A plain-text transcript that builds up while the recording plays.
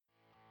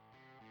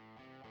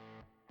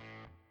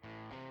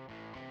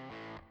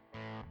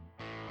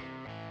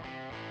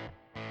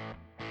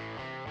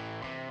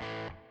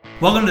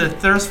Welcome to the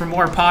Thirst for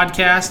More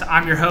podcast.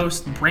 I'm your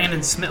host,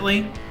 Brandon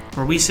Smitley,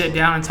 where we sit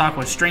down and talk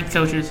with strength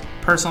coaches,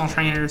 personal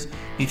trainers,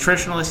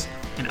 nutritionalists,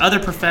 and other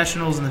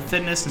professionals in the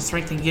fitness and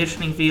strength and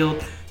conditioning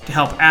field to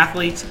help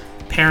athletes,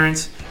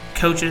 parents,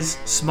 coaches,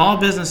 small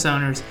business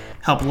owners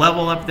help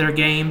level up their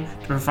game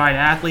to provide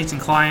athletes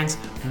and clients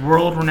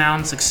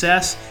world-renowned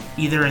success,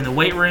 either in the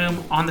weight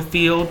room, on the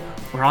field,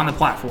 or on the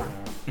platform.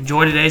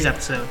 Enjoy today's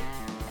episode.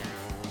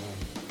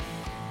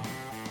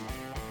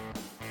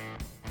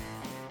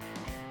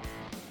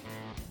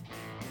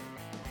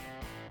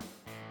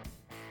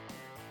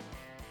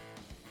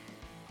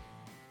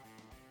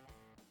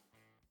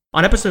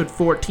 On episode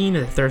 14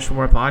 of the Thirst for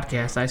More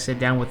podcast, I sit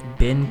down with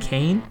Ben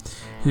Kane,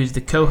 who's the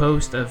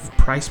co-host of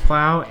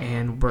PricePlow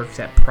and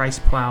works at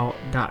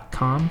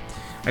PricePlow.com.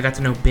 I got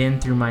to know Ben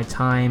through my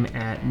time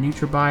at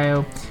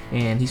NutraBio,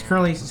 and he's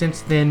currently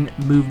since then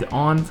moved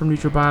on from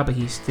NutraBio, but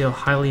he's still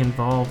highly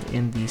involved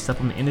in the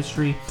supplement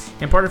industry,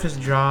 and part of his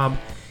job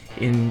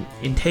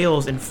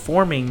entails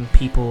informing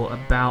people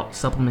about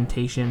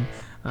supplementation,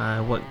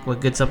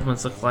 what good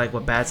supplements look like,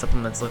 what bad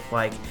supplements look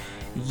like.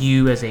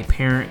 You as a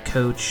parent,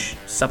 coach,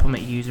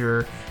 supplement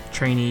user,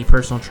 trainee,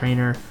 personal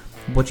trainer,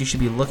 what you should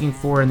be looking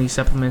for in these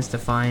supplements to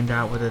find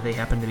out whether they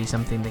happen to be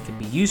something that can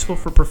be useful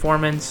for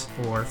performance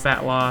or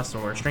fat loss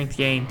or strength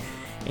gain,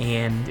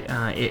 and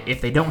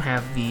if they don't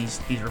have these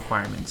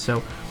requirements.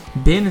 So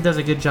Ben does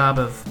a good job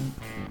of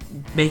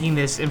making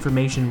this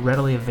information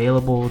readily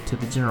available to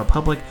the general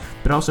public,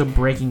 but also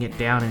breaking it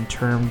down in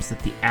terms that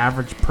the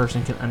average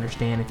person can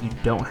understand if you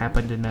don't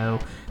happen to know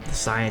the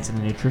science and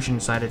the nutrition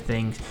side of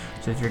things.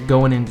 So if you're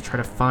going in to try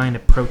to find a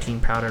protein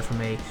powder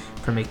from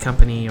a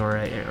company or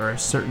a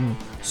certain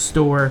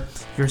store,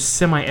 you're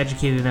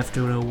semi-educated enough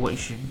to know what you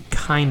should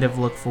kind of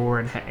look for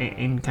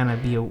and kind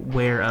of be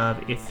aware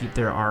of if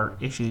there are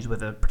issues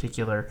with a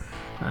particular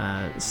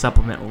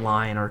supplement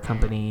line or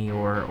company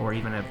or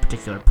even a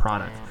particular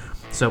product.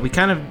 So we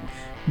kind of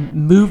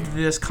moved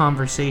this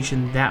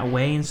conversation that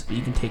way, and so that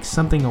you can take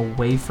something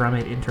away from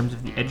it in terms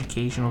of the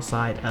educational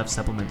side of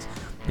supplements,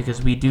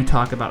 because we do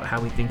talk about how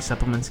we think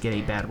supplements get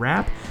a bad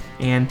rap,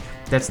 and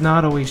that's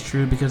not always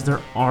true, because there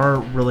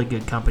are really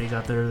good companies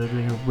out there. They're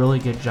doing a really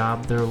good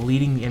job. They're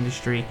leading the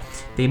industry.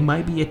 They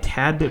might be a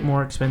tad bit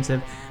more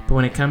expensive, but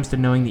when it comes to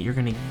knowing that you're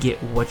going to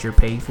get what you're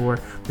paying for,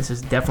 this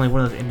is definitely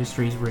one of those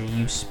industries where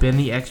you spend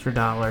the extra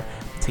dollar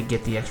to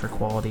get the extra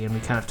quality. And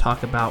we kind of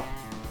talk about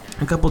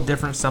a couple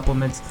different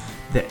supplements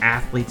that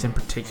athletes in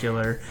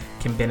particular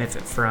can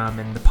benefit from,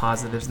 and the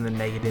positives and the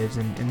negatives,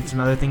 and some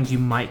other things you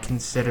might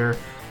consider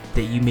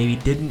that you maybe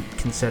didn't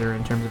consider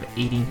in terms of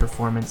aiding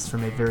performance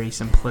from a very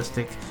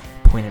simplistic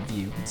point of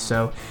view.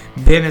 So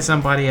Ben is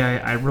somebody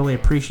I really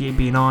appreciate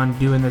being on,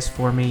 doing this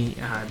for me.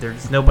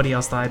 There's nobody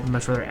else that I'd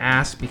much rather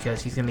ask,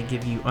 because he's going to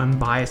give you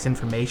unbiased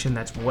information.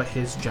 That's what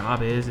his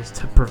job is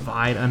to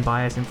provide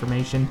unbiased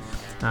information.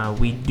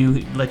 We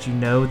do let you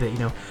know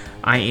that,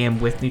 I am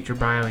with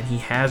NutraBio and he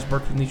has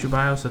worked with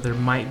NutraBio, so there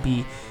might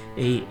be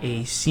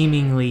a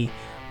seemingly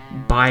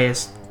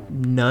biased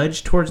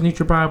nudge towards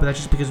NutraBio, but that's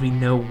just because we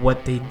know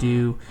what they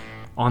do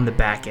on the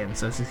back end.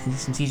 So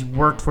since he's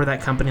worked for that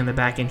company on the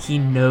back end, he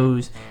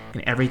knows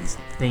and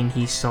everything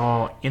he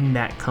saw in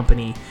that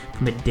company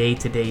from a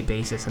day-to-day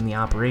basis and the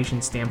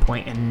operation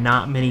standpoint, and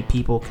not many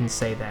people can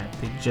say that.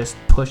 They just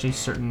push a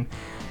certain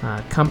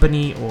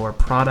company or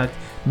product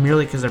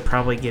merely because they're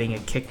probably getting a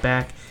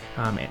kickback.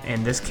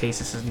 In this case,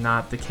 this is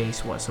not the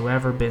case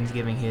whatsoever. Ben's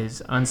giving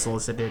his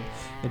unsolicited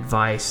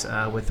advice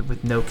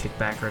with no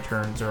kickback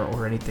returns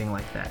or anything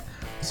like that.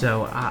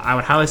 So I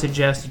would highly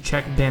suggest you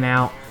check Ben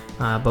out,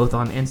 both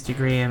on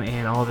Instagram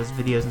and all of his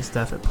videos and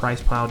stuff at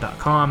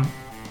PricePlow.com.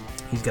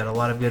 He's got a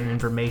lot of good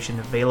information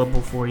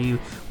available for you.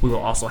 We will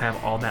also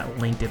have all that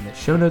linked in the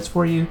show notes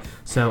for you.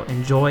 So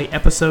enjoy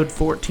episode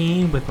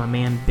 14 with my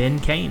man Ben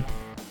Kane.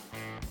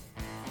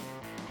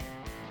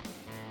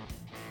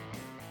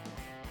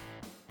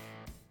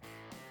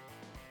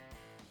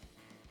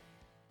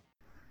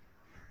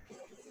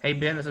 Hey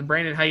Ben, this is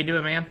Brandon. How you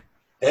doing, man?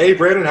 Hey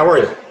Brandon, how are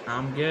you?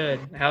 I'm good.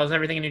 How's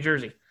everything in New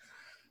Jersey?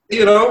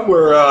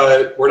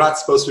 We're not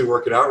supposed to be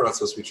working out. We're not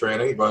supposed to be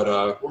training, but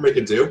we're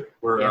making do.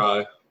 We're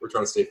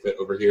trying to stay fit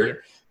over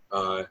here.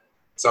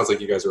 Sounds like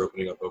you guys are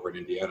opening up over in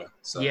Indiana.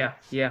 So.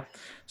 Yeah.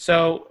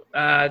 So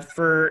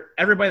for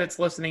everybody that's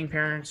listening,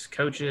 parents,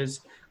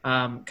 coaches,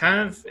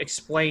 kind of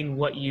explain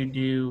what you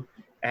do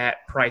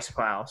at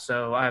PricePlow.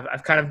 So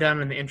I've kind of done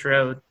in the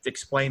intro to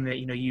explain that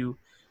you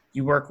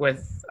work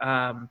with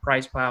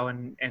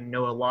PricePlow and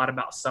know a lot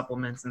about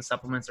supplements, and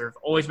supplements have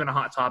always been a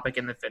hot topic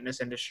in the fitness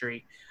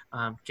industry.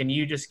 Can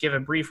you just give a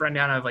brief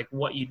rundown of like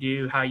what you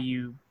do, how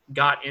you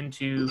got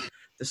into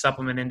the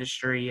supplement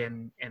industry,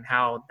 and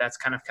how that's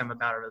kind of come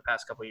about over the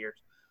past couple of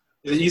years?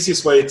 The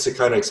easiest way to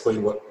kind of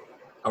explain what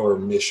our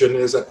mission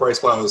is at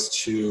PricePlow is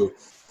to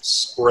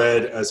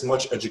spread as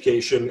much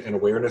education and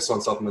awareness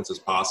on supplements as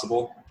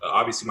possible.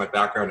 Obviously, my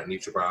background at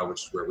NutraBio,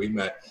 which is where we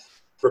met,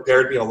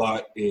 prepared me a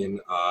lot in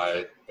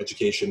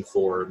education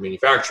for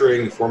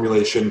manufacturing,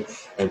 formulation,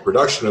 and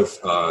production of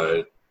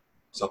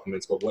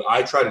supplements. But what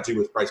I try to do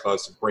with PricePlow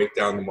is to break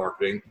down the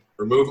marketing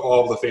Remove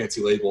all the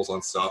fancy labels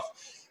on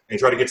stuff and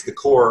try to get to the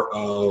core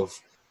of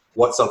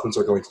what supplements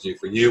are going to do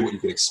for you, what you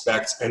can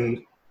expect.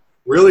 And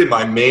really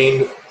my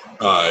main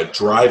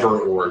driver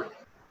or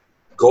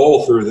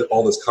goal through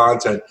all this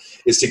content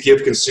is to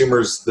give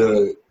consumers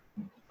the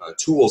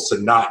tools to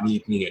not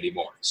need me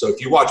anymore. So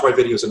if you watch my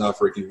videos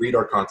enough, or if you read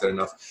our content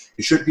enough,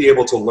 you should be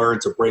able to learn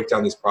to break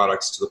down these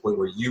products to the point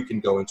where you can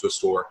go into a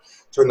store,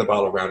 turn the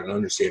bottle around, and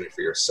understand it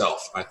for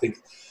yourself. I think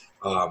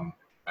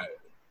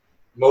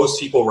most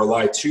people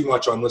rely too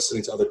much on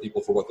listening to other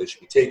people for what they should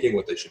be taking,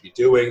 what they should be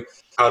doing,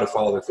 how to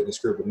follow their fitness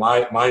group.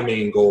 But my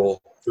main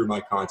goal through my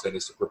content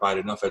is to provide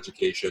enough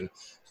education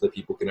so that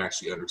people can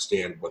actually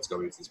understand what's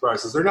going into these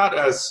products. They're not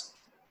as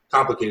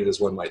complicated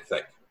as one might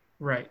think.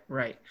 Right.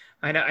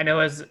 I know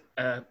as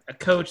a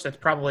coach, that's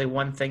probably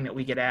one thing that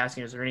we get asked,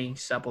 is there any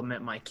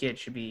supplement my kid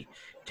should be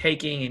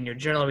taking? And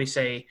generally we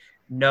say,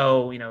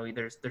 no,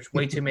 there's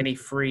way too many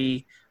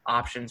free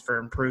options for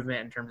improvement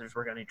in terms of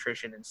work on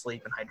nutrition and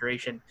sleep and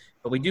hydration.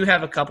 But we do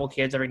have a couple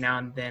kids every now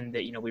and then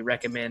that, we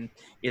recommend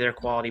either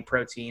quality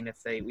protein if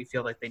we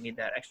feel like they need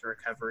that extra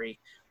recovery,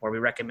 or we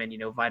recommend,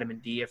 vitamin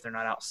D if they're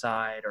not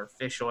outside, or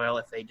fish oil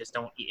if they just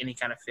don't eat any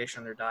kind of fish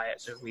in their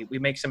diet. So we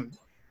make some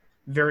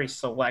very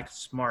select,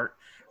 smart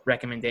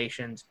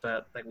recommendations,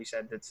 but like we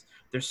said,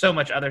 there's so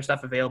much other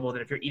stuff available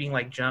that if you're eating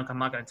like junk, I'm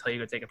not going to tell you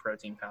to go take a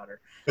protein powder.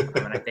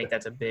 And I think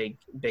that's a big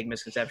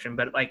misconception.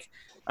 But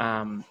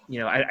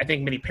I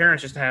think many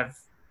parents just have,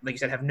 like you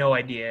said, have no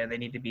idea, and they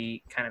need to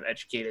be kind of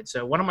educated.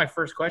 So one of my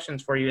first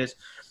questions for you is,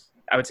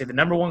 I would say the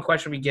number one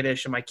question we get is,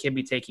 should my kid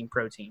be taking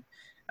protein?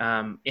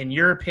 In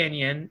your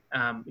opinion,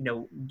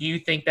 do you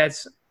think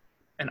that's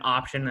an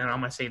option? And I'm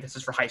going to say this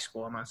is for high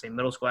school. I'm going to say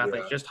middle school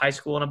athletes, just high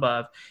school and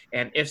above.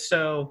 And if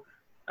so,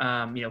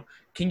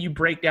 can you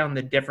break down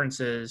the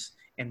differences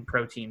in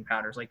protein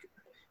powders? Like,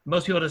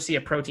 most people just see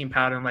a protein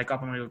powder and I'm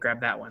going to go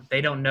grab that one.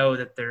 They don't know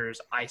that there's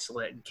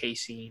isolate and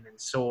casein and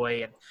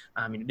soy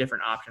and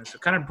different options. So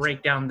kind of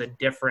break down the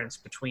difference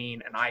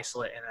between an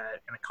isolate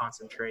and a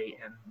concentrate,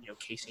 and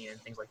casein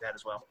and things like that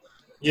as well.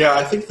 Yeah,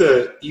 I think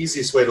the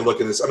easiest way to look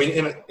at this,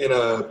 in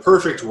a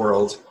perfect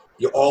world,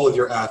 all of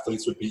your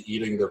athletes would be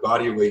eating their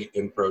body weight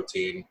in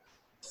protein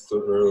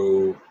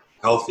through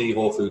healthy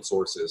whole food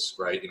sources,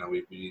 right?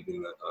 We'd be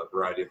eating a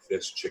variety of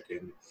fish,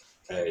 chicken,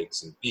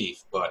 eggs, and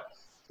beef. But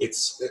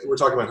we're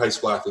talking about high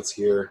school athletes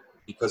here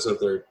because of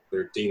their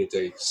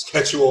day-to-day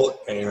schedule,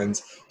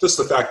 and just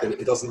the fact that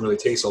it doesn't really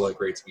taste all that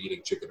great to be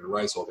eating chicken and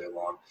rice all day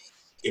long.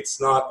 It's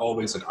not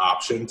always an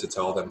option to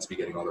tell them to be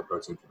getting all their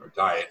protein from their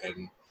diet.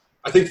 And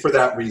I think for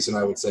that reason,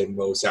 I would say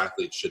most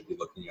athletes should be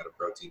looking at a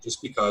protein,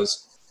 just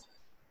because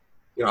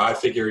I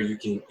figure you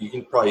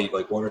can probably eat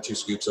like 1 or 2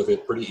 scoops of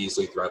it pretty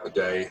easily throughout the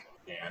day,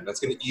 and that's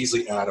going to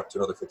easily add up to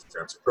another 50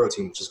 grams of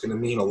protein, which is going to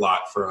mean a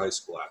lot for a high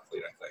school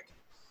athlete, I think.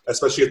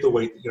 Especially at the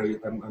weight,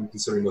 I'm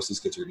considering most of these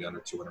kids are going to be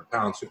under 200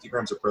 pounds. 50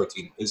 grams of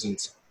protein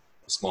isn't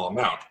a small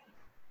amount.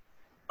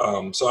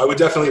 So I would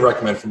definitely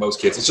recommend for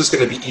most kids, it's just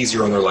going to be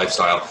easier on their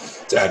lifestyle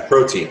to add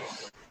protein.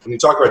 When you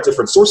talk about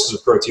different sources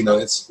of protein, though,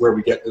 it's where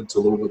we get into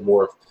a little bit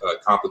more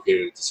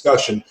complicated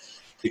discussion,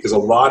 because a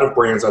lot of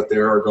brands out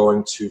there are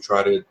going to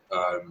try to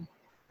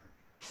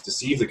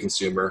deceive the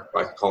consumer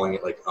by calling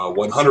it like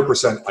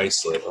 100%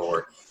 isolate,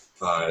 or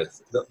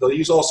they'll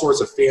use all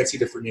sorts of fancy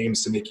different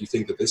names to make you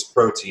think that this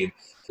protein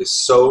is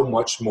so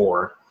much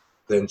more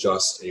than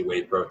just a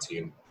whey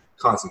protein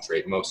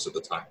concentrate most of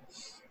the time.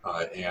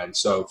 And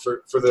so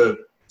for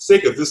the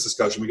sake of this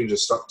discussion, we can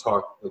just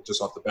talk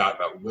just off the bat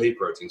about whey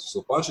proteins.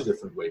 There's a bunch of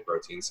different whey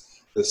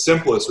proteins. The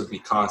simplest would be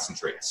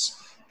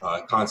concentrates.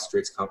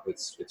 Concentrates,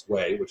 it's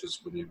whey, which is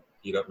when you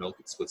heat up milk,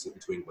 it splits it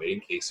between whey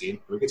and casein.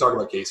 We can talk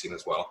about casein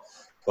as well.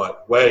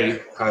 But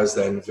whey has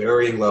then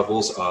varying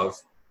levels of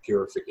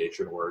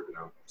purification, or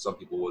some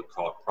people would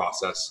call it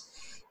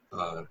process.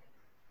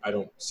 I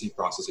don't see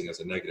processing as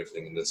a negative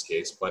thing in this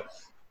case, but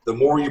the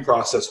more you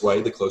process whey,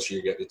 the closer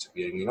you get to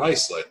being an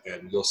isolate.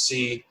 And you'll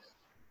see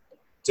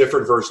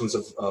different versions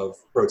of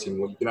protein.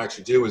 What you can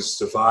actually do is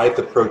divide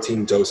the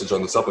protein dosage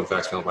on the supplement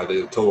facts panel by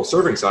the total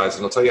serving size,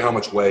 and it'll tell you how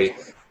much whey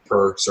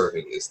per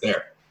serving is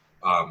there.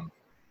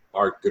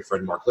 Our good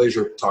friend Mark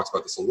Lazier talks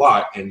about this a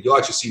lot, and you'll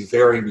actually see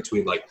varying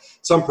between like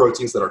some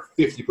proteins that are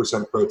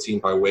 50% protein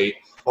by weight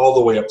all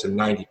the way up to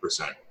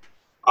 90%.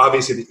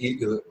 Obviously,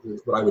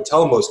 what I would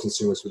tell most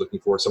consumers who are looking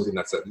for is something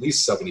that's at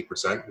least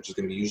 70%, which is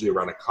going to be usually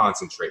around a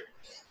concentrate.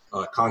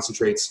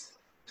 Concentrates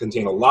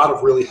contain a lot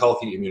of really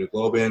healthy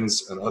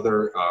immunoglobulins and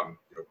other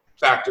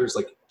factors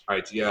like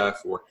IGF,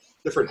 or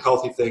different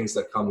healthy things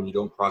that come when you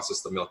don't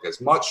process the milk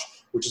as much,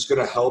 which is going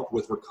to help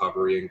with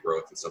recovery and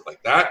growth and stuff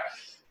like that.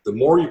 The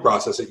more you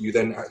process it, you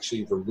then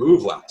actually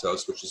remove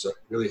lactose, which is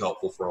really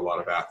helpful for a lot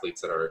of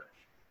athletes that are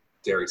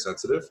dairy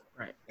sensitive.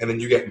 Right. And then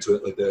you get into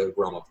it like the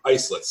realm of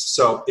isolates.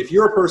 So if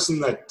you're a person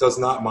that does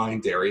not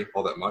mind dairy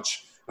all that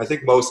much, I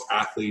think most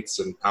athletes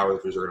and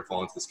powerlifters are going to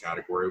fall into this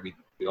category.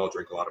 We all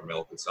drink a lot of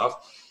milk and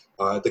stuff.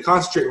 The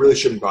concentrate really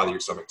shouldn't bother your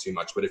stomach too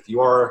much. But if you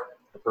are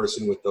a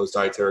person with those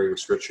dietary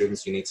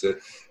restrictions, you need to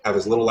have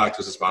as little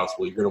lactose as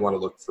possible. You're going to want to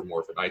look for more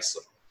of an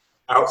isolate.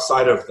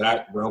 outside of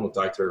that realm of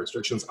dietary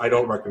restrictions, I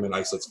don't recommend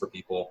isolates for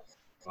people.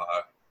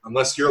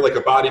 Unless you're like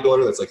a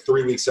bodybuilder that's like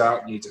 3 weeks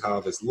out, you need to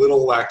have as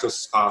little lactose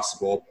as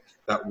possible.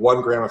 That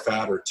 1 gram of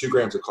fat or 2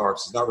 grams of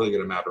carbs is not really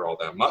going to matter all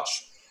that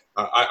much.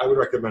 I would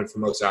recommend for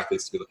most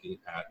athletes to be looking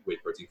at whey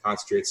protein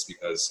concentrates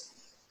because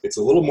it's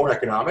a little more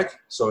economic,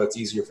 so it's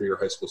easier for your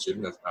high school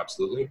student,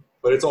 absolutely.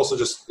 But it's also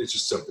just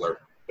simpler.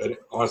 And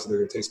honestly, they're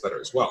going to taste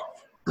better as well.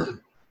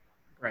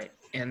 Right.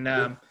 And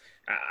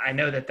I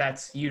know that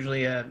that's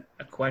usually a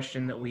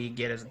question that we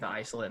get as the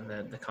isolate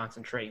and the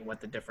concentrate and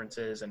what the difference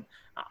is. And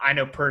I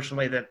know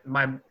personally that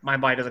my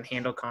body doesn't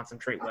handle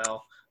concentrate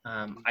well.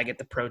 I get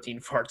the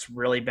protein farts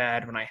really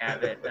bad when I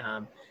have it.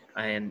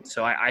 And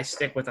so I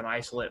stick with an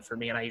isolate for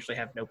me, and I usually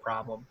have no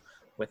problem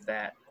with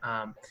that.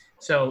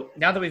 So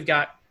now that we've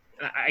got,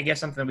 I guess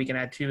something that we can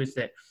add too is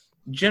that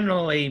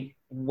generally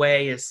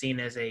whey is seen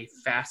as a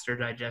faster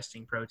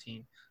digesting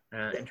protein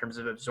in terms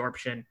of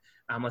absorption.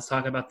 Let's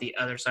talk about the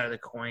other side of the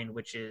coin,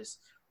 which is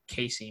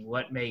casein.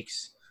 What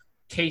makes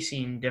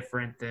casein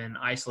different than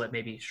isolate,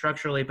 maybe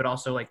structurally, but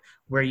also like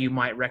where you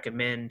might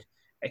recommend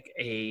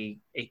a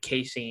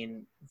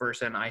casein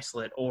versus an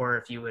isolate, or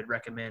if you would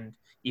recommend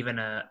even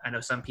I know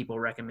some people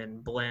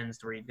recommend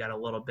blends where you've got a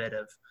little bit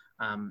of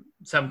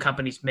some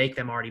companies make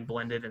them already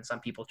blended and some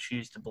people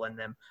choose to blend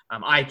them.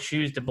 I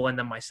choose to blend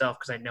them myself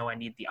because I know I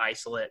need the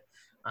isolate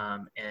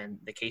and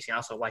the casein. I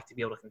also like to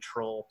be able to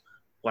control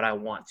what I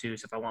want to.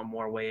 So if I want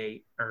more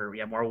whey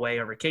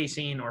over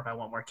casein, or if I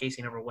want more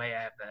casein over whey,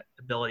 I have that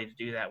ability to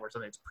do that. Where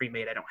something that's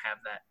pre-made, I don't have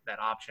that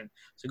option.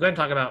 So go ahead and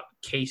talk about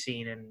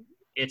casein and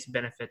its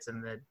benefits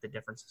and the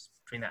differences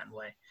between that and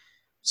whey.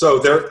 So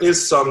there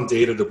is some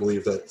data to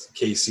believe that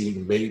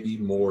casein may be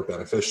more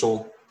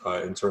beneficial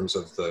in terms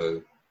of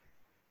the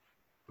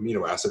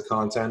amino acid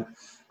content.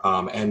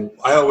 And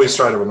I always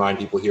try to remind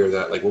people here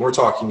that like when we're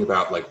talking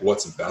about like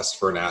what's best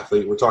for an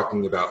athlete, we're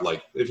talking about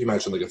like, if you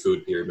mentioned like a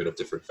food pyramid of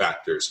different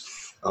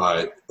factors,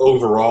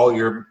 overall,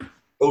 your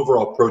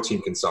overall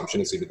protein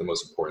consumption is going to be the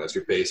most important. That's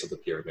your base of the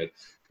pyramid,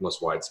 the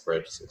most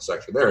widespread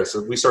section there.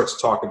 So we start to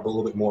talk a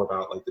little bit more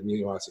about like the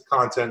amino acid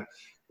content,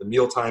 the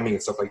meal timing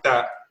and stuff like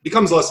that. It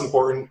becomes less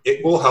important.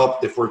 It will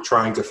help if we're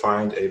trying to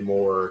find a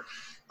more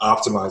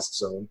optimized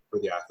zone for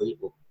the athlete.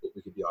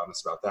 We can be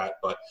honest about that.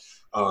 But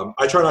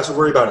I try not to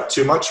worry about it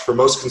too much. For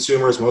most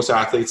consumers, most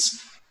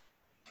athletes,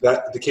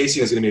 that the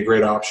casein is going to be a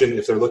great option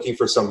if they're looking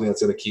for something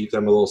that's going to keep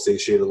them a little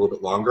satiated a little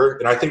bit longer.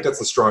 And I think that's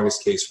the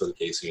strongest case for the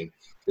casein,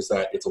 is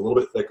that it's a little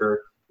bit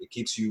thicker. It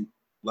keeps you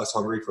less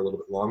hungry for a little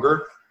bit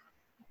longer.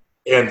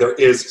 And there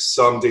is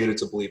some data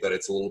to believe that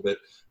it's a little bit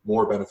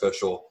more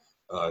beneficial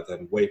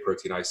than whey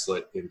protein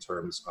isolate in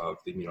terms of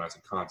the amino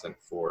acid content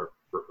for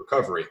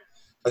recovery.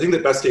 I think the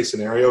best case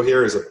scenario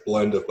here is a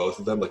blend of both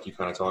of them, like you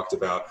kind of talked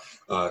about,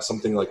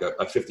 something like a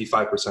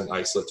 55%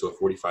 isolate to a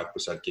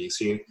 45%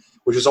 casein,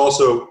 which is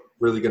also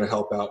really going to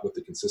help out with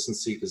the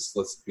consistency because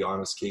let's be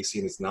honest,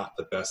 casein is not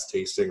the best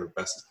tasting or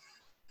best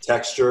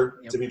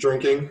texture to be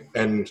drinking.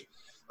 And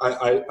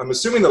I'm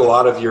assuming that a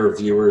lot of your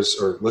viewers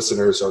or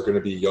listeners are going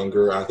to be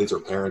younger athletes or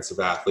parents of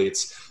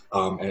athletes.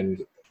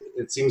 And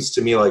it seems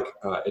to me like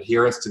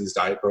adherence to these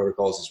diet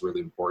protocols is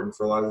really important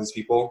for a lot of these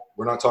people.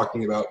 We're not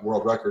talking about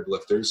world record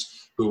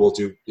lifters who will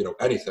do,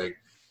 anything.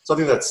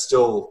 Something that's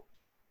still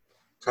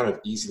kind of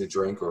easy to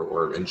drink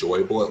or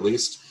enjoyable at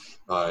least.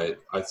 I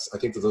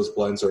think that those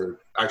blends are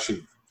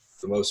actually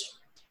the most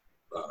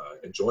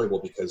enjoyable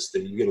because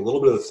you get a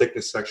little bit of the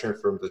thickness section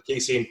from the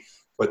casein,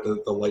 but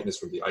the lightness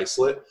from the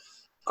isolate.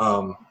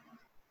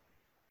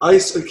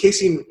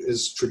 Casein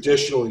is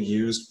traditionally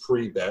used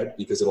pre-bed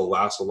because it'll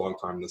last a long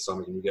time in the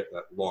stomach and you get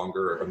that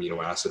longer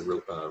amino acid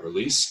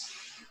release.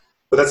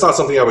 But that's not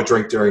something I would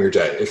drink during your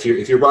day. If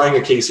you're buying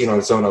a casein on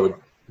its own, I would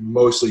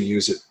mostly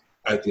use it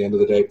at the end of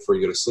the day before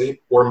you go to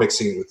sleep, or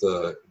mixing it with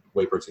the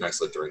whey protein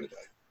isolate during the day.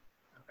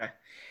 Okay.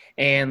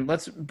 And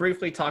let's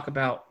briefly talk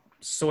about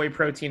soy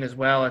protein as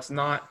well. It's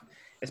not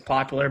as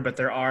popular, but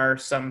there are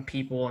some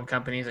people and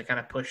companies that kind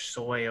of push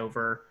soy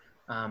over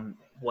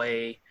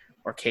whey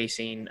or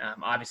casein.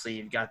 Obviously,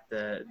 you've got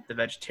the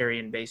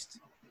vegetarian-based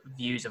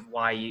views of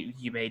why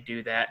you may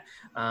do that.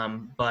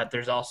 But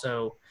there's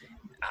also,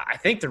 I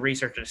think the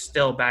research is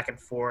still back and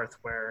forth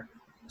where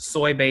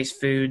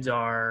soy-based foods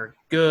are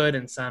good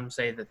and some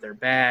say that they're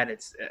bad.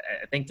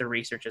 I think the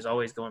research is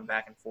always going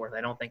back and forth.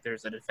 I don't think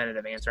there's a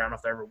definitive answer. I don't know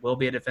if there ever will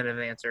be a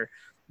definitive answer.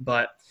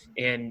 But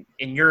in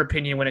your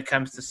opinion, when it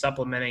comes to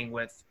supplementing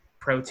with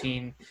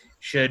protein,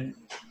 should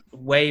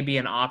whey be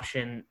an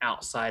option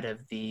outside of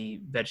the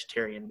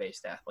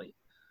vegetarian-based athlete?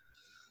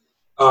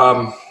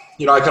 I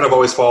kind of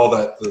always follow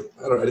that.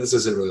 I don't know. This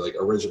isn't really like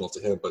original to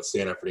him, but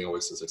Stan Efferding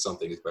always says like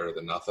something is better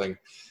than nothing.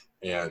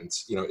 And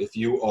if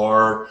you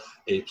are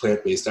a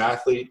plant-based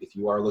athlete, if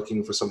you are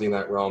looking for something in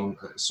that realm,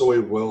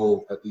 soy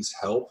will at least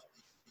help.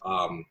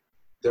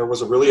 There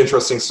was a really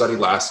interesting study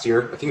last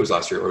year. I think it was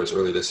last year or it was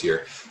early this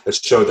year that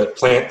showed that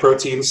plant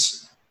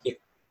proteins,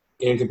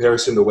 in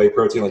comparison to whey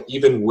protein, like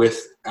even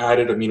with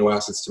added amino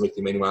acids to make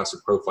the amino acid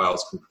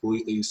profiles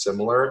completely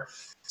similar,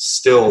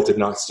 still did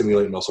not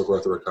stimulate muscle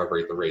growth or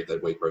recovery at the rate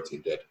that whey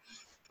protein did.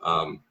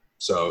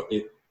 So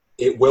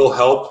it will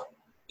help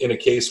in a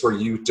case where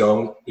you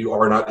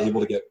are not able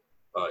to get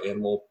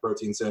animal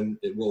proteins in.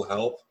 It will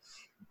help,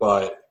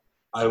 but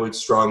I would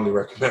strongly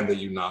recommend that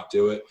you not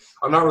do it.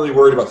 I'm not really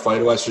worried about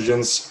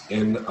phytoestrogens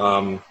in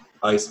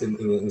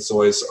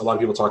soys. A lot of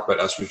people talk about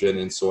estrogen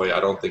in soy. I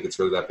don't think it's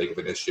really that big of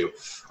an issue.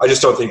 I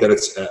just don't think that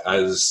it's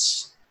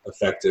as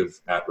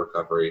effective at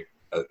recovery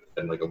as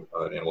an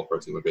animal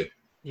protein would be.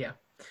 Yeah.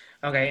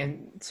 Okay,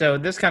 and so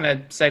this kind of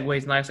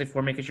segues nicely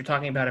for me because you're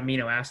talking about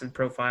amino acid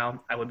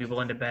profile. I would be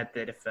willing to bet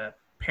that if a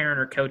parent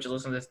or coach is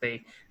listening to this,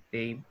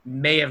 they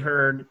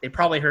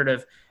probably heard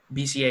of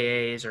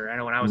BCAAs, or I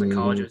know when I was in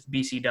college it was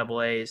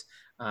BCAAs,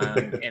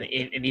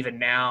 and even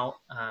now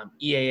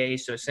EAAs,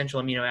 so essential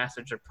amino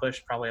acids, are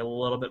pushed probably a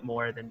little bit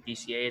more than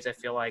BCAAs. I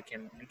feel like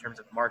in terms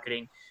of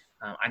marketing.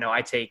 I know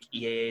I take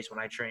EAAs when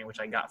I train, which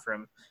I got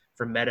from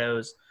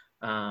Meadows,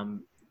 and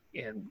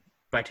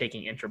by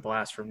taking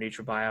Intrablast from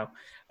NutraBio.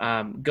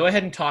 Go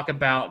ahead and talk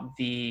about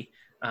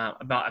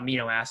about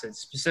amino acids,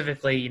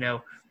 specifically,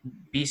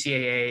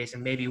 BCAAs,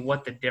 and maybe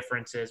what the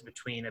difference is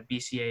between a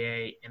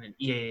BCAA and an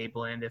EAA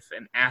blend if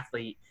an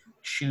athlete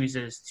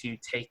chooses to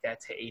take that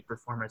to a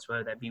performance,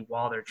 whether that be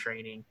while they're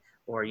training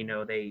or,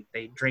 they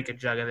drink a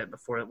jug of it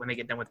before when they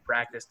get done with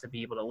practice to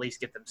be able to at least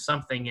get them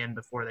something in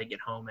before they get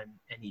home and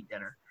eat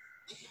dinner.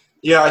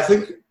 Yeah, I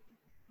think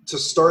to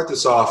start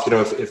this off,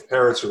 if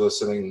parents are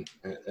listening,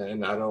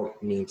 and I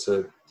don't mean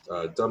to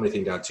dumb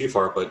anything down too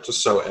far, but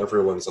just so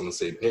everyone's on the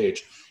same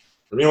page,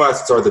 amino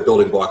acids are the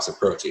building blocks of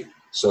protein.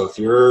 So if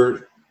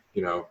your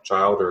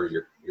child or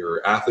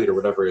your athlete or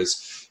whatever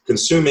is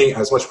consuming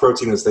as much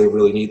protein as they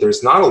really need,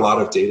 there's not a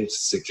lot of data to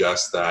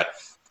suggest that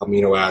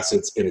amino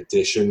acids, in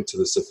addition to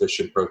the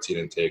sufficient protein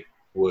intake,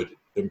 would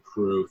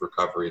improve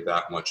recovery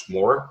that much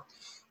more.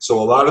 So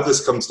a lot of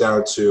this comes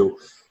down to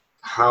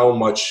how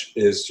much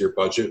is your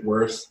budget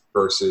worth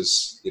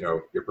versus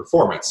your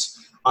performance.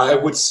 I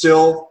would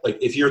still,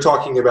 if you're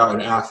talking about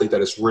an athlete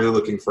that is really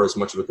looking for as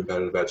much of a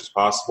competitive edge as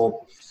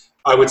possible,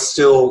 I would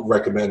still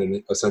recommend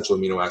an essential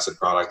amino acid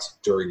product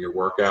during your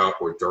workout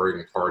or during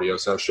a cardio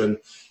session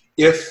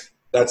if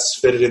that's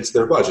fitted into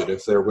their budget,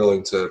 if they're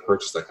willing to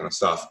purchase that kind of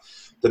stuff.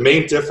 The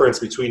main difference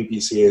between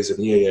BCAAs and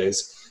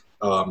EAAs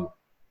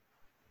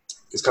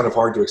is kind of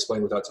hard to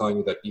explain without telling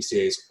you that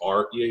BCAAs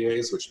are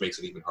EAAs, which makes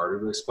it even harder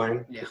to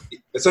explain. Yeah.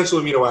 Essential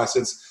amino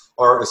acids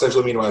are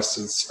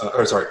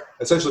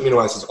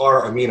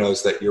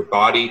aminos that your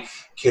body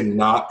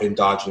cannot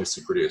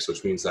endogenously produce,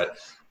 which means that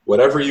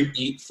whatever you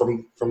eat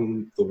from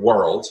the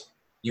world,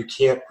 you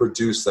can't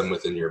produce them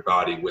within your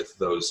body with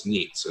those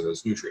needs or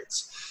those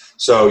nutrients.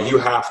 So you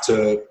have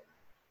to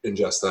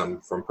ingest them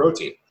from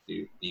protein.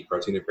 You eat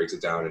protein, it breaks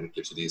it down, and it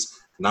gives you these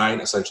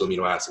 9 essential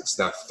amino acids.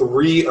 Now,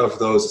 3 of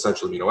those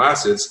essential amino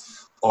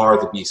acids are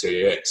the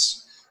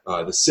BCAAs.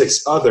 The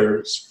 6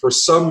 others, for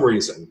some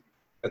reason,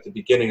 at the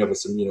beginning of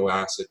this amino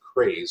acid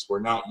craze,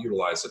 were not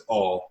utilized at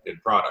all in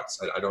products.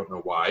 I don't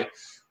know why.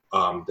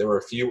 There were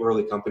a few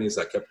early companies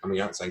that kept coming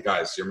out and saying,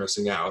 guys, you're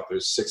missing out.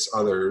 There's 6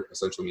 other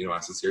essential amino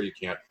acids here. You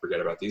can't forget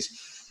about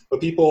these. But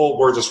people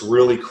were just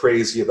really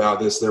crazy about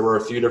this. There were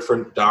a few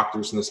different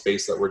doctors in the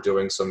space that were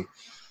doing some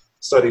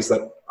studies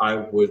that I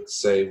would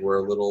say were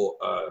a little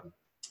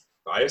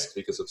biased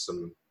because of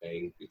some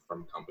paying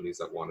from companies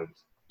that wanted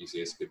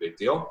BCAAs to be a big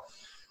deal.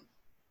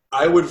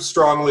 I would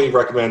strongly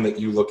recommend that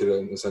you look at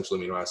an essential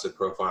amino acid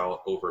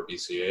profile over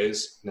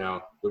BCAAs.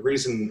 Now, the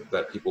reason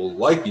that people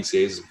like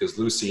BCAAs is because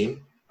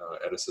leucine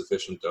at a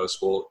sufficient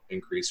dose will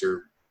increase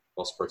your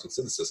muscle protein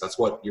synthesis. That's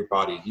what your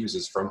body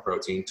uses from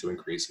protein to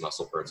increase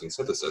muscle protein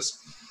synthesis.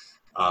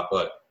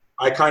 But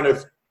I kind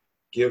of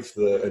give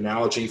the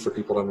analogy for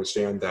people to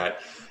understand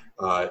that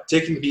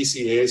taking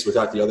BCAAs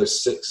without the other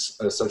 6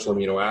 essential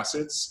amino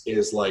acids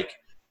is like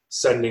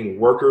sending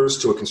workers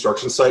to a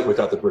construction site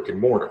without the brick and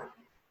mortar.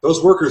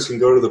 Those workers can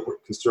go to the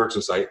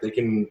construction site. They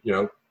can,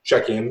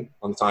 check in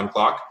on the time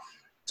clock,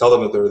 tell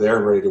them that they're there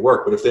and ready to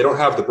work. But if they don't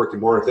have the brick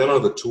and mortar, if they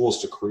don't have the tools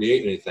to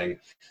create anything,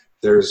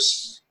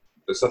 there's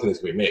nothing that's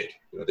going to be made.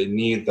 They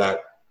need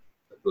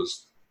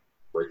those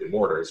brick and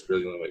mortar is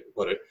really the only way to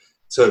put it,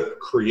 to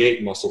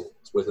create muscle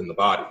within the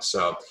body.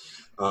 So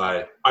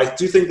I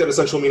do think that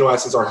essential amino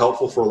acids are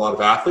helpful for a lot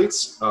of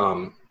athletes.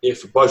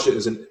 If budget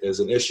is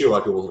an issue, a lot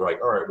of people are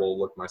like, all right, well,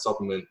 look, my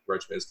supplement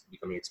regimen is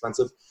becoming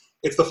expensive.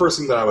 It's the first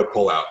thing that I would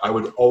pull out. I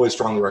would always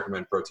strongly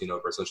recommend protein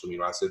over essential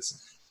amino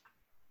acids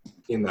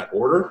in that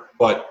order.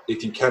 But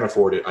if you can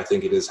afford it, I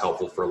think it is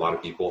helpful for a lot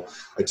of people.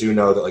 I do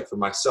know that, for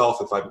myself,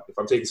 if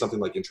I'm taking something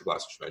like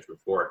Intrablast, which I mentioned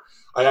before,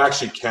 I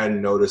actually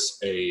can notice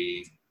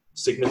a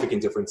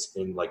significant difference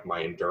in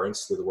my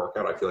endurance through the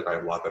workout. I feel like I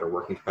have a lot better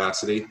working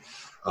capacity,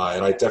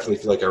 and I definitely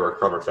feel like I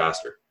recover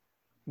faster.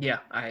 Yeah,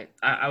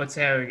 I would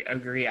say I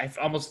agree. I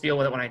almost feel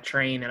that when I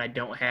train and I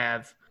don't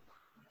have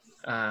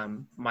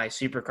my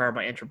supercarb,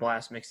 my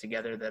Intrablast mixed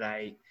together, that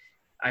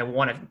I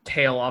want to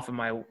tail off of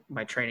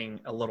my training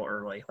a little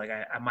early.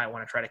 I might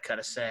want to try to cut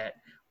a set,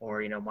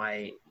 or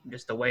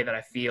just the way that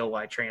I feel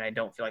while I train, I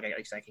don't feel like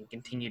I can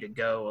continue to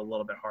go a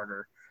little bit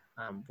harder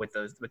with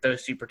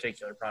those two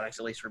particular products,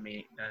 at least for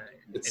me.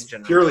 It's in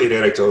general. purely an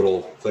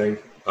anecdotal thing.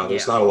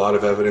 There's Yeah. not a lot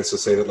of evidence to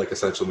say that like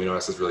essential amino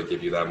acids really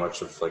give you that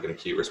much of like an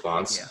acute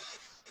response. Yeah.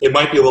 It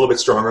might be a little bit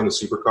stronger on the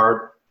super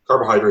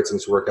carbohydrates in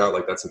this workout.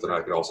 Like that's something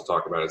I could also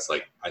talk about. It's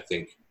like I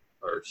think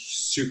are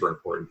super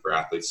important for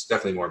athletes.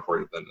 Definitely more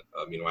important than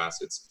amino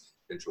acids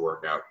into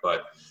workout.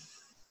 But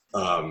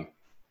I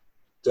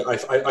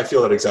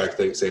feel that exact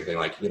same thing.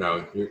 Like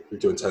you're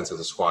doing 10 sets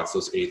of squats.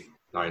 Those 8,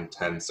 9,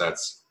 10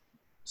 sets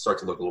start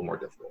to look a little more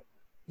difficult.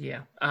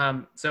 Yeah.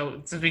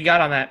 So since we got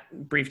on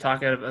that brief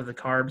talk of the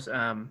carbs,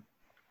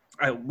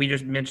 we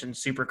just mentioned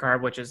super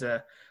carb, which is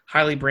a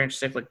highly branched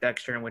cyclic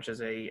dextrin, which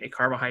is a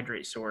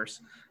carbohydrate source.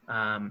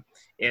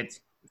 It's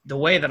the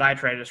way that I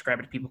try to describe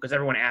it to people, because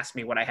everyone asks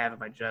me what I have in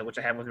my jug, which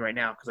I have with me right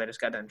now because I just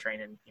got done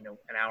training,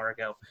 an hour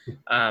ago.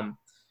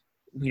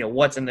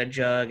 What's in the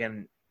jug,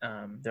 and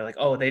they're like,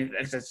 oh,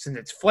 since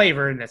it's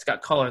flavored and it's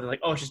got color, they're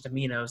like, oh, it's just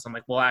aminos. I'm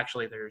like, well,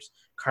 actually, there's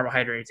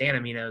carbohydrates and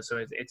aminos,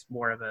 so it's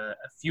more of a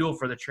fuel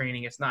for the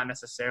training. It's not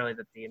necessarily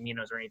that the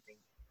aminos are anything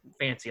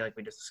fancy like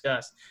we just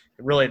discussed.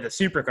 Really, the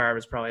super carb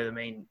is probably the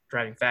main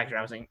driving factor.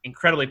 I was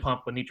incredibly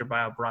pumped when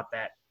NutraBio brought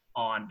that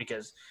on,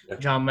 because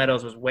John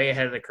Meadows was way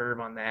ahead of the curve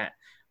on that.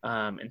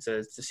 And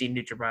so to see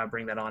NutraBio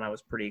bring that on, I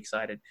was pretty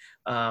excited.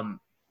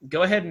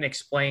 Go ahead and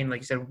explain,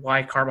 like you said,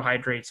 why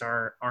carbohydrates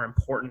are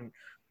important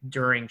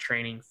during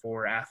training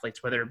for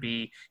athletes, whether it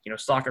be,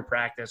 soccer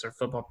practice or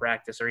football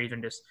practice or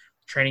even just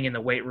training in the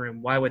weight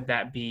room. Why would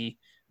that be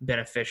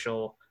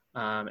beneficial?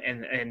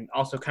 And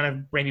also kind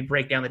of maybe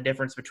break down the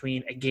difference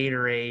between a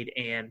Gatorade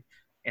and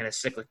a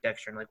cyclic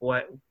dextrin. Like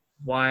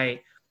why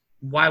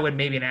would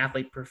maybe an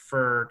athlete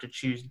prefer to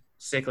choose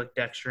cyclic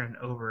dextrin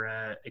over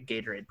a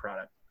Gatorade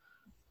product?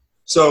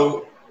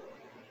 So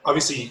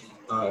obviously,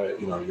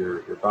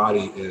 your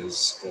body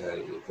is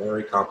a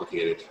very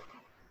complicated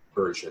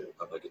version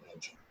of like an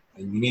engine,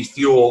 and you need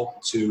fuel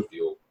to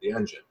fuel the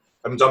engine.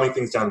 I'm dumbing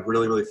things down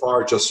really, really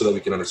far just so that we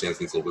can understand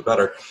things a little bit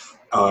better.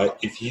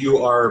 If you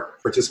are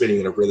participating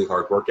in a really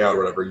hard workout or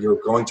whatever, you're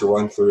going to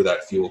run through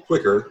that fuel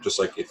quicker, just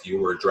like if you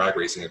were drag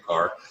racing a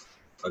car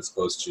as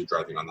opposed to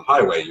driving on the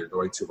highway. You're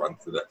going to run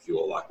through that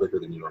fuel a lot quicker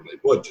than you normally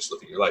would just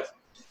living your life.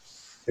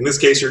 In this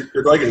case, your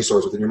glycogen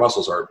stores within your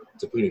muscles are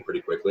depleting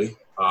pretty quickly,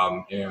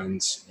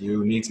 and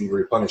you need to be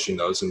replenishing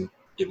those and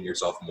giving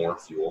yourself more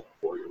fuel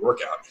for your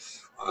workout.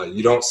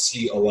 You don't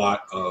see a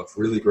lot of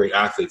really great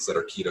athletes that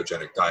are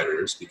ketogenic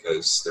dieters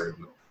because they're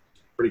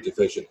pretty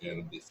deficient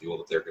in the fuel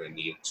that they're going to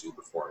need to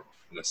perform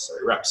the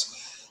necessary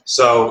reps.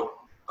 So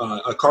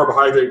a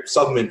carbohydrate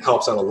supplement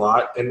helps out a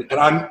lot, and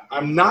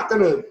I'm not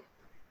going to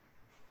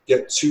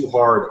get too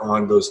hard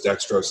on those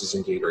dextroses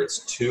and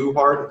Gatorades too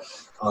hard.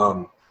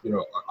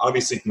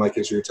 Obviously Mike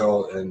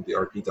Israetel and the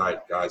RP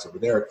Diet guys over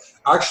there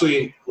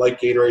actually like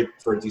Gatorade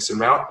for a decent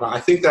amount. And I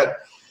think that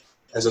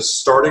as a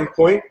starting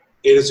point,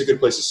 it is a good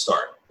place to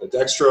start. The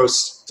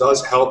dextrose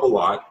does help a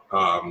lot,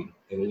 and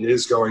it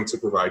is going to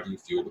provide you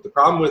fuel. But the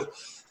problem with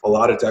a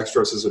lot of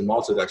dextroses and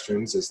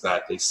maltodextrins is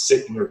that they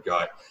sit in your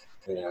gut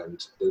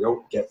and they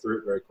don't get through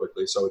it very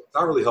quickly. So it's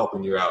not really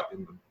helping you out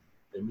in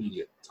the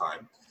immediate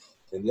time.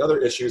 And the other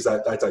issue is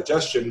that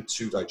digestion,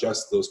 to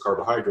digest those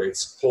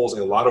carbohydrates, pulls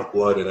a lot of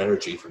blood and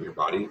energy from your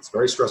body. It's a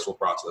very stressful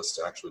process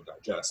to actually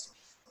digest,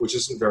 which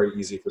isn't very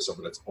easy for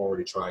someone that's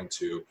already trying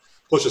to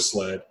push a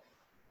sled,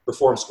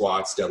 perform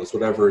squats, deadlifts,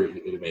 whatever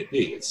it may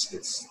be.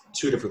 It's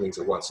two different things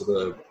at once. So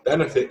the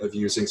benefit of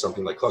using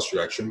something like cluster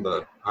dextrin,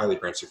 the highly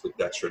branched cyclic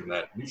dextrin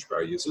that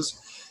NutraBio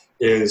uses,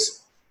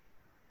 is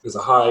a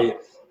high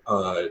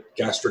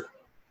gastric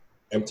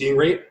emptying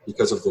rate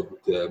because of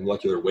the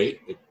molecular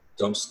weight. It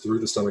dumps through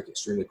the stomach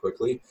extremely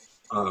quickly.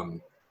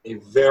 A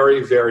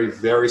very, very,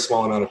 very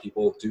small amount of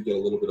people do get a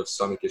little bit of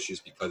stomach issues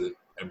because it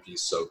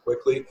empties so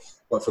quickly.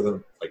 But for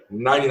the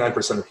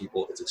 99% of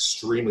people, it's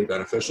extremely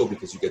beneficial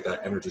because you get that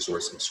energy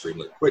source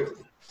extremely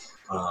quickly.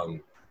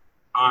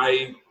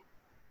 I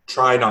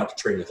try not to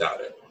train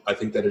without it. I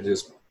think that it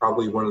is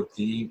probably one of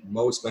the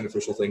most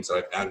beneficial things that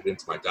I've added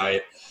into my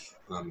diet.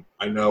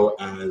 I know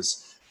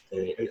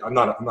I'm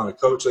not a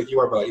coach like you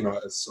are, but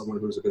as someone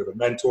who's a bit of a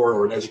mentor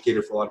or an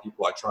educator for a lot of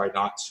people, I try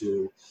not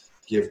to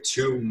give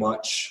too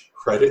much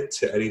credit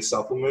to any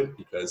supplement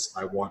because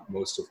I want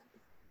most of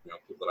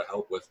people that I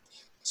help with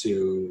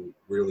to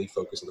really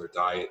focus on their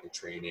diet, their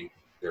training,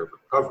 their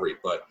recovery.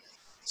 But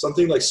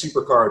something like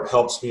SuperCarb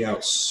helps me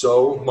out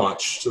so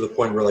much to the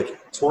point where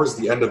towards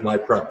the end of my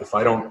prep, if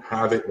I don't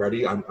have it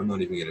ready, I'm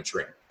not even going to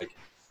train.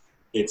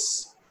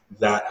 It's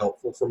that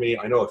helpful for me.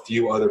 I know a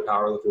few other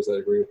powerlifters that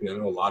agree with me. I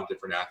know a lot of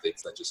different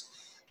athletes that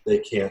they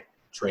can't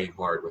train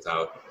hard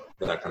without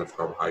that kind of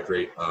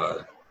carbohydrate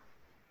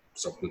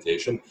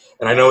supplementation.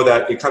 And I know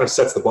that it kind of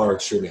sets the bar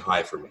extremely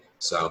high for me.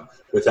 So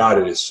without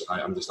it,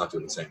 I'm just not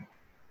doing the same.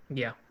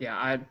 Yeah,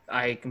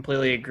 I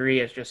completely agree.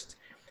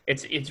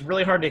 It's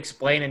really hard to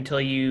explain until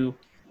you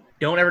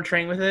don't ever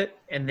train with it,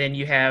 and then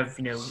you have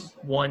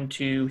 1,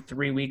 2,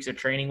 3 weeks of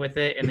training with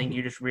it, and then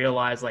you just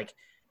realize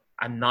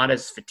I'm not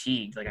as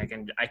fatigued.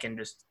 I can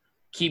just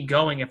keep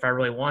going if I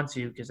really want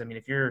to. Because I mean,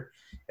 if you're,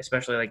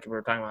 especially like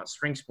we're talking about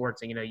spring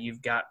sports, and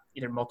you've got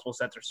either multiple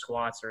sets or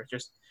squats, or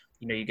just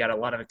you got a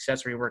lot of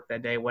accessory work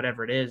that day,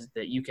 whatever it is,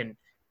 that you can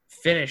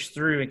finish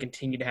through and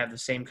continue to have the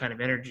same kind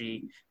of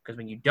energy. Because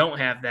when you don't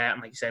have that,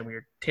 and like you said, when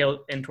you're tailed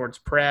in towards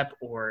prep,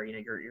 or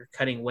you're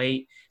cutting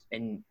weight,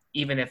 and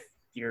even if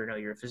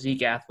you're a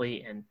physique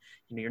athlete and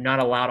you're not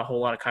allowed a whole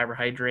lot of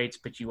carbohydrates,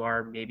 but you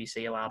are maybe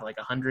say allowed like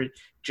 100,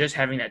 just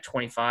having that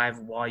 25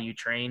 while you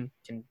train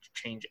can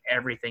change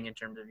everything in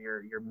terms of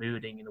your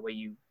mooding and the way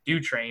you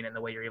do train and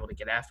the way you're able to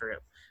get after it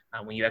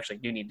when you actually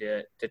do need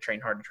to train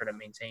hard to try to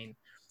maintain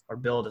or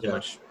build as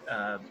much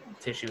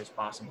tissue as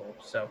possible.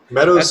 So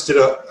Meadows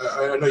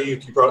I know you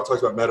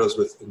talked about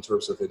Meadows in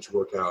terms of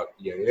intra-workout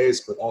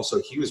EAAs, but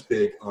also he was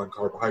big on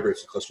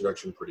carbohydrates and cholesterol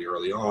reduction pretty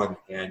early on,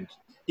 and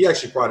he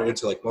actually brought it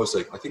into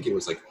I think it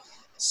was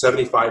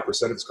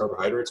 75% of his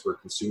carbohydrates were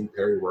consumed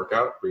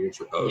peri-workout,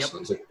 pre-intra post.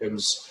 Yep. And it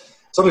was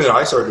something that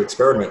I started to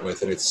experiment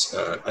with, and it's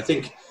I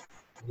think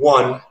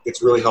one,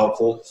 it's really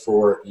helpful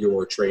for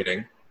your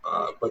training,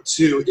 but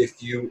two,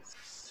 if you're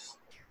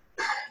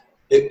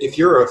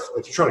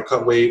trying to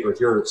cut weight, or if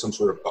you're some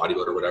sort of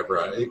bodybuilder or whatever,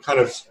 it kind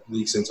of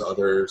leaks into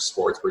other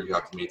sports where you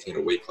have to maintain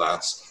a weight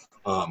class.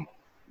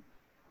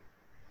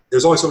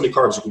 There's only so many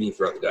carbs you can eat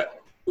throughout the day,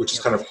 which is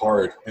kind of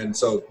hard. And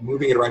so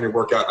moving it around your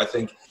workout, I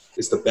think,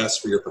 is the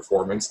best for your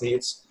performance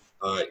needs.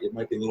 It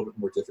might be a little bit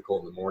more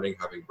difficult in the morning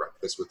having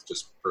breakfast with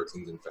just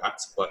proteins and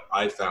fats, but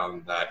I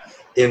found that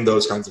in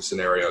those kinds of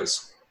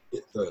scenarios,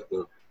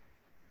 the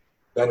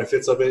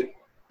benefits of it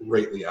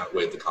greatly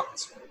outweighed the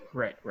cons.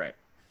 Right.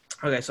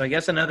 Okay, so I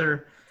guess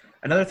another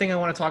thing I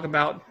want to talk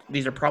about,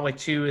 these are probably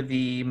two of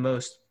the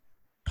most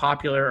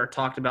popular or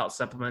talked about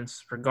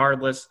supplements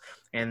regardless,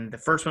 and the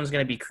first one is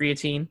going to be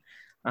creatine.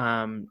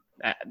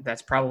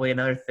 That's probably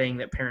another thing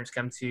that parents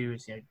come to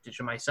is,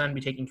 should my son be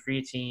taking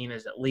creatine?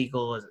 Is it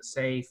legal? Is it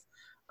safe?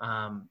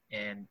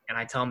 And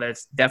I tell them that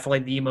it's definitely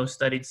the most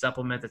studied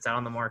supplement that's out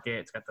on the market.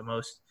 It's got the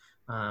most,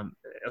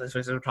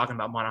 we're talking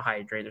about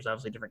monohydrate. There's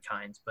obviously different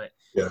kinds, but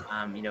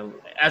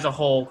as a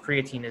whole,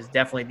 creatine is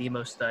definitely the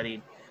most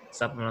studied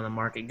supplement on the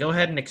market. Go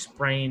ahead and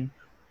explain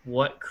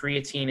what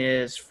creatine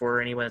is for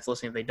anyone that's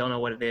listening if they don't know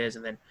what it is,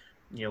 and then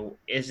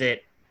is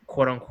it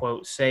quote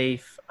unquote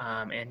safe,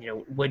 and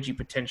would you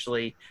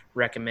potentially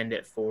recommend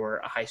it for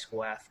a high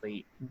school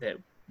athlete that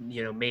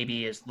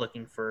maybe is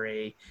looking for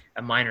a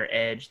minor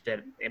edge?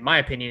 That in my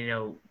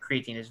opinion,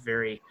 creatine is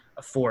very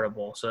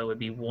affordable, so it would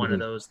be one of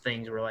those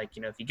things where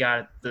if you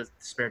got the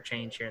spare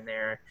change here and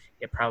there,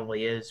 it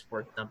probably is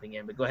worth dumping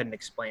in. But go ahead and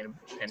explain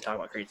and talk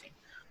about creatine.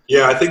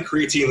 Yeah, I think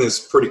creatine is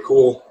pretty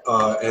cool,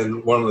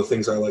 and one of the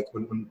things I like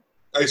when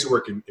I used to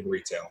work in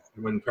retail,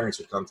 and when parents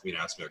would come to me and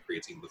ask me about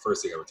creatine, the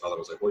first thing I would tell them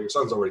was well, your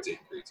son's already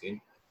taking creatine,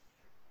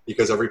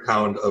 because every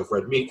pound of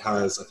red meat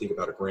has, I think,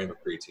 about a gram of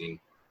creatine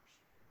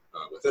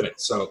within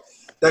it. So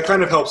that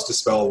kind of helps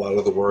dispel a lot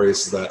of the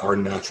worries that our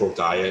natural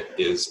diet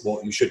is,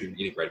 you should be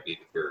eating red meat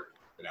if you're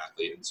an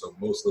athlete, and so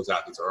most of those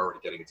athletes are already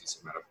getting a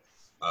decent amount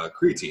of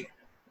creatine.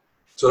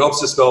 So it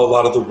helps dispel a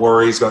lot of the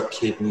worries about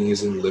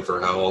kidneys and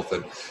liver health.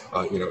 And,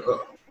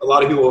 a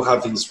lot of people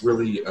have these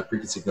really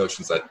preconceived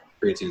notions that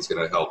creatine is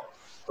going to help,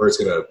 or it's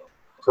going to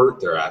hurt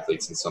their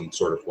athletes in some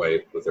sort of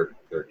way with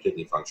their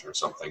kidney function or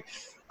something.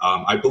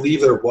 I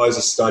believe there was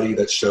a study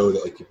that showed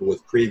that people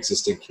with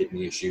pre-existing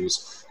kidney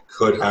issues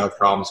could have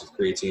problems with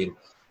creatine.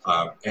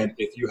 And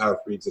if you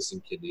have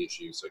pre-existing kidney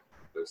issues,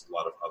 there's a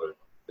lot of other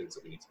things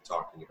that we need to be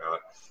talking about.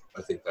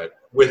 I think that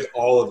with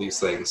all of these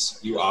things,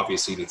 you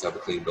obviously need to have a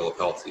clean bill of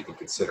health to even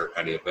consider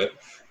any of it.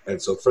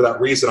 And so for that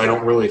reason, I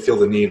don't really feel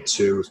the need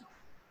to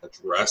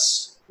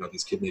address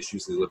these kidney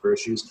issues, the liver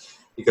issues,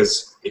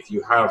 because if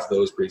you have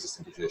those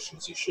pre-existing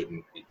conditions, you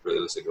shouldn't be really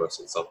listening to us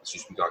itself. You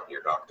should be talking to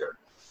your doctor.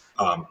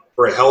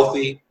 For a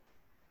healthy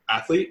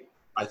athlete,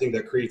 I think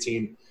that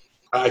creatine,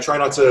 I try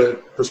not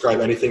to prescribe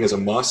anything as a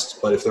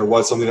must, but if there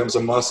was something that was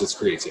a must, it's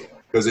creatine,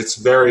 because it's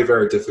very,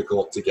 very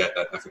difficult to get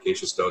that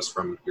efficacious dose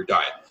from your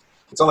diet.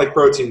 It's not like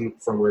protein,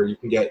 from where you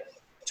can get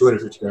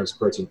 250 grams of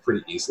protein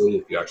pretty easily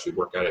if you actually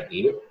work at it and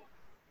eat it.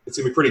 It's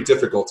going to be pretty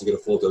difficult to get a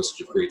full dosage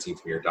of creatine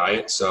from your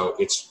diet. So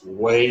it's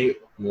way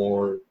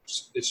more,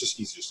 it's just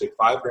easy. Just take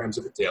 5 grams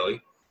of it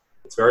daily.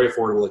 It's very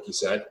affordable, like you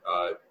said.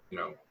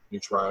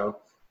 Nutrio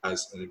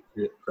has an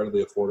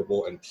incredibly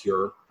affordable and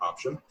pure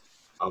option.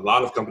 A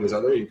lot of companies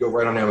out there, you go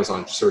right on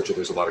Amazon, search it.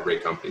 There's a lot of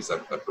great companies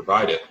that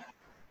provide it.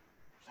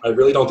 I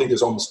really don't think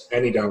there's almost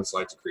any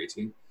downside to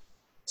creatine.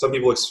 Some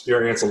people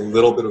experience a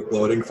little bit of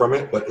bloating from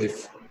it, but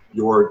if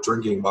you're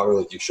drinking water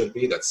like you should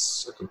be,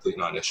 that's a complete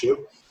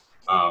non-issue.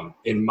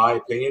 In my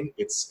opinion,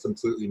 it's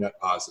completely net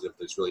positive.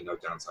 There's really no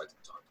downside to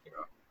talking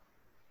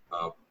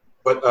about.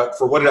 But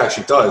for what it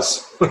actually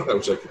does,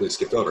 which I completely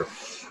skipped over,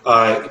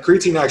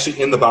 creatine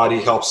actually in the body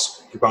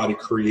helps your body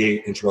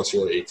create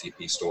intramuscular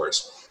ATP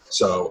stores.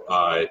 So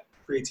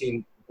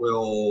creatine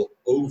will,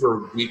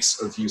 over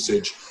weeks of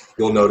usage,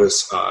 you'll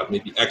notice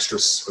maybe extra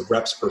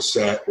reps per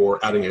set,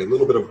 or adding a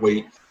little bit of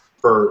weight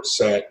per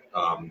set.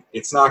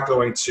 It's not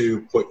going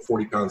to put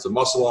 40 pounds of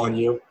muscle on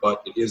you,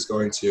 but it is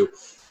going to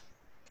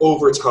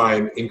over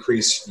time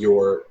increase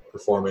your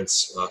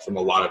performance from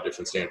a lot of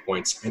different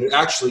standpoints. And it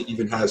actually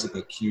even has an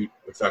acute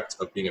effect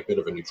of being a bit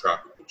of a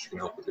nootropic, which can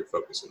help with your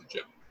focus in the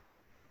gym.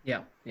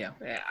 Yeah.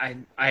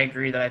 I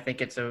agree that I think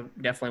it's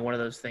definitely one of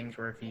those things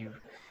where if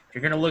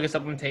you're going to look at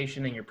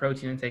supplementation and your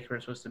protein intake where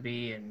it's supposed to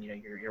be, and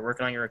you're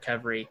working on your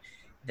recovery,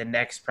 the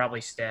next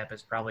probably step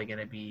is probably going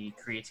to be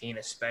creatine,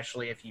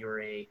 especially if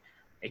you're a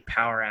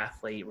power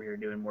athlete where you're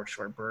doing more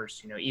short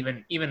bursts.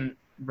 Even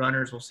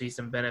runners will see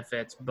some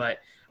benefits, but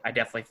I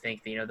definitely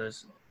think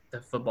that, the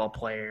football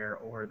player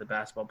or the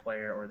basketball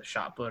player or the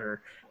shot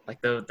putter,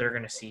 like they're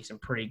going to see some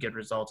pretty good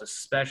results,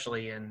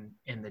 especially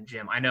in the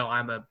gym. I know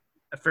I'm a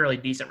fairly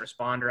decent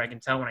responder. I can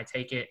tell when I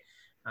take it.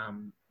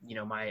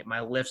 My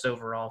lifts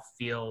overall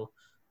feel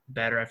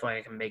better. I feel like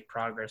I can make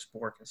progress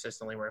more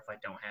consistently, where if I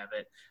don't have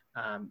it,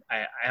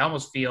 I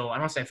almost feel, I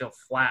don't want to say I feel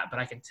flat, but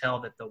I can tell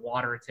that the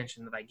water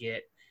retention that I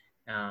get,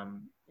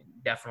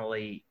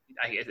 definitely,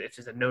 it's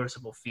just a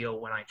noticeable feel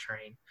when I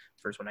train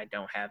versus when I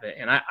don't have it.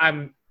 And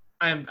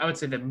I would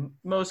say that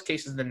most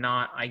cases than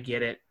not, I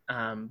get it.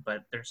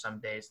 But there's some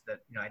days that,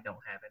 I don't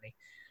have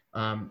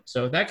any.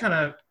 So that kind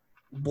of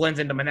blends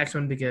into my next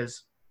one,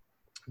 because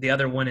the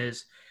other one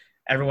is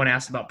everyone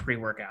asks about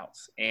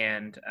pre-workouts.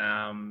 And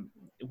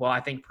while I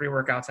think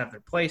pre-workouts have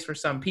their place for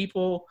some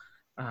people,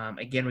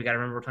 again, we got to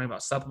remember we're talking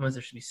about supplements.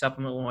 There should be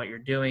supplement in what you're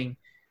doing.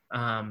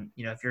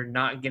 If you're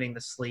not getting the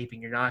sleep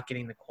and you're not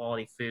getting the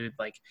quality food,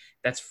 like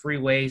that's free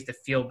ways to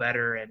feel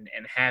better and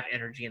have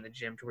energy in the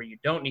gym to where you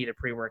don't need a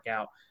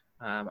pre-workout.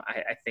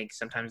 I think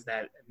sometimes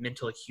that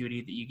mental acuity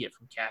that you get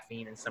from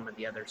caffeine and some of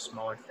the other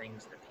smaller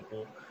things that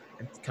people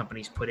and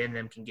companies put in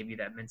them can give you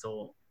that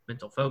mental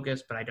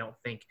focus. But I don't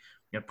think,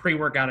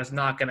 pre-workout is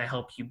not going to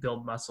help you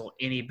build muscle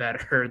any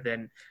better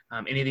than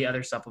any of the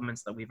other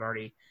supplements that we've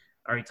already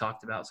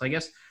talked about. So I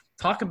guess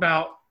talk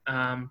about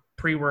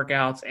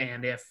pre-workouts,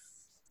 and if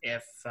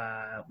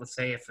let's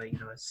say if a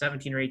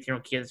 17 or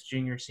 18-year-old kid that's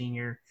junior,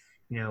 senior,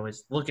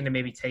 is looking to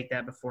maybe take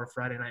that before a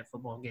Friday night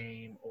football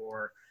game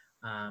or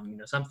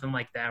something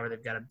like that, where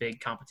they've got a big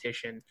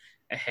competition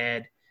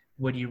ahead,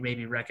 would you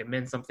maybe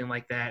recommend something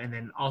like that? And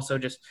then also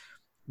just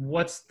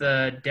what's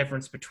the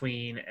difference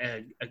between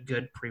a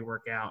good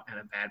pre-workout and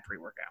a bad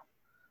pre-workout?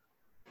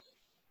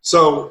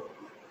 So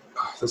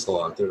there's a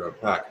lot there to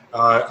unpack.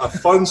 A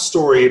fun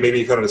story,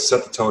 maybe kind of to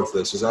set the tone for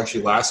this, was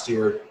actually last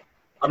year.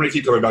 I'm going to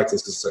keep coming back to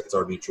this because it's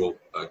our mutual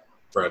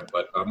friend,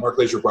 but Mark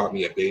Lazier brought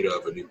me a beta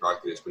of a new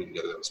product that he was putting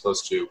together that was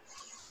supposed to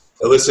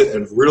elicit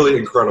a really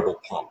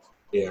incredible pump.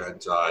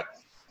 And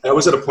I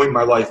was at a point in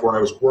my life where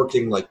I was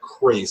working like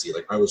crazy.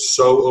 Like I was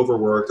so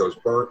overworked. I was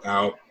burnt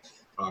out.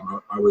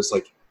 I was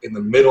like in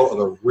the middle of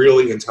a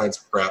really intense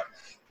prep.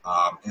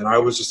 And I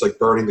was just like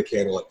burning the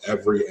candle at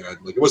every end.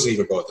 Like it wasn't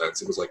even both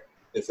ends. It was like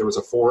if there was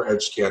a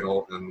 4-edged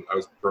candle, and I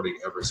was burning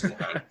every single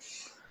end.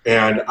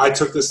 And I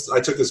took this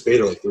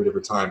beta like 3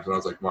 different times, and I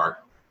was like,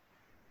 Mark,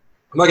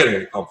 I'm not getting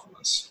any pump from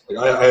this. Like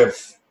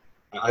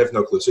I have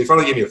no clue. So he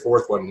finally gave me a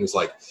 4th one, and he was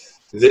like,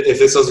 if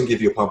this doesn't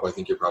give you a pump, I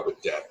think you're probably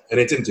dead. And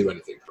it didn't do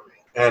anything for me.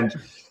 And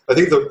I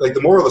think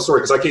the moral of the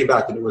story, because I came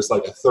back and it was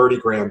like a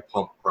 30-gram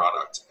pump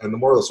product. And the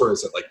moral of the story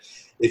is that like,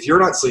 if you're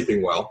not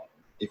sleeping well,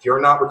 if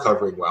you're not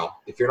recovering well,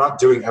 if you're not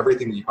doing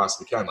everything that you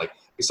possibly can, like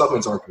these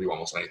supplements aren't going to do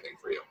almost anything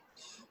for you.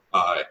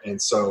 And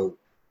so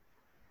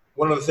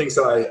one of the things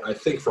that I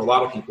think for a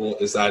lot of people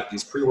is that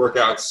these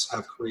pre-workouts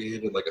have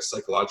created like a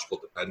psychological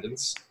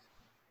dependence.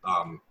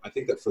 I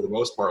think that for the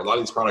most part, a lot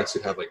of these products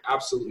could have like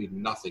absolutely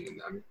nothing in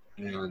them.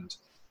 And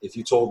if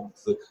you told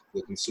the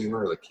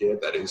consumer or the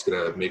kid that it was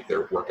going to make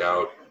their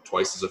workout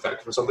twice as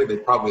effective or something,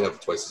 they'd probably have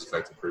twice as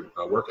effective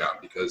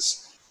workout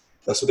because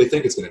that's what they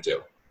think it's going to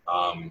do.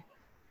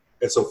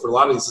 And so for a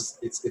lot of these,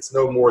 it's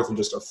no more than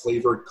just a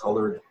flavored,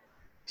 colored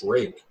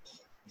drink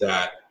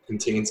that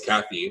contains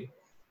caffeine.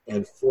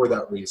 And for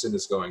that reason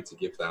is going to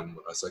give them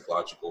a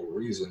psychological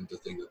reason to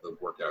think that the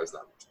workout is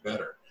that much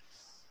better.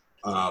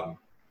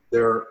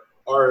 There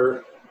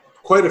are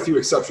quite a few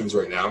exceptions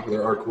right now.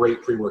 There are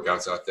great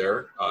pre-workouts out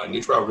there.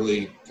 Nutrial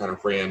really kind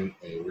of ran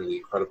a really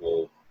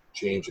incredible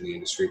change in the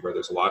industry where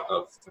there's a lot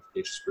of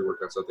efficacious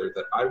pre-workouts out there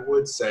that I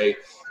would say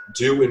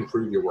do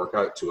improve your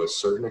workout to a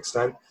certain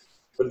extent.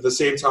 But at the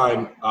same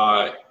time,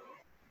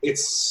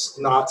 it's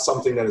not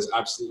something that is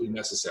absolutely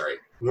necessary.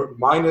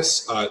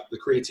 Minus the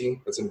creatine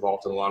that's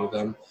involved in a lot of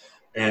them,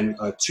 and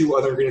 2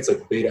 other ingredients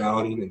like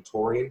beta-alanine and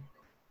taurine.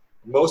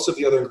 Most of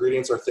the other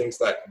ingredients are things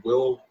that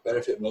will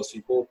benefit most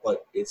people,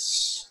 but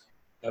it's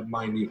a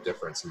minute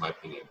difference in my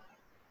opinion.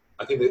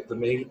 I think that the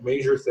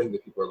major thing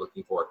that people are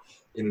looking for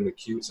in an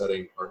acute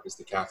setting is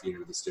the caffeine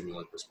or the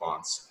stimulant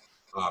response.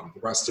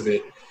 The rest of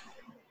it,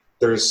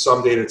 there's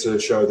some data to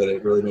show that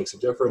it really makes a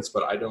difference,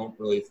 but I don't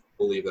really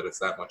believe that it's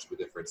that much of a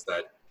difference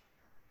that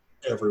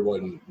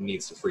everyone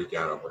needs to freak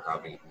out over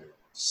having a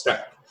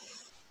stack.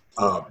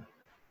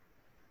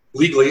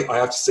 Legally, I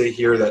have to say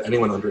here that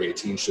anyone under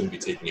 18 shouldn't be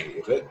taking any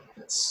of it.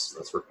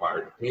 That's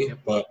required of me.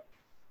 But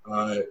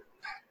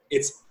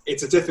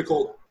it's a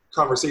difficult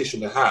conversation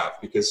to have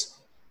because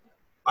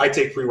I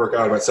take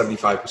pre-workout about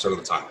 75% of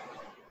the time.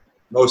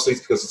 Mostly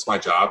it's because it's my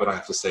job and I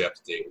have to stay up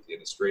to date with the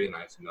industry and I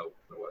have to know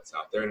what's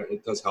out there. And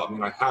it does help me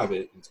and I have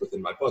it, and it's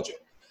within my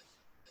budget.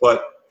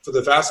 But for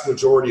the vast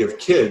majority of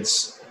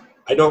kids,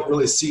 I don't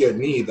really see a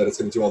need that it's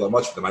going to do all that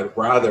much for them. I'd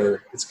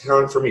rather, it's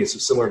kind of, for me,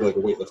 it's similar to like a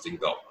weightlifting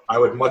belt. I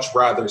would much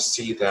rather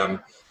see them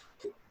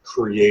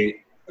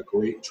create a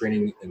great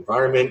training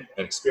environment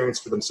and experience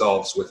for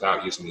themselves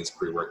without using these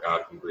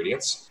pre-workout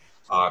ingredients.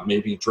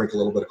 Maybe drink a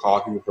little bit of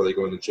coffee before they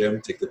go in the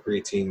gym, take their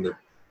creatine, their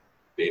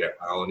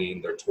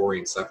beta-alanine, their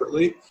taurine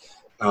separately,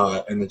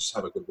 and then just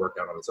have a good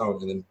workout on its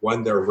own. And then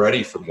when they're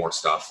ready for more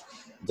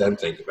stuff, then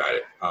think about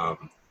it.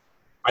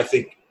 I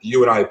think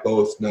you and I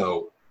both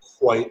know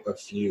quite a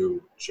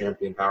few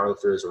champion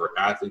powerlifters or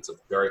athletes of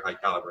very high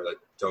caliber that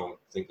don't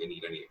think they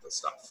need any of this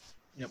stuff.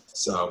 Yep.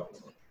 So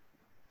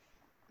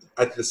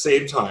at the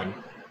same time,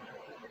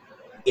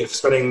 if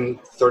spending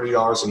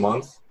 $30 a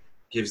month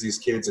gives these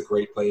kids a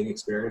great playing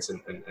experience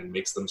and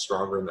makes them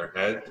stronger in their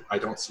head, I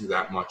don't see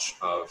that much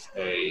of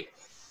a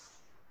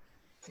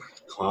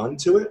con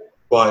to it,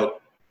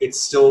 but it's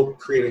still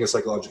creating a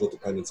psychological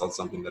dependence on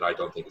something that I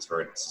don't think is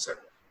very necessary.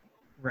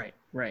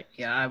 Right.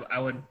 Yeah, I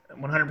would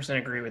 100%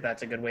 agree with that.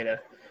 It's a good way to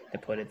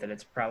put it, that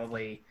it's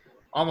probably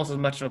almost as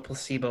much of a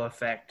placebo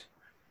effect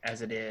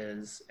as it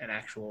is an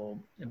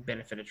actual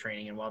benefit of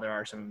training. And while there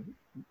are some,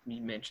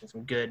 you mentioned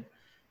some good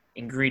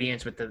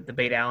ingredients with the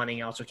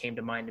beta-alanine also came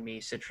to mind to me,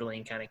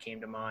 citrulline kind of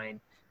came to mind,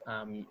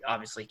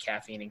 obviously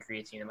caffeine and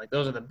creatine, and like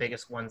those are the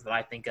biggest ones that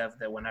I think of,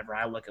 that whenever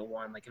I look at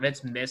one, like if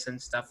it's missing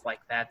stuff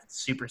like that,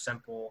 that's super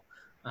simple,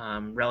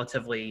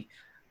 relatively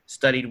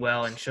studied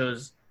well and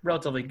shows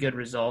relatively good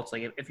results.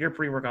 Like if your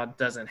pre-workout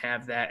doesn't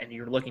have that and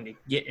you're looking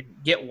to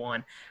get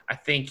one, I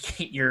think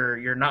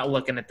you're not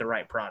looking at the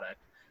right product.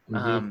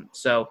 Mm-hmm.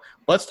 So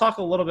let's talk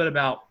a little bit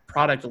about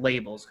product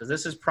labels, because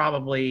this is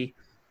probably,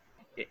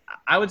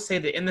 I would say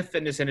that in the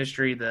fitness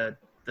industry, the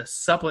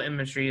supplement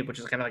industry, which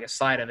is kind of like a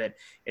side of it,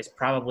 is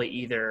probably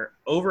either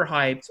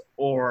overhyped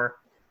or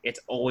it's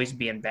always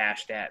being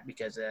bashed at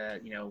because,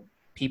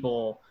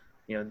 people,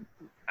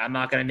 I'm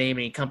not going to name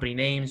any company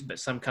names, but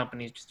some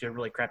companies just do a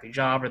really crappy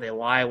job, or they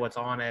lie what's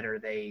on it, or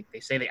they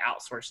say they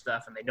outsource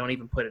stuff and they don't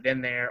even put it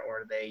in there,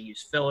 or they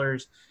use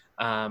fillers.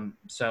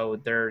 So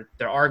there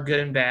are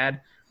good and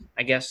bad.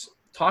 I guess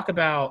talk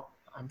about,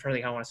 I'm trying to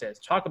think how I want to say this.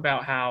 Talk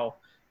about how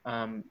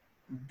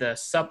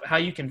how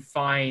you can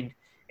find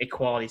a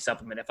quality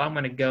supplement. If I'm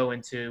going to go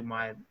into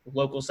my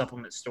local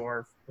supplement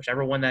store,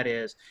 whichever one that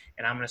is,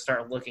 and I'm going to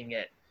start looking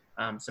at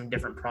some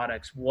different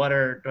products, do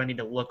I need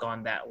to look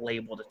on that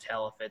label to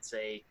tell if it's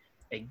a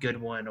good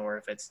one or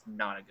if it's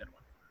not a good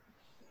one?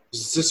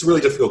 It's just a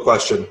really difficult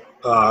question.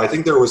 I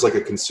think there was like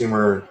a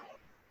consumer,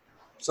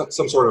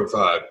 some sort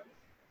of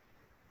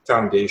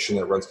foundation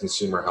that runs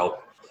consumer health,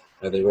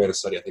 and they ran a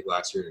study I think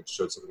last year and it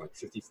showed something like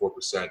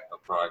 54%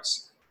 of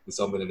products in the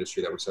supplement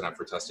industry that were sent out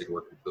for testing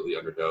were completely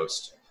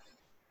underdosed.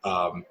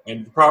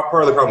 And part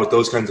of the problem with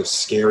those kinds of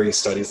scary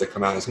studies that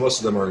come out is most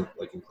of them are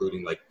like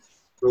including like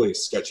really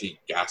sketchy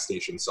gas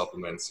station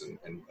supplements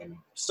and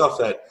stuff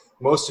that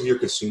most of your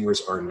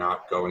consumers are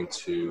not going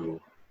to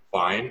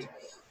find.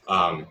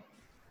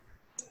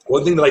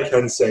 One thing that I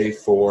can say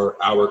for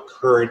our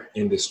current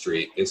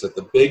industry is that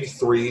the big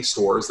three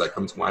stores that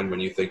come to mind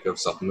when you think of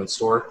supplement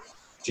store,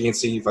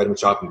 GNC, Vitamin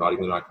Shoppe, and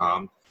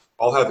Bodybuilding.com,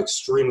 all have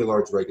extremely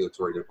large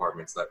regulatory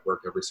departments that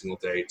work every single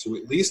day to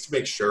at least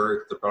make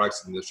sure the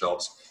products in the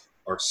shelves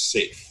are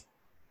safe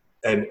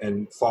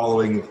and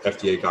following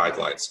FDA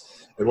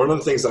guidelines. And one of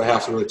the things that I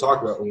have to really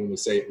talk about when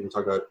we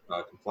talk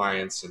about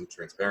compliance and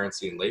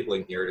transparency and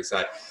labeling here is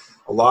that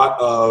a lot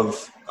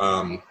of,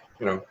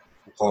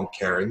 we call them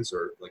Karens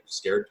or like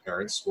scared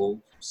parents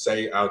will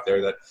say out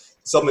there that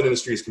the supplement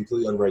industry is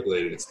completely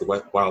unregulated. It's the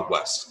Wild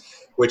West,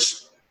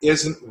 which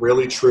isn't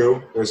really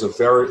true. There's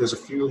a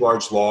few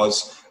large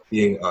laws,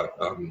 being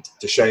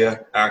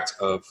DSHEA Act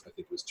of, I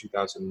think it was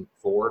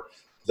 2004,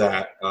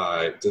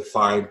 that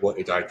defined what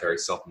a dietary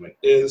supplement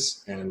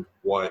is and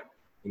what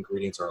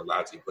ingredients are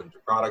allowed to be put into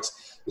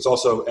products. There's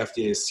also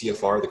FDA's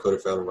CFR, the Code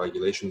of Federal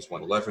Regulations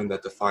 111,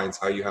 that defines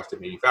how you have to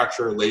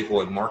manufacture, label,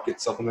 and market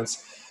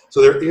supplements.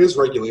 So there is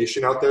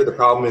regulation out there. The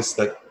problem is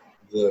that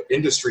the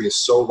industry is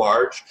so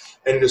large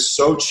and it is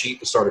so cheap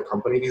to start a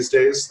company these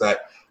days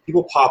that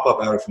people pop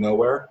up out of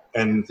nowhere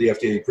and the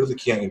FDA really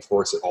can't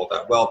enforce it all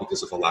that well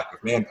because of a lack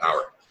of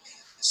manpower.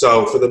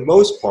 So for the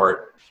most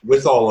part,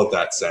 with all of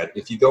that said,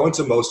 if you go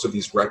into most of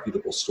these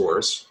reputable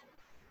stores,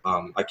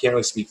 I can't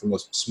really speak for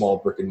most small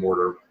brick and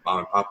mortar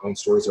pop-owned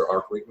stores. There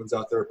are great ones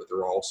out there, but there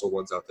are also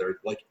ones out there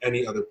like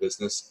any other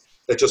business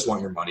that just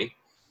want your money.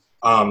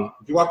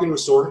 If you walk into a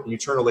store and you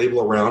turn a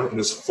label around and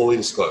it's fully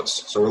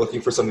disclosed. So we're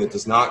looking for something that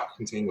does not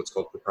contain what's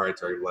called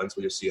proprietary blends,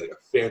 where you'll see like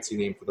a fancy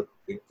name for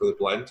the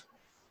blend.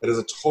 That is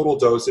a total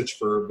dosage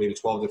for maybe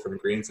 12 different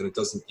ingredients, and it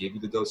doesn't give you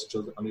the dosage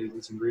of any of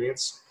these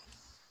ingredients.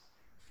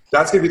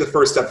 That's going to be the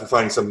first step for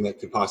finding something that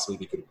could possibly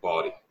be good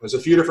quality. There's a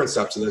few different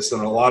steps to this,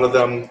 and a lot of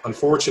them,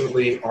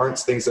 unfortunately, aren't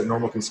things that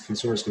normal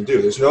consumers can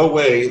do. There's no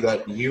way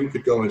that you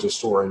could go into a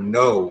store and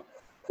know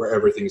where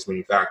everything is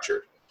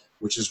manufactured,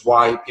 which is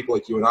why people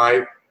like you and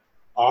I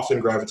often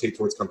gravitate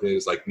towards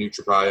companies like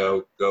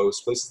NutraBio,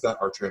 Ghost, places that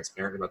are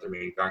transparent about their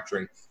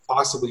manufacturing,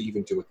 possibly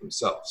even do it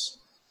themselves.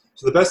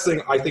 So the best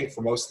thing I think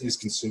for most of these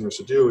consumers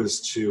to do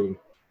is to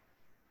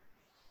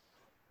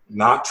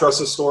not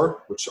trust a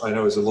store, which I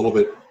know is a little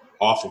bit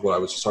off of what I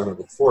was just talking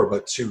about before,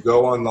 but to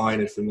go online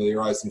and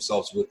familiarize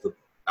themselves with the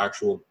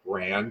actual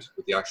brand,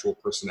 with the actual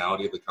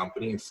personality of the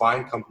company, and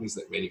find companies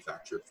that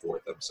manufacture for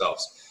it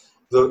themselves.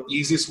 The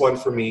easiest one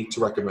for me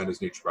to recommend is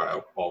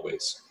NutraBio,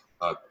 always.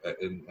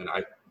 And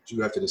I do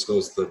have to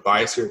disclose the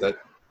bias here that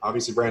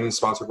obviously Brandon's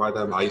sponsored by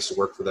them. I used to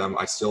work for them.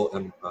 I still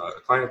am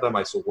a client of them.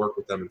 I still work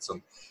with them in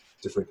some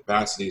different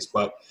capacities.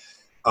 But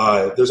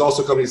there's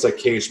also companies like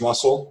Caged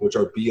Muscle, which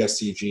are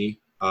BSCG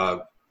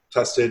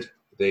tested.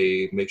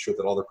 They make sure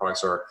that all their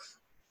products are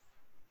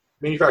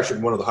manufactured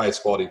in one of the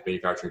highest quality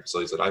manufacturing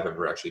facilities that I've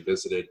ever actually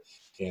visited,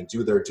 and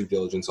do their due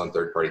diligence on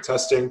third-party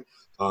testing.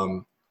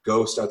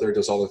 Ghost out there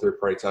does all the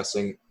third-party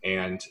testing,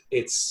 and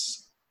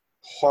it's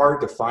hard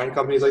to find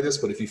companies like this,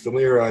 but if you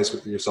familiarize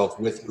with yourself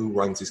with who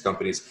runs these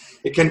companies,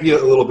 it can be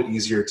a little bit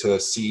easier to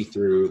see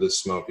through the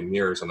smoke and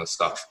mirrors on this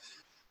stuff.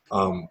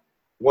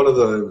 One of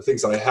the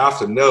things that I have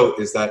to note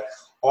is that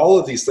all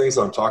of these things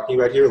that I'm talking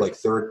about here, like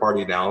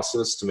third-party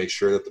analysis to make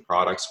sure that the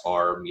products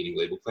are meeting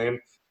label claim,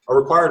 are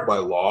required by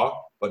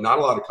law, but not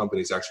a lot of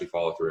companies actually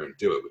follow through and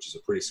do it, which is a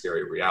pretty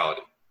scary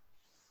reality.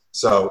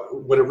 So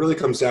what it really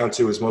comes down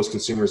to is most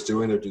consumers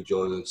doing their due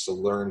diligence to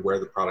learn where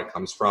the product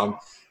comes from,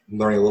 and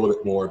learning a little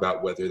bit more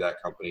about whether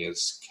that company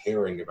is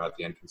caring about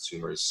the end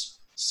consumer's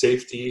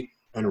safety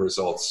and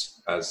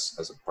results as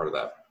a part of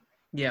that.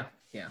 Yeah.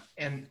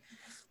 And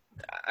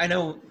I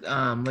know,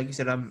 like you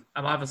said, I'm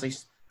obviously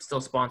still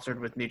sponsored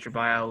with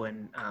NutraBio,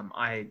 and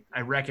I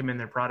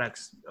recommend their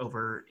products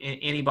over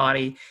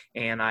anybody,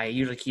 and I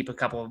usually keep a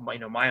couple of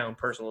my own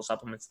personal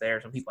supplements there.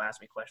 Some people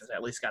ask me questions, I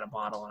at least got a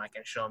bottle, and I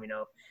can show them,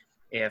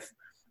 if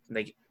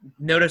they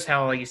notice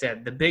how, like you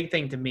said, the big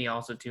thing to me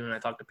also too, when I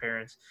talk to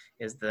parents,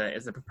 is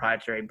the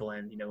proprietary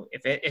blend.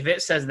 If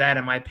it says that,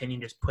 in my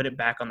opinion, just put it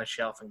back on the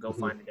shelf and go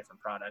find a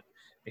different product,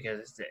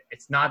 because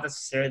it's not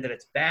necessarily that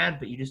it's bad,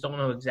 but you just don't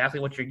know exactly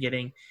what you're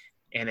getting,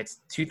 and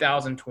it's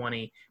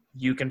 2020.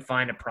 You can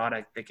find a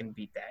product that can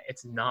beat that.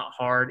 It's not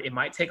hard. It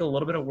might take a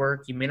little bit of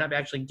work. You may not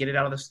actually get it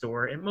out of the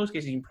store. In most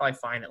cases, you can probably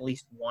find at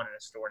least one in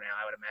a store now,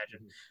 I would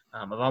imagine,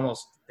 of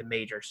almost the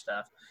major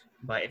stuff.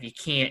 But if you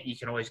can't, you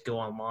can always go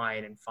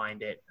online and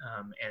find it,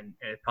 and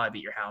it'll probably be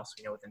at your house,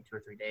 within 2 or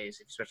 3 days,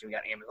 especially if you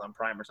got Amazon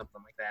Prime or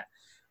something like that.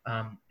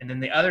 And then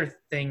the other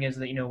thing is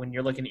that, when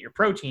you're looking at your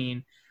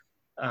protein,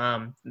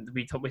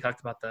 we talked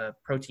about the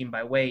protein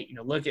by weight.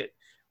 Look at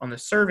on the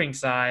serving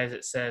size,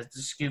 it says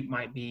the scoop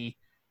might be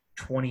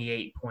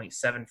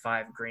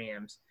 28.75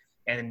 grams.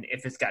 And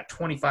if it's got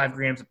 25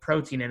 grams of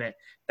protein in it,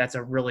 that's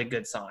a really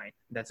good sign.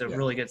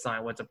 Really good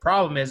sign. What's a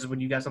problem is when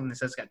you got something that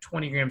says it's got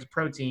 20 grams of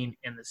protein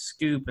and the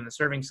scoop and the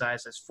serving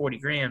size says 40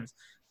 grams,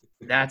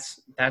 that's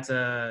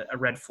a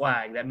red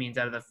flag. That means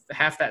out of the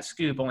half that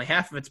scoop, only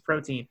half of it's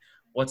protein.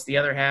 What's the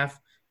other half?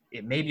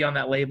 It may be on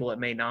that label. It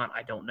may not.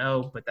 I don't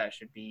know, but that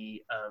should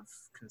be of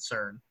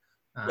concern.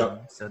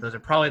 So those are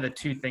probably the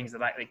two things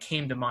that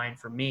came to mind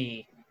for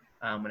me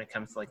when it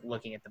comes to like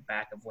looking at the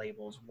back of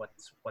labels,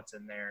 what's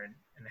in there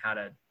and how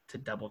to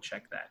double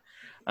check that.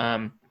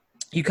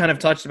 You kind of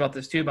touched about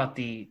this too, about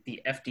the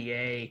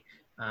FDA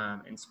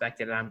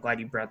inspected, and I'm glad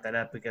you brought that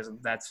up, because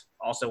that's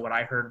also what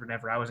I heard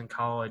whenever I was in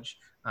college.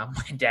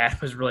 My dad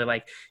was really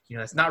like,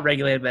 it's not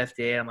regulated by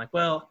FDA. I'm like,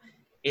 well,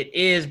 it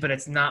is, but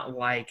it's not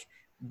like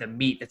the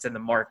meat that's in the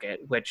market,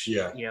 which,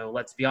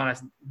 let's be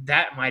honest,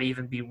 that might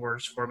even be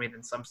worse for me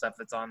than some stuff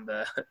that's on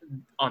the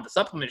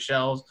supplement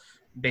shelves,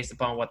 based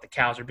upon what the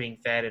cows are being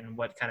fed and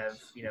what kind of,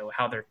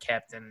 how they're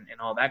kept and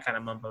all that kind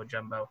of mumbo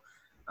jumbo.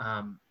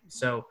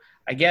 So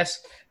I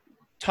guess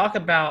talk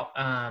about,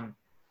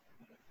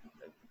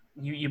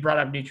 you brought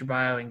up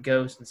NutraBio and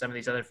Ghost and some of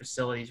these other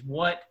facilities.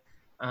 What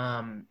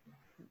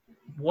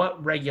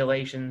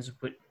regulations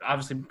would,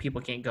 obviously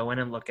people can't go in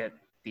and look at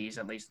these,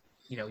 at least,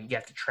 you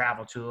have to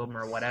travel to them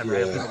or whatever.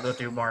 Yeah. People go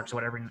through marks or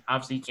whatever. And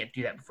obviously you can't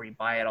do that before you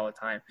buy it all the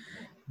time.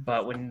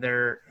 But when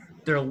they're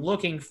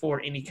looking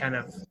for any kind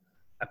of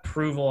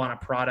approval on a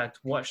product,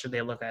 what should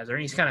they look at? Is there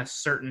any kind of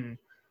certain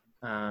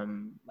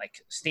like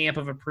stamp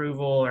of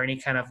approval or any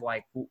kind of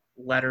like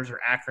letters or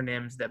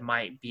acronyms that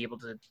might be able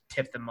to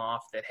tip them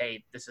off that,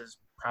 hey, this is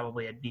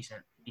probably a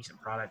decent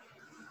product?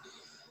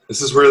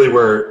 This is really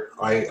where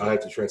I have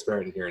to be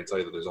transparent in here and tell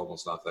you that there's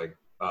almost nothing.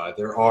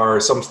 There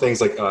are some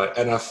things like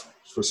NF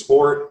for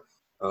sport.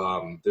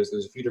 There's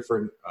a few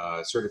different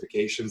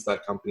certifications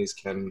that companies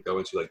can go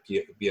into, like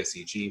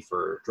BSCG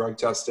for drug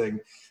testing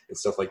and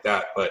stuff like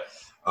that. But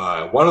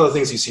one of the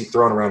things you see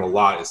thrown around a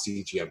lot is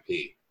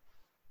CGMP,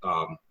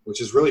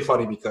 which is really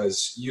funny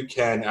because you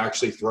can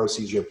actually throw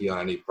CGMP on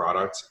any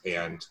product,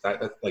 and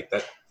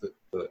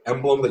the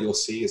emblem that you'll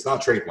see is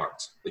not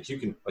trademarked. You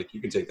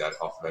can take that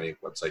off of any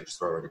website, just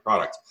throw it on your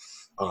product.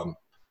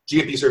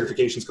 GMP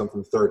certifications come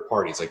from third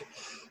parties. Like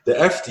the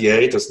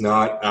FDA does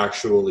not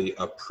actually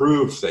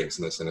approve things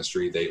in this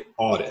industry; they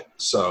audit.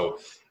 So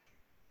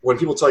when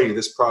people tell you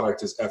this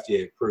product is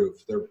FDA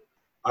approved,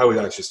 I would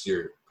actually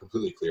steer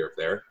completely clear of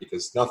there,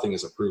 because nothing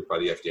is approved by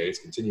the FDA. It's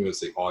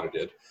continuously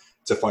audited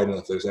to find out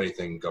if there's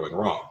anything going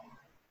wrong.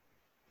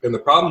 And the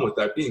problem with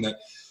that being that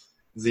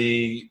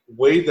the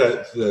way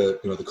that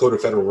the Code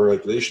of Federal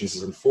Regulations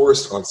is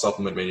enforced on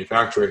supplement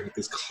manufacturing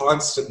is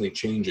constantly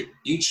changing.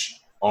 Each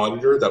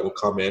auditor that will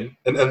come in,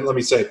 and let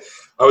me say,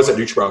 I was at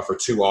NutraBio for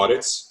 2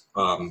 audits,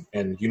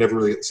 and you never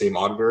really get the same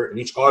auditor, and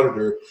each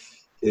auditor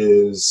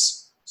is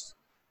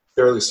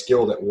fairly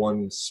skilled at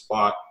one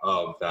spot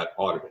of that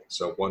auditing.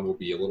 So one will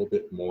be a little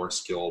bit more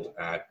skilled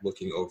at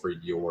looking over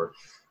your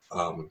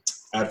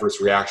adverse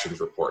reactions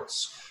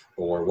reports,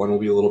 or one will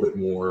be a little bit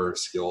more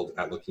skilled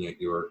at looking at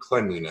your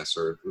cleanliness,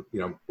 or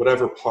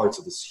whatever parts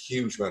of this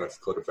huge amount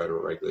of Code of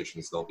Federal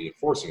Regulations they'll be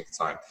enforcing at the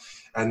time.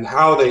 And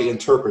how they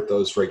interpret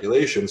those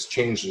regulations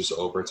changes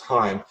over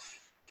time,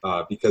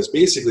 because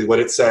basically what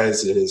it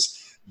says is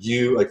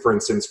for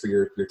instance, for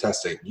your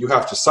testing, you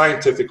have to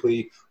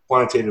scientifically,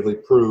 quantitatively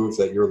prove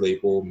that your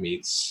label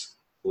meets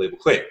the label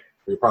claim,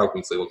 or your product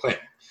meets label claim.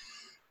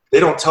 They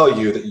don't tell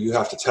you that you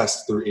have to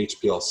test through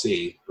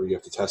HPLC, or you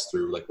have to test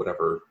through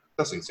whatever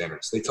testing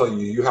standards. They tell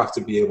you have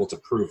to be able to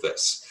prove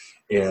this.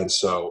 And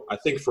so I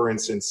think, for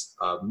instance,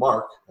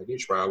 Mark at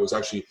NutraBio was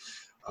actually,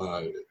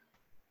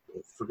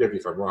 forgive me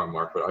if I'm wrong,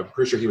 Mark, but I'm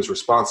pretty sure he was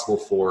responsible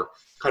for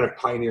kind of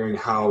pioneering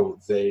how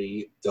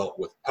they dealt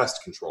with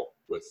pest control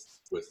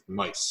with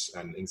mice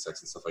and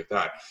insects and stuff like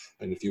that.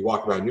 And if you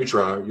walk around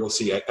NutraBio, you'll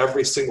see at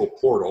every single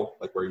portal,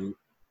 where you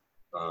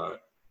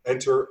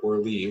enter or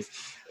leave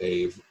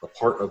a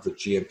part of the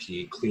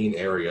GMP clean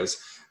areas,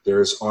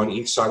 there's on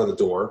each side of the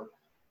door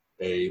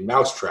a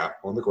mouse trap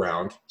on the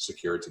ground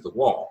secured to the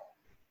wall.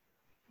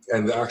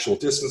 And the actual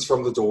distance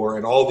from the door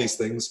and all these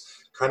things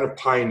kind of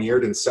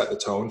pioneered and set the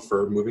tone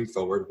for moving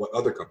forward what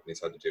other companies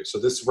had to do. So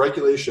this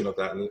regulation of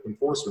that and the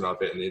enforcement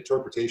of it and the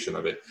interpretation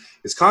of it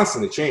is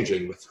constantly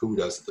changing with who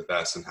does it the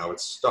best and how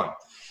it's done.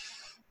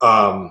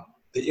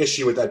 The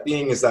issue with that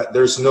being is that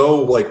there's no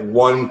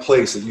one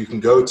place that you can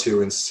go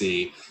to and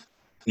see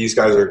these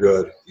guys are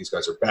good, these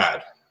guys are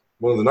bad.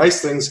 One of the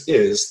nice things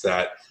is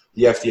that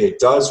the FDA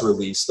does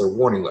release their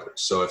warning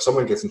letters. So if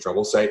someone gets in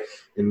trouble, say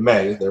in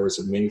May, there was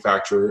a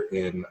manufacturer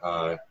in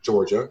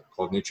Georgia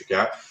called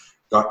NutriCat,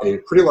 got a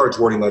pretty large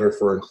warning letter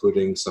for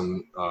including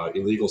some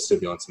illegal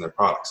stimulants in their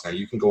products. Now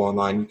you can go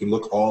online, you can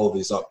look all of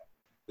these up.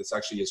 This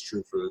actually is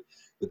true for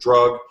the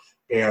drug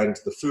and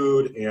the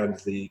food and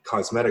the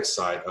cosmetic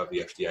side of the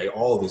FDA.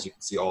 All of these, you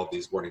can see all of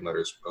these warning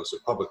letters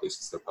posted publicly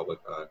since they're public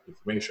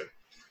information.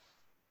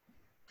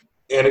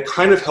 And it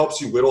kind of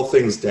helps you whittle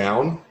things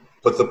down.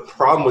 But the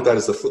problem with that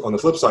is on the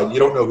flip side, you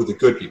don't know who the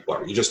good people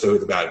are. You just know who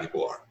the bad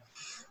people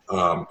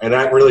are. And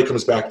that really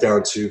comes back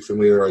down to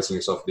familiarizing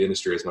yourself with the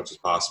industry as much as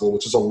possible,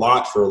 which is a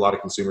lot for a lot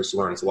of consumers to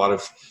learn. It's a lot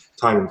of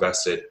time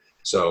invested.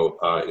 So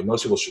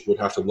most people would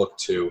have to look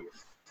to,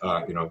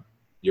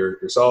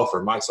 yourself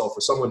or myself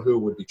or someone who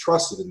would be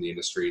trusted in the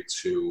industry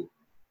to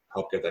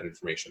help get that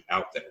information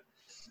out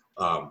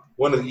there.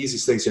 One of the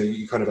easiest things,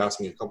 you kind of asked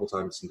me a couple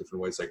times in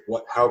different ways,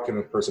 how can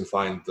a person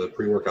find the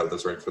pre-workout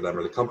that's right for them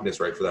or the company that's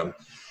right for them?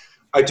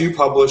 I do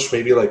publish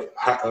maybe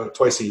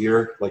twice a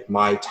year,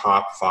 my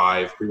top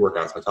 5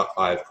 pre-workouts, my top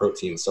 5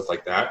 proteins, stuff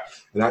like that.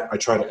 And that I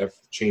try to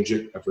change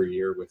it every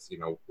year with,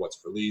 what's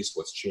released,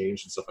 what's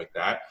changed and stuff like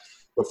that.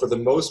 But for the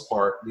most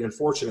part, the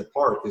unfortunate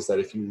part is that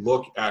if you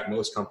look at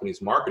most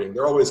companies' marketing,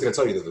 they're always going to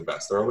tell you they're the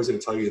best. They're always going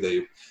to tell you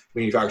they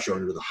manufacture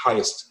under the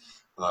highest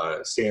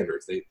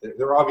standards.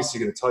 They're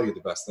obviously going to tell you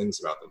the best things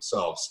about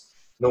themselves.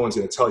 No one's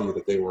going to tell you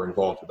that they were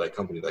involved with that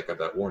company that got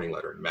that warning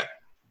letter in May.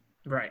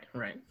 Right.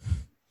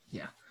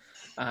 Yeah.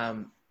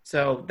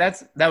 So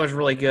that was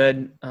really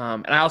good.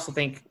 And I also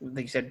think,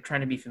 like you said,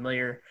 trying to be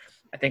familiar,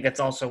 I think that's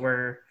also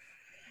where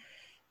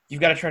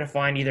you've got to try to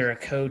find either a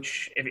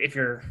coach, if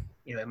you're,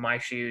 in my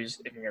shoes,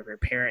 if you're a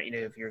parent,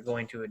 if you're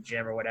going to a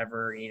gym or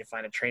whatever, you need to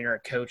find a trainer or a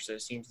coach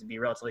that seems to be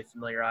relatively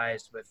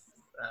familiarized with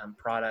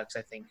products.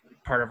 I think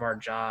part of our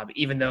job,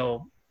 even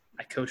though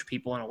I coach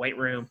people in a weight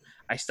room,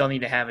 I still need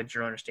to have a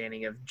general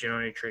understanding of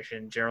general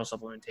nutrition, general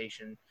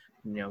supplementation,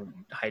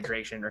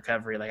 hydration,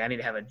 recovery. I need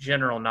to have a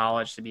general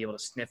knowledge to be able to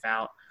sniff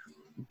out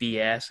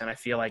BS. And I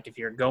feel like if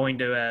you're going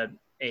to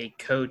a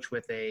coach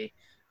with a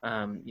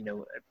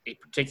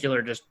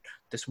particular, just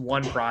this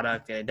one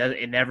product, and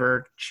it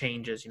never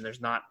changes,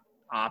 there's not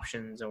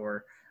options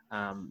or,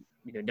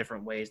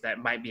 different ways, that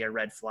might be a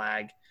red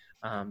flag.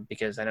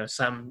 Because I know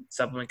some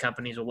supplement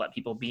companies will let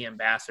people be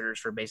ambassadors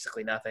for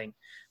basically nothing,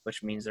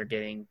 which means they're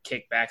getting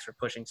kickbacks for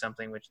pushing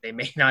something which they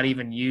may not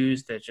even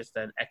use. That's just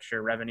an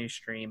extra revenue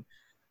stream.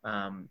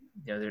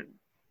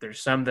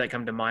 There's some that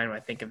come to mind when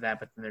I think of that,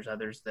 but then there's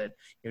others that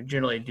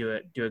generally do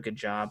a good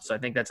job. So I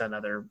think that's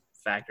another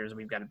factor, is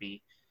we've got to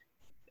be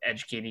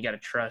educated. You got to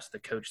trust the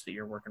coach that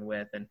you're working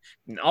with, and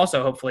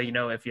also hopefully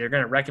if you're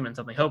going to recommend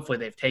something, hopefully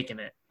they've taken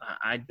it.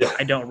 I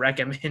don't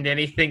recommend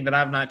anything that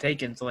I've not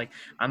taken. So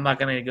I'm not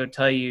going to go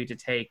tell you to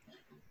take.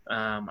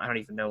 I don't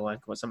even know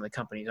what some of the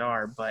companies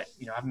are, but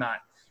I've not.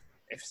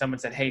 if someone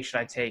said, hey, should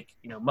I take,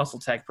 Muscle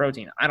Tech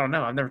protein? I don't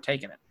know. I've never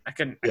taken it. I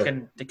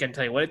couldn't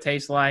tell you what it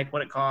tastes like,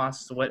 what it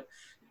costs, what,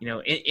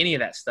 any of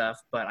that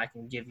stuff, but I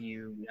can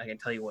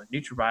tell you what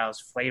NutraBio's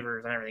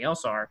flavors and everything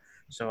else are.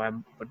 So I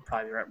would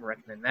probably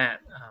recommend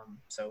that.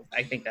 So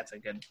I think that's a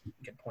good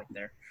point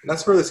there. And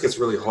that's where this gets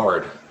really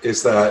hard,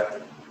 is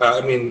that,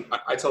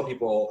 I tell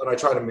people, and I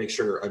try to make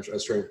sure I'm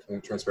as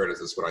transparent as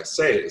this when I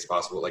say it as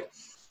possible. Like,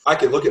 I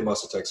could look at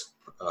Muscle Tech's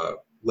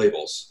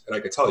labels, and I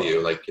could tell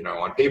you, like,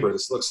 on paper,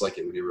 this looks like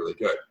it would be really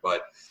good.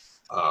 But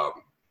I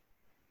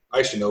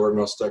actually know where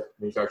Muscle Tech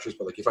manufactures,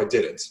 but, like, if I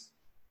didn't,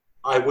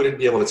 I wouldn't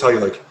be able to tell you,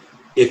 like,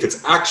 if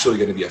it's actually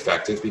going to be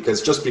effective,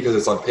 because just because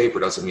it's on paper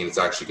doesn't mean it's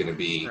actually going to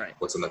be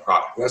what's in the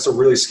product. And that's a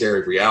really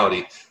scary reality.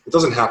 It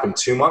doesn't happen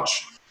too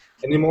much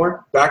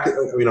anymore. Back, a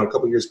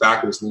couple of years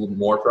back, it was a little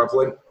more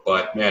prevalent,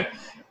 but man,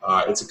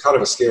 it's a kind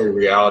of a scary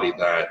reality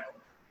that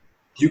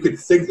you could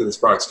think that this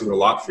product's doing a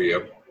lot for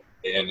you,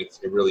 and it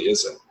really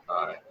isn't.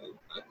 I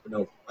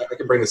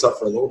can bring this up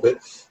for a little bit.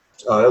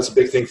 That was a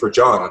big thing for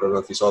John. I don't know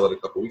if you saw that a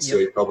couple of weeks ago.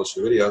 He published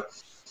a video.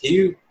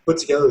 He put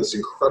together this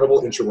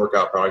incredible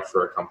intra-workout product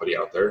for a company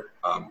out there.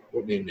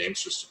 Won't name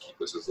names just to keep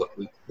this as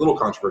little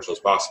controversial as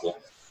possible.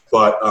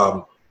 But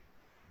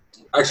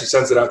actually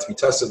sends it out to be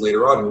tested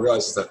later on and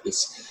realizes that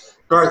this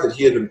product that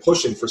he had been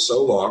pushing for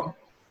so long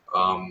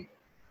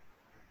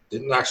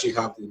didn't actually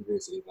have the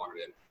ingredients that he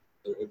wanted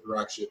in.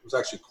 It was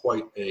actually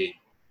quite a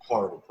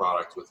horrible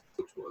product which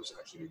was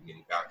actually being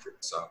manufactured.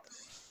 So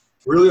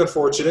really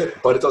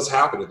unfortunate, but it does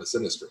happen in this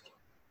industry.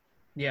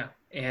 Yeah,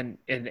 and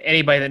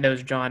anybody that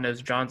knows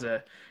John's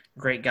a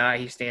great guy.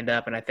 He stand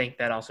up, and I think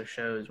that also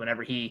shows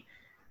whenever he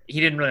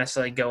didn't really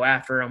necessarily go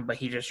after him, but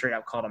he just straight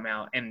up called him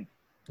out. And,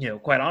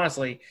 quite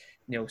honestly,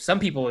 some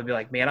people would be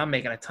like, man, I'm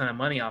making a ton of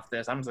money off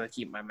this. I'm just going to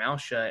keep my mouth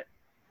shut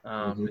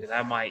because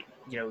I might,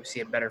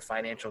 see a better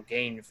financial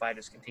gain if I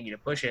just continue to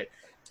push it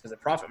because the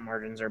profit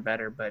margins are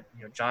better. But,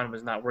 John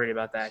was not worried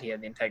about that. He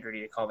had the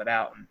integrity to call it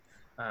out.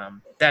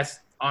 And that's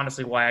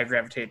honestly why I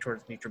gravitated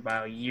towards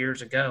NutraBio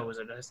years ago.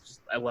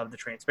 I love the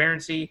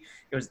transparency.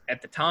 It was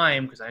at the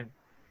time because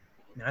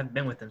I've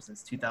been with them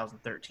since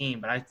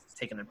 2013, but I've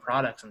taken their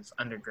product since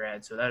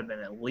undergrad, so that would have been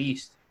at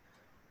least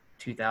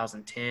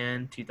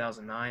 2010,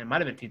 2009. It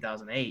might have been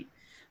 2008.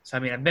 So,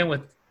 I've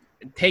been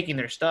taking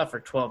their stuff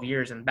for 12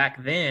 years, and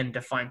back then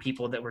to find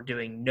people that were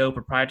doing no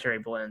proprietary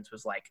blends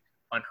was like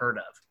unheard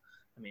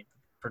of.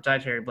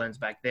 Proprietary blends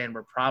back then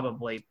were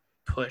probably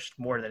pushed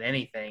more than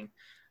anything.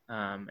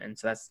 And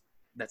so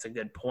that's a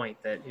good point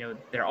that,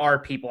 there are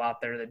people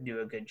out there that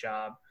do a good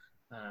job.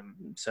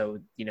 So,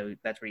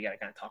 that's where you got to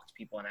kind of talk to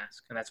people and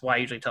ask. And that's why I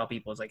usually tell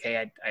people is like,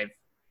 hey, I've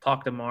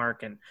talked to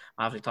Mark and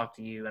obviously talked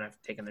to you and I've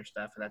taken their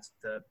stuff. And that's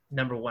the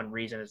number one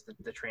reason is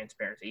the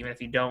transparency. Even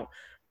if you don't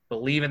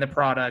believe in the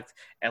product,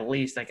 at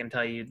least I can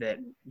tell you that,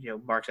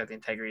 Mark's got the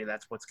integrity.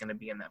 That's what's going to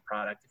be in that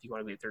product if you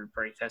want to be third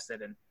party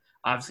tested. And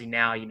obviously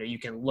now, you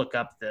can look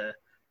up the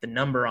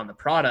number on the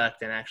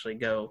product and actually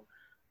go,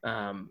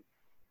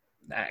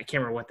 I can't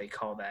remember what they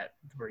call that,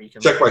 where you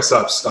can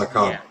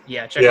checkmysubs.com.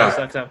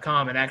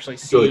 Checkmysubs.com and actually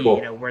see, really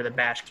cool. Where the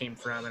batch came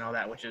from and all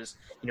that, which is,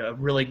 a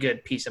really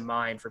good peace of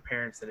mind for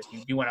parents that if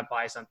you do want to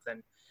buy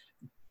something,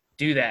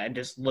 do that and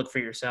just look for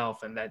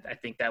yourself. And that I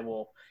think that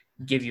will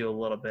give you a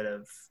little bit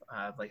of,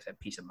 like I said,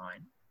 peace of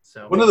mind.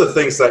 So one of the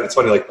things that it's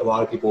funny, like a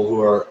lot of people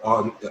who are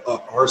on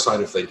our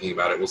side of thinking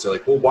about it will say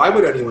like, well, why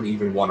would anyone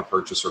even want to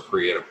purchase or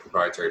create a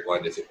proprietary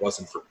blend if it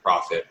wasn't for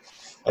profit?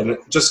 And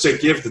just to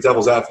give the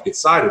devil's advocate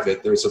side of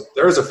it, there is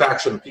a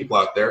faction of people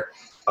out there.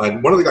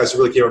 And one of the guys who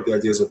really came up with the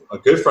idea is a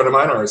good friend of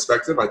mine. I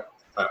respect him.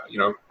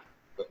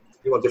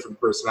 People have different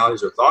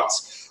personalities or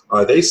thoughts.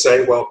 They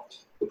say, well,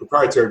 the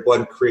proprietary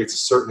blend creates a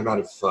certain amount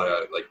of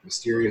like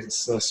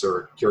mysteriousness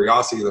or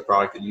curiosity of the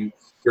product that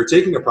you're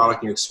taking a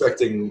product and you're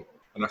expecting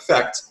an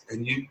effect,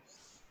 and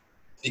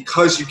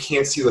because you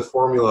can't see the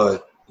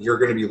formula, you're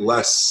going to be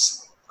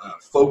less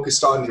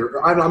focused on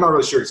I'm not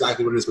really sure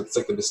exactly what it is, but it's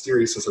like the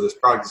mysteriousness of this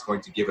product is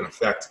going to give an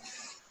effect.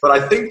 But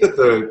I think that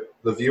the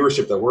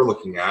viewership that we're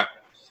looking at,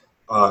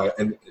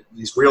 and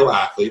these real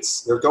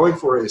athletes, they're going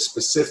for a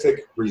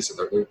specific reason.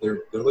 They're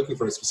looking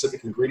for a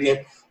specific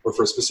ingredient or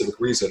for a specific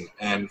reason.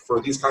 And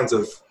for these kinds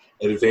of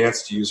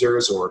advanced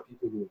users or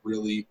people who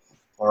really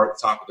are at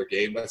the top of their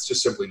game, that's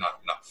just simply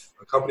not enough.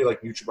 A company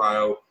like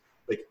NutraBio,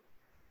 like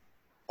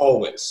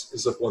always,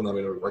 is the one that I'm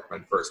going to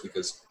recommend first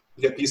because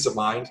you get peace of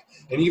mind.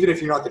 And even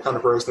if you're not the kind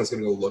of person that's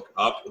going to go look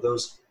up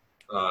those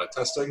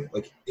testing,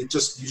 like you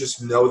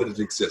just know that it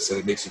exists and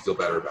it makes you feel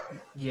better about it.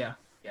 Yeah.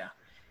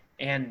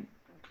 And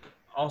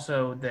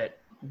also that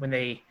when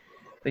they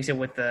said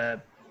with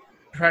the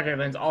proprietary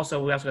blends,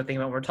 also we also got to think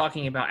about, we're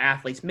talking about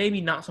athletes,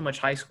 maybe not so much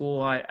high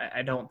school.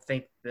 I don't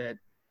think that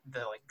the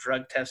like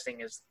drug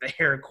testing is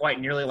there quite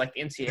nearly like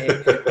the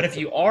NCAA. But if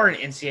you are an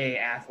NCAA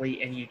athlete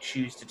and you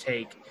choose to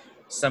take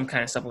some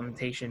kind of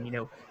supplementation,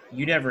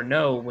 you never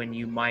know when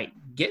you might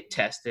get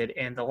tested.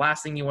 And the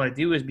last thing you want to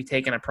do is be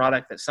taking a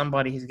product that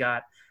somebody has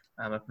got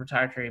a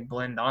proprietary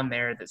blend on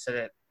there that said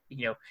that,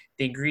 the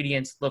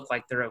ingredients look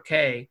like they're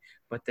okay,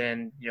 but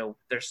then,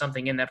 there's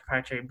something in that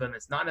proprietary blend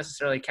that's not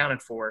necessarily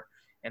accounted for.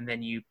 And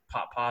then you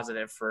pop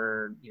positive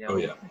for,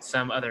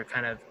 some other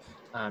kind of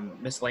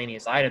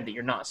miscellaneous item that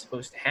you're not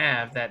supposed to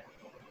have that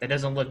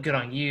doesn't look good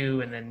on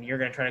you. And then you're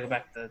going to try to go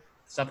back to the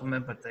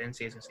supplement, but the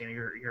NCAA is going to say,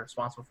 you're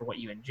responsible for what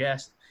you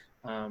ingest.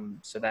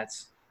 So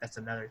that's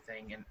another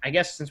thing. And I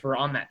guess since we're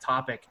on that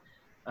topic,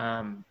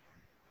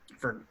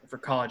 for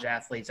college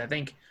athletes, I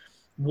think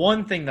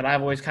one thing that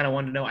I've always kind of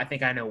wanted to know, I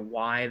think I know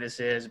why this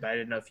is, but I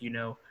didn't know if you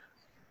know,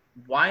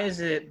 why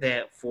is it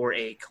that for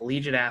a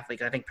collegiate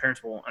athlete, I think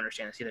parents won't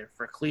understand this either,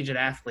 for a collegiate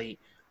athlete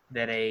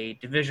that a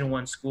Division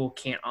I school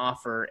can't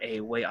offer a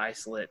whey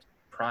isolate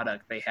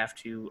product, they have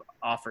to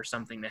offer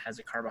something that has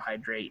a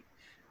carbohydrate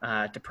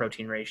to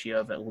protein ratio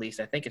of at least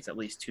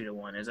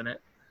 2-to-1, isn't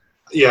it?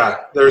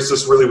 Yeah, there's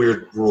this really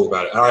weird rule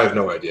about it. I have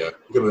no idea.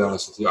 I'm going to be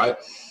honest with you.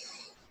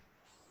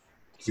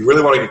 If you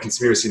really want to get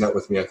conspiracy nut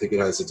with me, I think it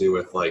has to do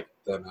with like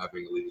them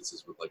having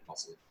allegiances with like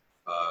muscle.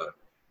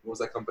 What was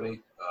that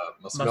company?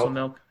 Muscle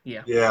Milk.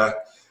 Yeah. Yeah.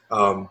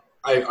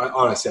 I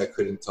honestly, I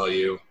couldn't tell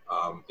you.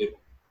 It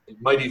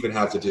might even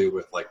have to do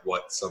with like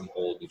what some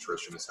old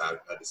nutritionists had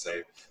to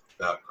say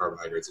about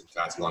carbohydrates and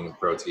fats along with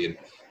protein.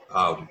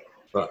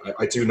 But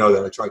I do know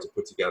that I tried to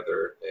put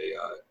together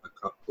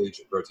a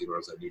collegiate protein when I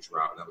was at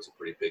NutriRoute, and that was a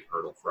pretty big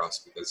hurdle for us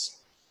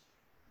because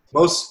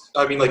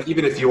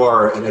even if you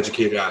are an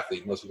educated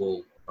athlete, most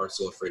people are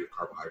still afraid of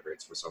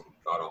carbohydrates for some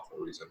god-awful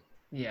reason.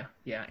 Yeah.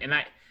 And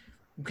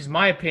because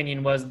my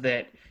opinion was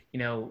that,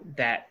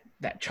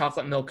 that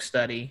chocolate milk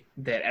study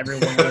that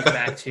everyone goes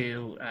back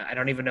to, I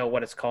don't even know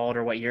what it's called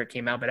or what year it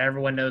came out, but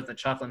everyone knows that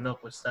chocolate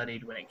milk was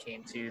studied when it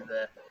came to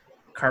the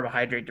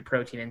carbohydrate to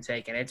protein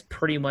intake, and it's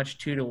pretty much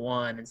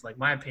 2-to-1. It's like,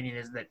 my opinion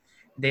is that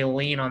they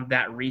lean on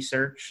that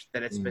research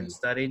that it's been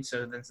studied.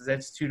 So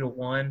that's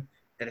 2-to-1,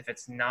 that if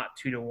it's not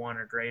 2-to-1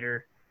 or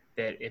greater,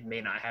 that it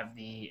may not have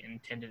the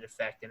intended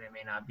effect and it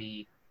may not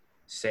be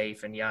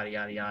safe and yada,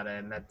 yada, yada.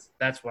 And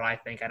that's what I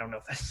think. I don't know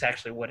if that's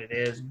actually what it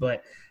is,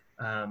 but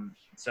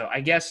so I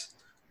guess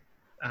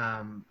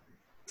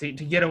to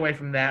get away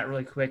from that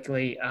really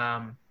quickly,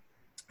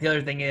 the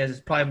other thing is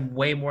probably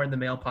way more in the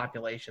male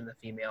population than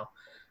female.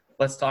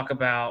 Let's talk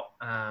about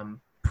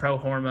pro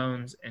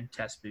hormones and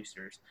test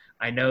boosters.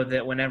 I know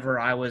that whenever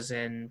I was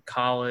in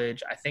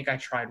college, I think I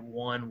tried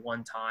one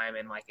time,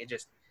 and like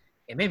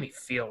it made me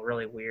feel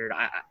really weird.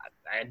 I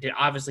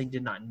obviously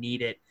did not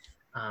need it,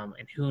 and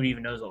who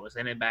even knows what was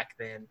in it back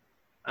then.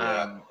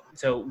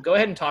 So go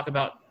ahead and talk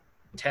about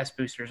test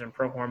boosters and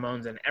pro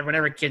hormones. And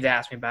whenever kids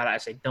ask me about it, I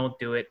say, don't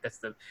do it. That's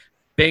the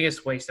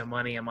biggest waste of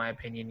money, in my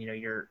opinion.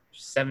 You're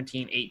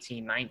 17,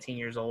 18, 19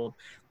 years old.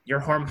 Your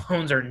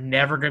hormones are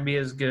never going to be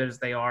as good as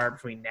they are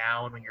between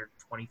now and when you're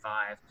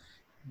 25.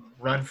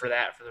 Run for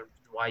that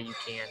why you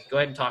can. Go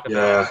ahead and talk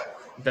about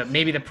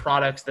maybe the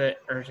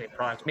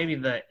maybe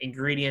the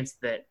ingredients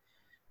that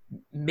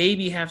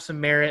maybe have some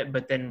merit,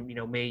 but then,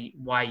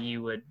 why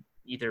you would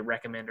either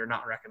recommend or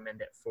not recommend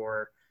it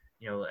for,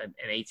 an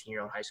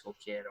 18-year-old high school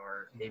kid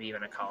or maybe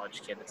even a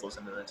college kid that's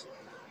listening to this.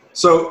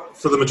 So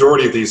for the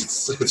majority of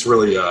these, it's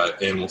really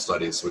animal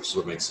studies, which is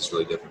what makes this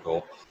really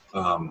difficult.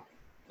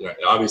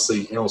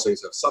 Obviously animal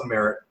studies have some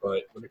merit,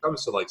 but when it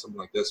comes to like something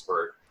like this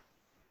where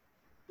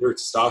your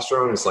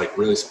testosterone is like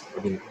really,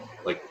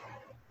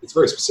 it's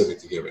very specific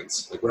to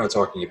humans. Like, we're not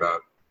talking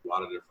about a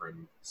lot of different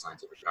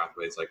scientific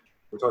pathways. Like,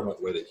 we're talking about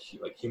the way that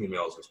human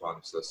males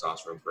respond to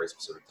testosterone is very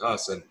specific to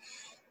us. And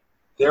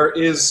there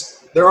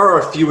are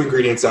a few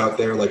ingredients out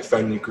there like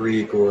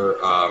fenugreek or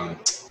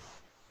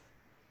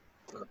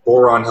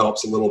boron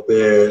helps a little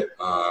bit.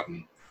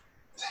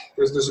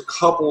 There's a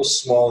couple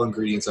small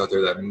ingredients out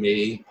there that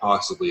may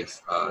possibly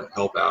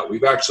help out.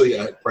 We've actually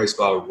at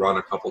PricePlow run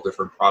a couple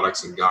different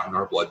products and gotten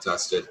our blood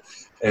tested,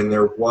 and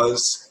there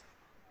was,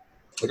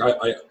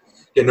 I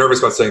get nervous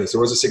about saying this,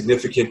 there was a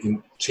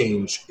significant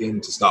change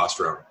in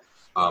testosterone.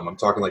 I'm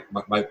talking like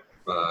my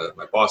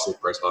boss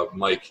at PricePlow,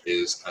 Mike,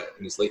 is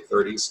in his late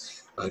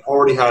 30s and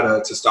already had a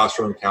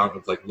testosterone count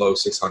of like low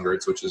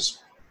 600s, which is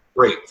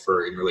great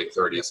for in your late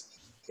 30s.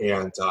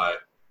 And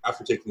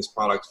after taking this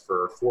product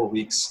for 4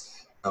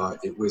 weeks,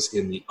 it was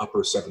in the upper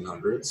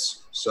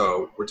 700s.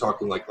 So we're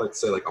talking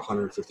let's say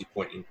 150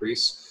 point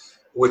increase,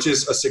 which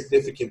is a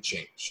significant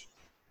change.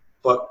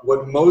 But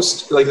what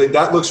most,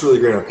 that looks really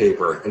great on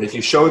paper. And if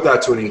you showed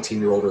that to an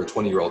 18-year-old or a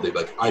 20-year-old, they'd be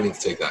like, I need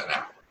to take that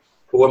now.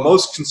 But what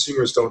most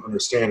consumers don't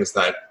understand is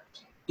that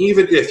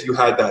even if you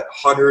had that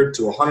 100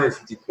 to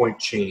 150 point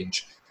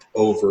change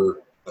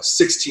over a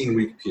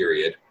 16-week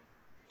period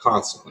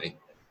constantly,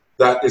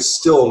 that is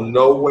still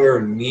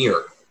nowhere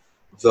near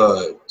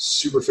the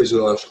super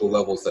physiological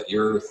levels that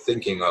you're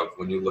thinking of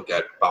when you look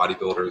at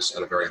bodybuilders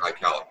at a very high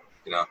caliber.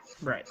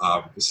 Right.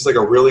 This is like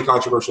a really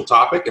controversial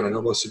topic, and I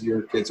know most of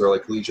your kids are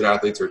like collegiate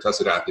athletes or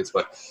tested athletes,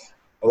 but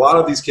a lot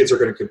of these kids are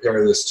going to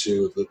compare this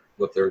to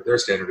what their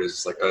standard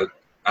is like an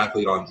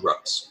athlete on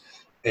drugs.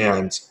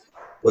 And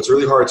what's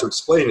really hard to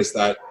explain is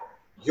that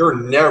you're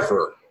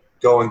never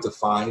going to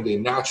find a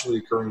naturally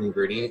occurring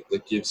ingredient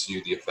that gives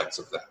you the effects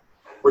of that.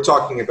 we're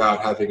talking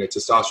about having a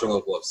testosterone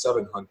level of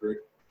 700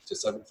 to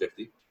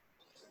 750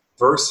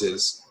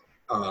 versus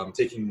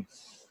taking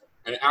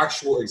an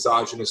actual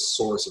exogenous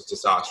source of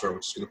testosterone,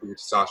 which is going to put your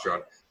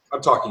testosterone,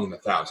 I'm talking in the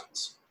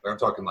thousands. I'm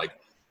talking like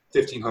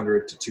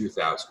 1,500 to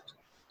 2,000.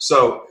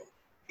 So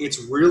it's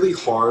really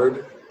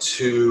hard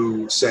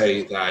to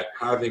say that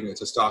having a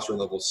testosterone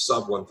level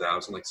sub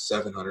 1,000, like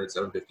 700,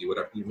 750,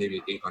 whatever,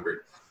 maybe 800,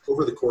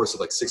 over the course of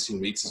like 16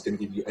 weeks is going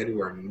to give you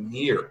anywhere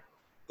near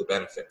the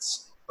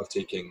benefits of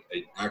taking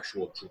an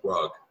actual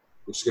drug,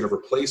 which is going to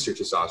replace your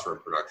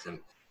testosterone production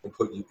and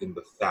put you in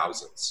the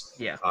thousands.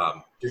 Yeah.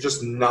 You're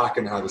just not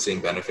going to have the same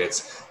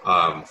benefits.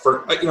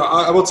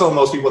 I will tell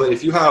most people that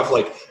if you have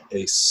like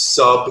a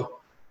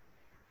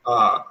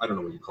I don't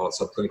know what you call it,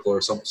 subclinical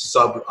or some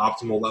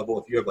suboptimal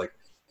level, if you have like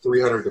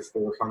 300 to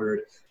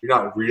 400, you're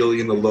not really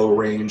in the low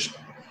range,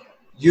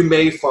 you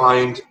may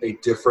find a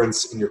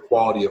difference in your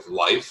quality of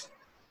life.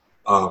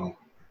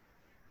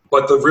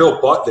 But the real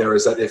but there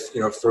is that if,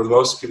 for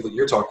most people that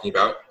you're talking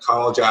about,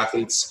 college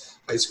athletes,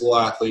 high school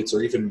athletes,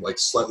 or even like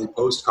slightly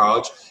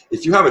post-college,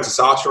 if you have a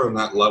testosterone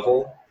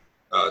level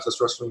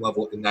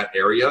in that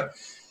area,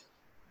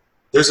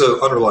 there's an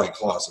underlying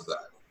cause of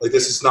that. Like,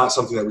 this is not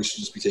something that we should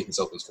just be taking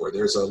supplements for.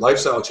 There's a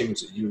lifestyle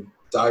change that you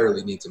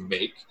direly need to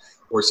make,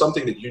 or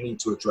something that you need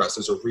to address.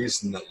 There's a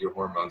reason that your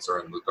hormones are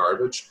in the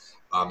garbage.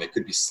 It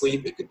could be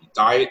sleep, it could be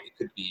diet, it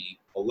could be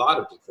a lot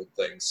of different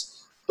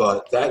things.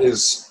 But that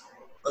is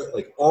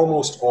like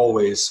almost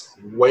always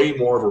way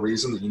more of a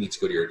reason that you need to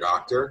go to your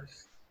doctor.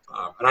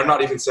 And I'm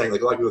not even saying,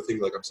 like, a lot of people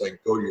think like I'm saying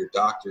go to your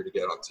doctor to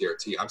get on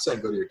TRT. I'm saying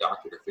go to your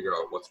doctor to figure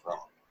out what's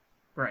wrong.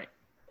 Right.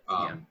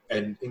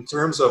 And in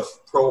terms of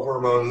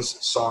pro-hormones,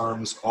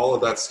 SARMs, all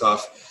of that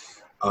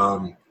stuff,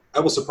 I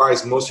will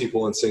surprise most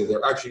people and say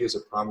there actually is a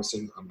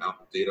promising amount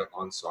of data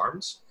on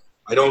SARMs.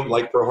 I don't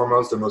like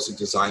pro-hormones. They're mostly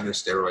designer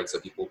steroids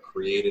that people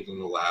created in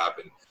the lab.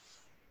 And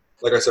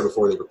like I said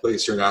before, they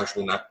replace your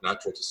natural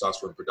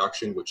testosterone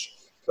production, which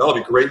that'll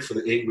be great for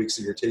the 8 weeks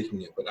that you're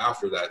taking it. But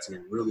after that, it's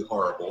going to be really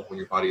horrible when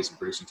your body isn't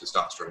producing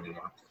testosterone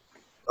anymore.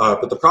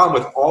 But the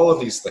problem with all of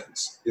these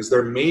things is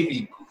there may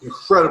be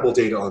incredible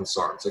data on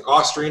SARMs. Like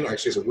Austrian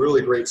actually has a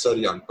really great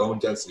study on bone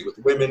density with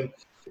women.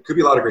 There could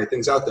be a lot of great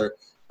things out there.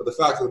 But the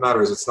fact of the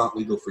matter is it's not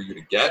legal for you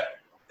to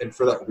get. And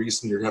for that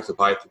reason, you're going to have to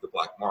buy it through the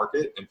black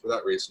market. And for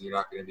that reason, you're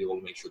not going to be able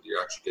to make sure that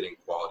you're actually getting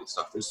quality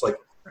stuff. There's like,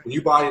 when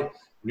you buy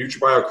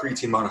NutriBio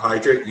creatine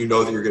monohydrate, you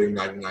know that you're getting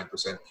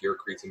 99% pure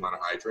creatine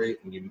monohydrate.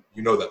 And you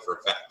know that for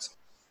a fact.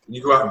 When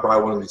you go out and buy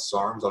one of these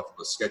SARMs off of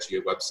a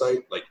sketchy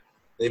website, like,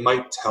 they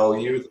might tell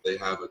you that they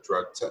have a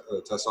drug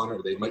test on it,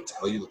 or they might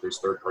tell you that there's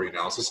third-party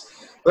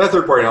analysis. But that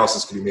third-party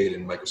analysis can be made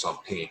in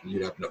Microsoft Paint, and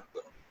you'd have no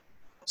clue.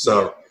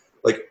 So,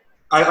 like,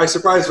 I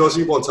surprise most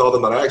people and tell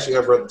them that I actually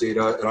have read the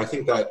data, and I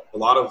think that a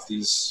lot of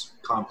these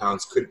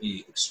compounds could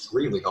be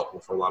extremely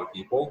helpful for a lot of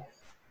people.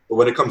 But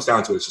when it comes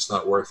down to it, it's just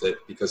not worth it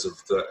because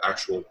of the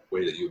actual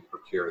way that you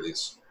procure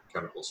these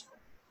chemicals.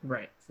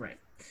 Right.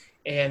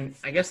 And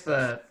I guess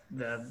the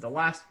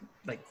last,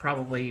 like,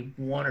 probably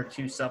one or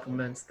two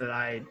supplements that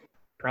I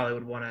probably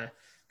would want to,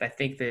 I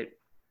think that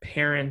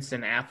parents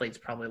and athletes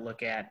probably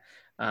look at,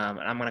 and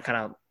I'm going to kind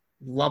of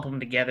lump them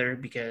together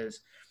because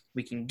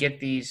we can get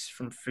these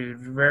from food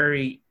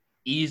very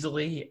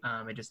easily.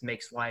 It just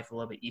makes life a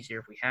little bit easier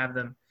if we have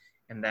them.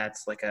 And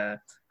that's like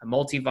a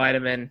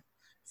multivitamin,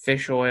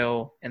 fish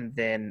oil, and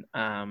then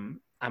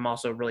I'm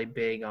also really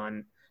big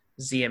on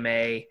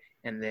ZMA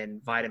and then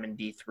vitamin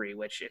D3,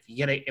 which if you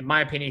get in my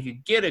opinion, if you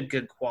get a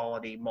good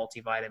quality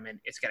multivitamin,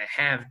 it's going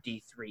to have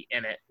D3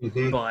 in it.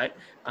 Mm-hmm. But,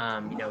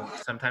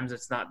 sometimes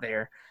it's not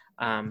there.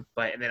 And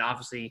then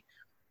obviously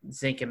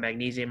zinc and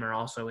magnesium are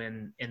also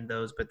in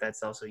those, but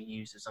that's also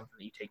used as something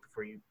that you take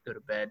before you go to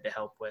bed to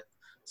help with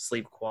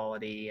sleep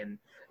quality and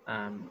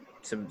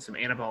some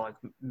anabolic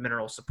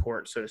mineral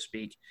support, so to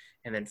speak.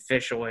 And then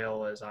fish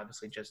oil is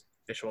obviously just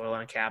fish oil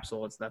in a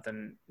capsule. It's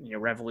nothing,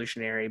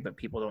 revolutionary, but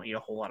people don't eat a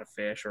whole lot of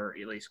fish, or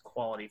at least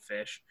quality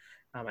fish.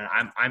 And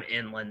I'm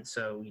inland,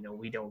 so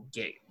we don't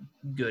get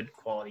good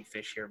quality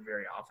fish here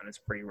very often. It's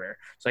pretty rare.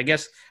 So I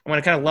guess I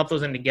want to kind of lump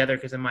those in together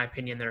because, in my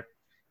opinion, they're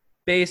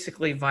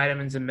basically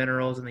vitamins and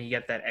minerals, and then you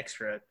get that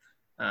extra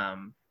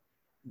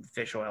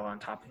fish oil on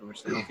top of it,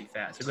 which is healthy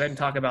fat. So go ahead and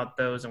talk about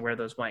those and where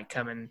those might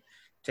come in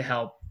to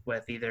help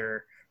with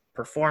either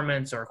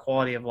performance or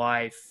quality of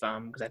life,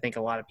 because I think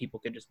a lot of people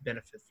could just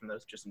benefit from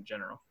those just in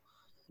general.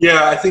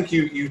 Yeah, I think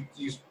you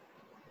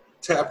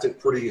tapped it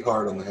pretty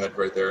hard on the head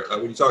right there.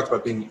 When you talked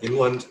about being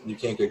inland, you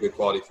can't get good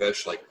quality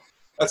fish. Like,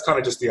 that's kind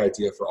of just the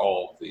idea for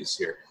all of these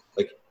here.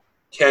 Like,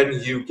 can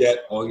you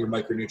get all your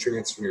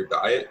micronutrients from your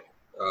diet?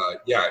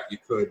 Yeah, you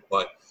could,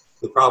 but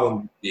the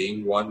problem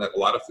being, one, that a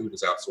lot of food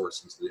is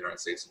outsourced into the United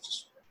States, which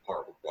is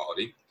horrible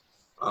quality.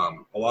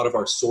 A lot of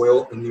our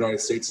soil in the United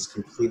States is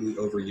completely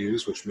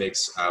overused, which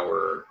makes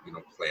our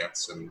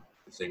plants and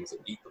the things that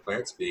eat the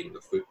plants, being the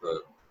food,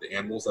 the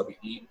animals that we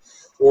eat,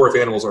 or if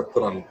animals are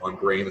put on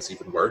grain, it's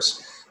even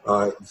worse.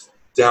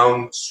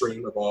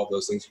 Downstream of all of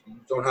those things, you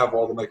don't have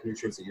all the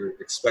micronutrients that you're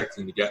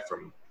expecting to get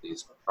from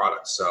these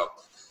products. So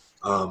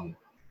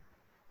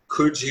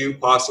Could you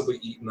possibly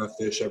eat enough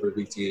fish every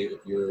week to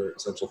get your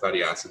essential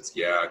fatty acids?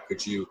 Yeah.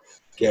 Could you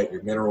get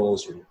your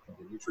minerals, your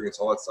nutrients,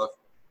 all that stuff?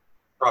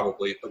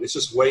 Probably. But it's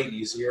just way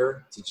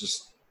easier to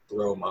just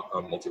throw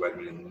a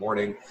multivitamin in the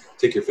morning,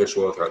 take your fish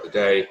oil throughout the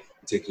day,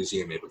 and take your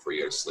ZMA before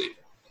you go to sleep.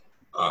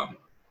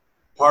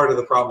 Part of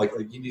the problem,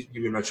 like you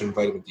even mentioned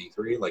vitamin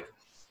D3, like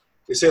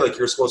they say like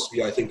you're supposed to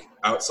be, I think,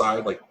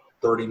 outside like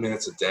 30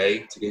 minutes a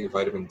day to get your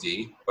vitamin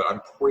D, but I'm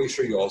pretty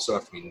sure you also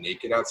have to be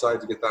naked outside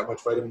to get that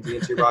much vitamin D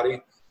into your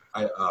body.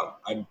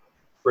 I'm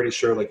pretty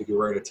sure like if you're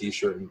wearing a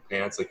t-shirt and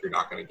pants, like you're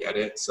not going to get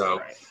it. So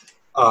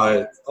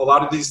a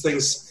lot of these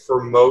things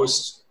for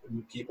most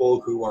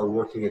people who are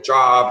working a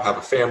job, have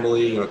a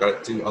family,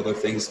 got to do other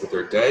things with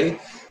their day,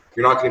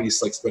 you're not going to be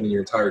like spending your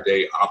entire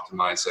day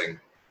optimizing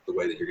the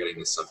way that you're getting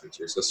this stuff into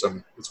your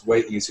system. It's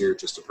way easier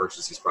just to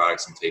purchase these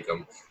products and take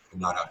them and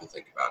not have to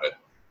think about it.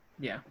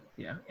 Yeah.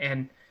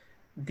 And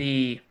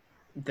the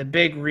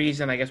big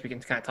reason, I guess we can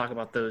kind of talk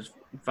about those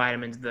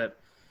vitamins, that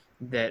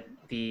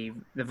the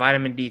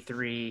vitamin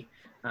D3,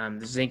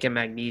 the zinc and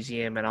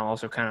magnesium, and I'll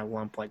also kind of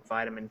lump like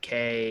vitamin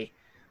K.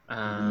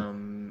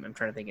 I'm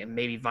trying to think, and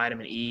maybe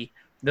vitamin E.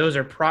 Those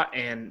are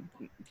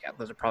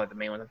those are probably the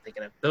main ones I'm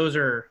thinking of.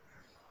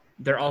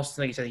 They're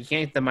also, like you said, you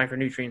can't get the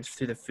micronutrients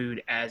through the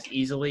food as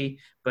easily,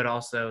 but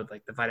also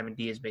like the vitamin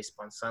D is based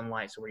upon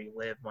sunlight, so where you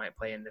live might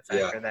play into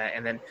factor that.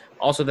 And then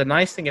also the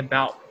nice thing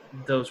about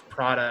those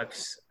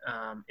products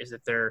is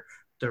that they're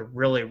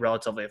really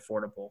relatively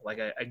affordable. Like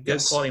a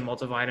good quality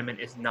multivitamin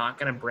is not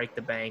going to break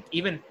the bank.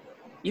 Even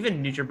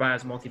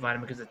NutriBio's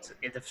multivitamin, because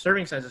the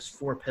serving size is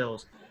 4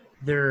 pills,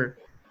 they're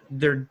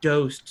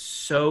dosed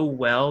so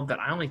well that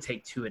I only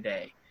take 2 a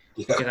day.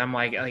 Because I'm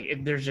like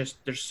there's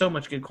so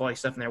much good quality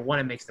stuff in there. One,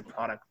 it makes the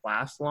product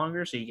last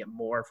longer, so you get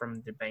more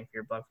from the bang for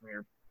your buck from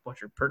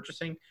what you're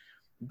purchasing.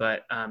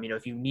 But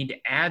if you need to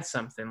add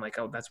something, like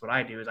that's what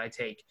I do is I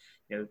take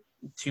 2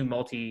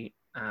 multivitamins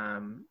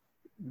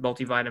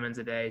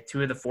a day,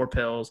 2 of the 4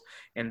 pills,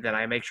 and then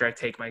I make sure I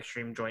take my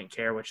extreme joint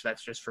care, which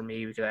that's just for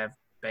me because I have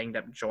banged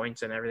up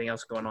joints and everything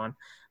else going on.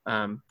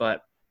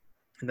 But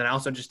then I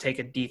also just take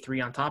a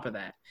D3 on top of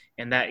that,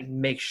 and that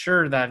makes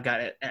sure that I've got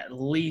at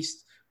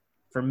least,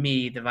 for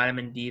me, the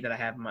vitamin D that I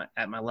have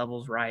at my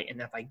levels right. And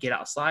if I get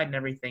outside and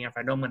everything, if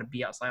I know I'm going to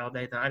be outside all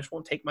day, then I just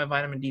won't take my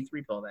vitamin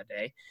D3 pill that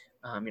day.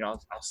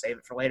 I'll save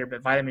it for later.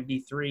 But vitamin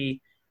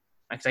D3,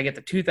 because I get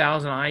the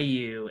 2,000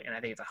 IU, and I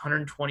think it's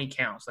 120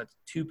 counts. That's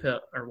that's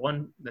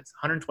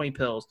 120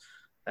 pills.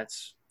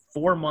 That's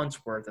 4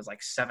 months worth. Is like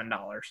 $7.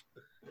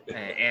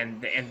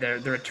 And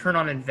the return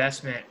on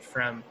investment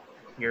from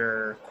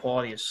your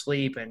quality of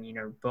sleep and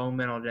bone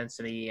mineral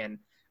density, and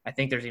I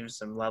think there's even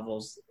some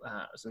levels,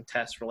 some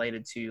tests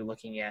related to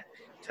looking at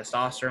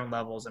testosterone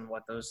levels and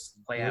what those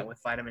play out with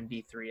vitamin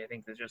D3. I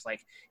think there's just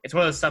it's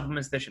one of those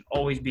supplements that should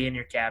always be in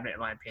your cabinet, in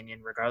my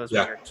opinion, regardless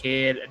whether you're a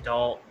kid,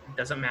 adult,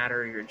 doesn't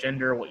matter your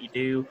gender, what you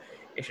do,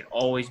 it should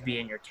always be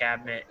in your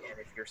cabinet. And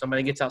if you're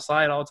somebody that gets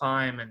outside all the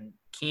time and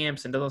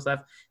camps and does all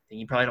stuff, then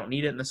you probably don't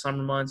need it in the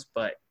summer months.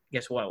 But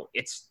guess what?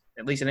 It's,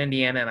 at least in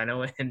Indiana, and I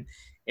know in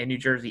New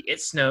Jersey, it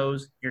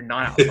snows. You're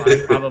not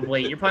outside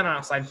probably. You're probably not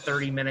outside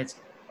 30 minutes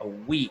a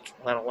week,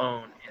 let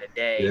alone in a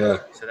day.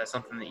 So that's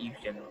something that you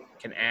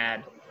can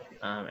add.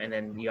 And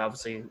then we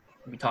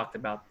talked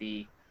about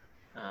the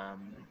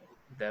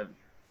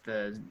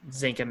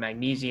zinc and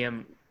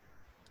magnesium.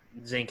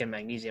 Zinc and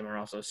magnesium are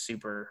also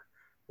super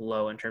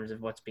low in terms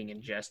of what's being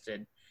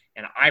ingested.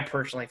 And I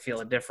personally feel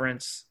a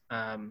difference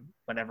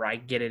whenever I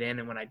get it in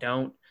and when I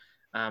don't.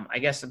 I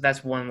guess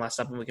that's one last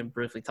supplement we can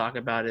briefly talk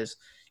about is,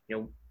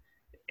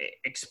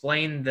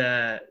 explain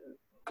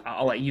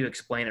I'll let you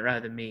explain it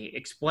rather than me.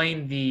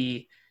 Explain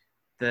the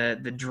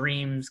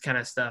dreams kind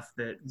of stuff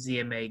that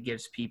ZMA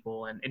gives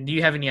people. And do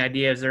you have any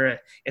idea? Is there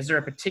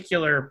a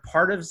particular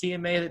part of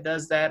ZMA that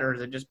does that, or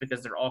is it just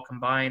because they're all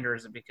combined, or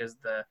is it because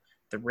the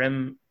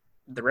REM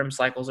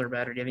cycles are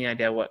better? Do you have any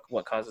idea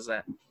what causes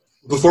that?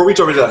 Before we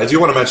jump into that, I do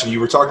want to mention you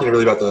were talking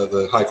really about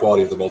the high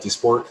quality of the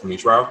multisport from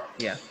NutriBio.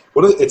 Yeah.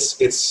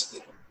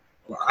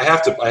 I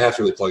have to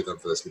really plug them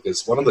for this,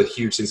 because one of the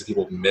huge things that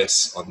people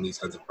miss on these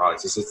kinds of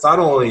products is it's not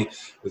only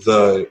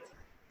the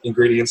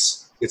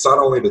ingredients, it's not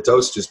only the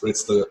dosages, but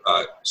it's the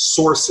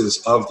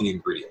sources of the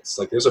ingredients.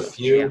 Like there's a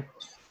few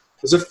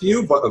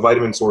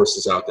vitamin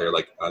sources out there.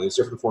 Like there's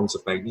different forms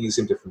of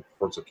magnesium, different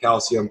forms of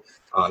calcium,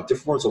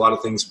 different forms of a lot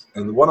of things.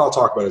 And the one I'll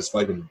talk about is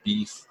vitamin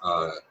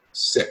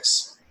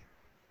B6.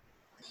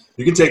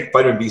 You can take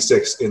vitamin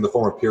B6 in the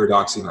form of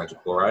pyridoxine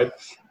hydrochloride,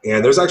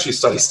 and there's actually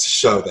studies to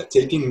show that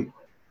taking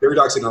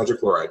pyridoxine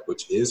hydrochloride,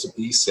 which is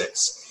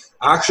B6,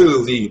 actually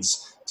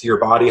leads to your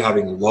body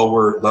having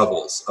lower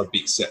levels of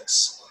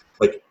B6.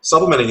 Like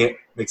supplementing it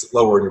makes it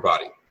lower in your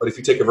body. But if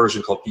you take a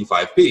version called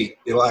P5P,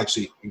 it'll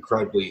actually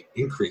incredibly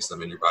increase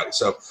them in your body.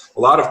 So a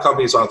lot of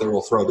companies out there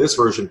will throw this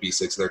version of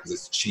B6 there because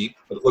it's cheap,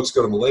 but it looks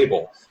good on the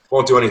label. It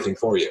won't do anything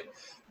for you.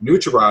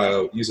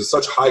 NutriBio uses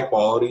such high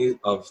quality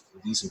of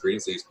these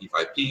ingredients. They use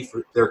P5P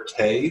for their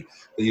K.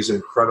 They use an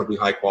incredibly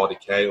high quality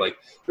K. Like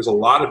there's a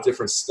lot of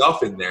different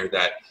stuff in there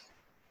that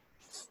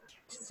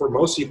for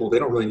most people, they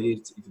don't really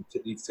need to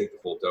take the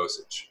full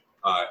dosage.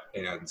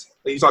 And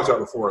like you talked about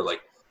before,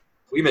 like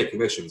we make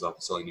commissions off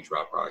of selling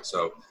NutriBio products,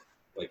 so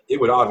like it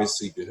would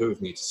obviously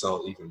behoove me to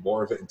sell even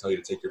more of it and tell you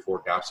to take your 4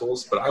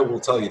 capsules. But I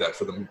will tell you that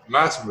for the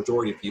massive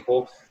majority of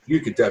people, you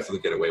could definitely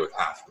get away with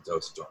half the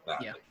dosage on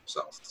that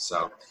yourself.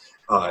 So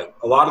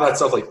a lot of that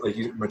stuff, like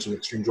you mentioned,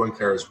 extreme joint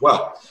care as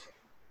well.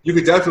 You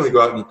could definitely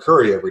go out and eat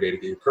curry every day to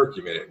get your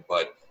curcumin in,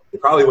 but it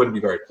probably wouldn't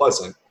be very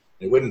pleasant.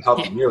 It wouldn't help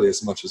you nearly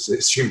as much as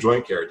extreme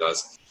joint care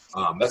does.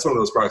 That's one of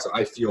those products that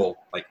I feel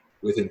like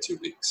within 2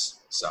 weeks.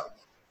 So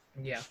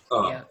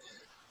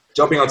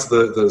jumping onto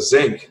the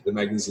zinc, the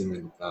magnesium,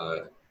 and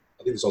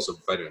I think there's also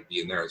vitamin B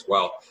in there as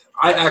well.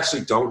 I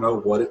actually don't know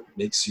what it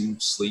makes you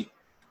sleep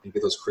and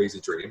get those crazy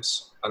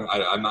dreams.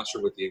 I'm not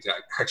sure what the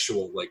exact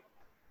actual like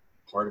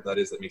part of that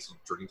is that makes you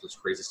dream those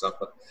crazy stuff.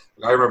 But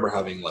like, I remember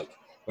having like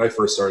when I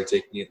first started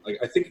taking it, like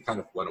I think it kind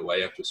of went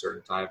away after a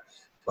certain time.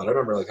 But I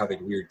remember like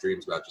having weird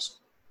dreams about just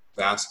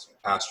vast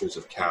pastures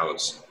of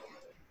cows,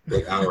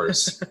 like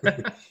hours.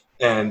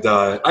 And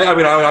I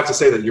mean, I would have to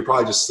say that you're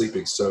probably just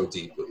sleeping so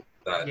deeply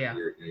that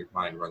your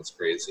mind runs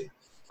crazy.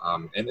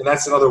 And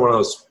that's another one of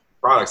those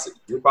products that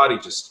your body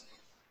just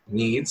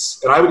needs.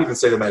 And I would even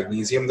say the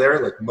magnesium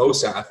there, like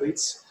most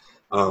athletes,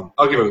 I'll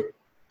give a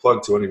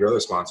plug to one of your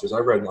other sponsors. I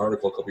read an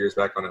article a couple years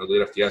back on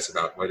Elite FTS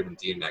about vitamin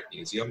D and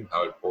magnesium,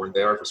 how important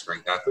they are for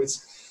strength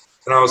athletes.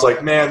 And I was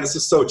like, man, this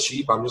is so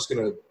cheap. I'm just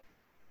going to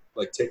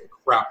like take a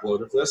crap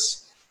load of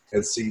this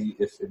and see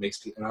if it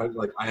makes me, and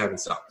I haven't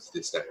stopped to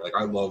this day. Like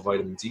I love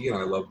vitamin D and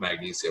I love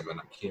magnesium and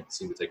I can't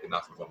seem to take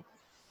enough of them.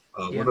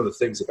 One of the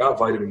things about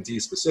vitamin D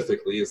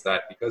specifically is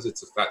that because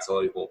it's a fat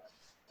soluble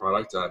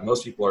product,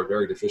 most people are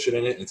very deficient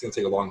in it, and it's going to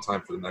take a long time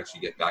for them to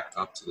actually get back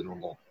up to the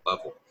normal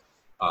level.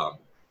 A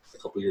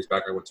couple of years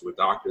back, I went to a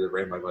doctor that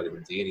ran my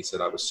vitamin D, and he said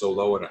I was so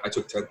low, and I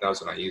took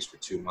 10,000 IUs for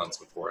 2 months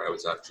before I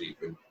was actually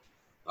even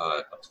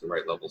up to the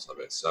right levels of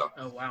it. So,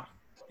 oh wow,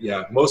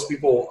 yeah, most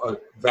people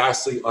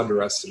vastly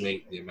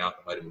underestimate the amount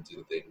of vitamin D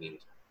that they need.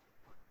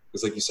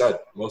 Because, like you said,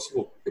 most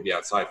people could be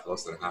outside for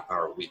less than a half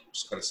hour a week,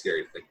 which is kind of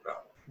scary to think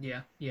about.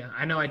 Yeah.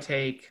 I know I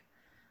think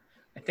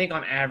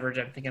on average,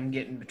 I think I'm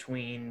getting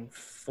between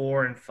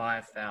 4,000 and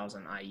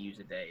 5,000 IUs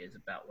a day is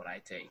about what I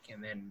take.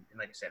 And then,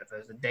 like I said, if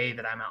there's a day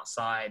that I'm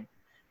outside,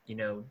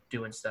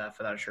 doing stuff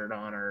without a shirt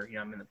on, or,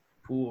 I'm in the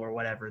pool or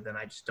whatever, then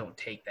I just don't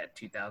take that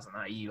 2,000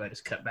 IU. I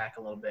just cut back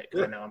a little bit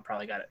because I know I'm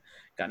probably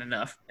got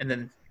enough. And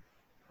then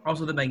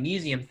also the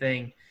magnesium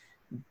thing,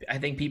 I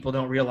think people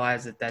don't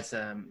realize that that's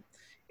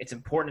it's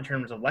important in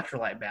terms of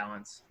electrolyte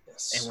balance.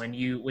 Yes. And when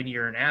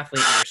you're an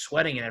athlete and you're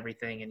sweating and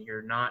everything, and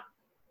you're not,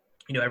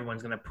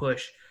 everyone's going to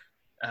push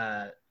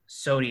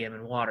sodium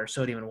and water,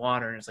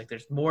 and it's like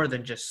there's more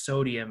than just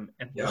sodium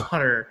and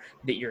water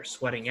that you're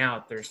sweating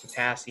out. There's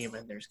potassium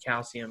and there's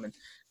calcium,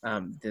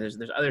 and there's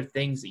other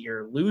things that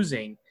you're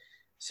losing.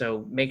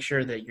 So make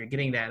sure that you're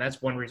getting that. And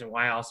that's one reason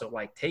why I also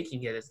like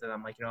taking it, is that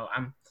I'm like,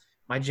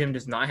 my gym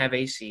does not have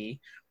AC.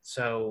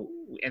 So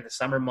in the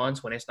summer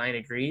months when it's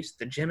 90 degrees,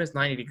 the gym is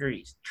 90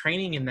 degrees.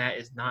 Training in that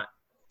is not,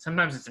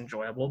 sometimes it's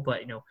enjoyable,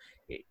 but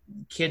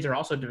kids are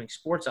also doing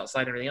sports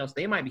outside and everything else.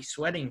 They might be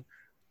sweating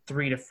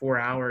 3 to 4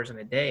 hours in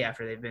a day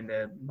after they've been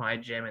to my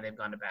gym and they've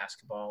gone to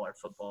basketball or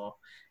football.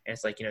 And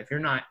it's like, if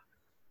you're not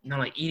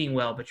like eating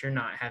well, but you're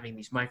not having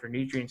these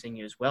micronutrients in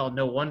you as well,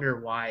 no wonder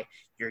why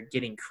you're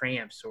getting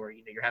cramps, or,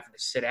 you're having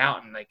to sit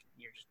out and like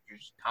you're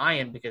just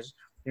dying because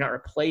you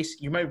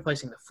might be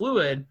replacing the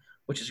fluid,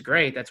 which is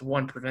great. That's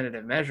one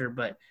preventative measure,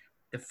 but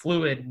the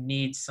fluid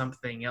needs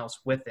something else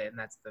with it, and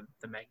that's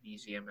the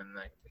magnesium and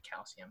the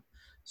calcium.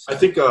 So, I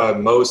think I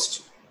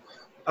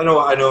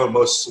know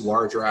most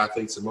larger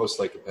athletes and most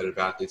like competitive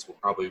athletes will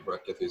probably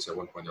get these at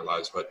one point in their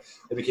lives, but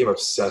I became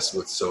obsessed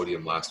with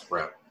sodium last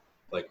prep.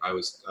 Like I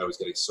was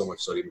getting so much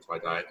sodium into my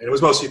diet, and it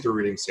was mostly through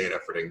reading Stan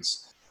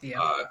Efferding's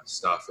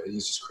stuff.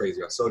 He's just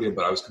crazy on sodium,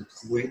 but I was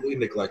completely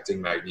neglecting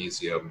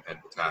magnesium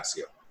and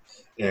potassium.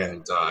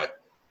 And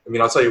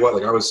I'll tell you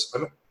what, I was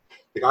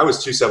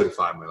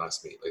 275 my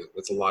last meet. Like,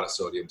 that's a lot of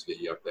sodium to get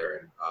you up there.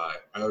 And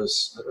I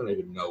don't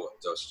even know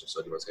what dosage of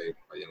sodium I was getting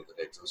by the end of the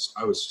day.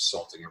 I was just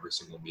salting every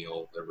single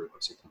meal. I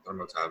was taking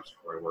thermotabs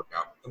before I work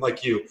out. And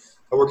like you,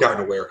 I work out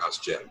in a warehouse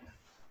gym.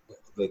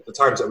 The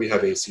times that we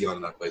have AC on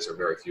in that place are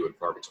very few and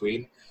far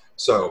between.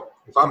 So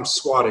if I'm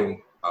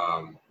squatting,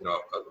 a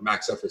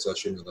max effort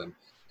session and then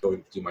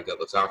going to do my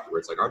deadlifts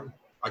afterwards,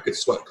 I could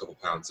sweat a couple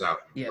pounds out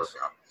in work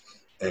out.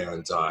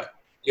 And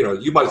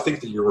you might think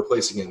that you're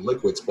replacing in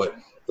liquids, but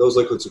those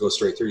liquids will go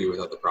straight through you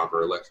without the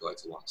proper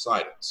electrolytes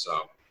alongside it.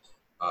 So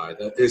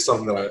that is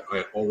something that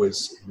I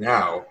always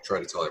now try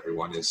to tell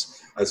everyone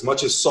is, as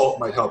much as salt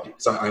might help you,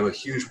 because I'm a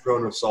huge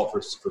proponent of salt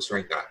for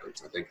strength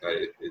athletes. I think that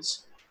it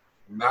is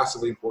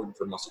massively important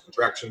for muscle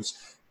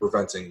contractions,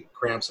 preventing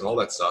cramps and all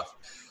that stuff.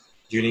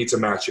 You need to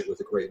match it with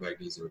a great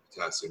magnesium and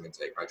potassium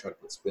intake. I try to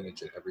put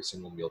spinach in every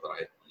single meal that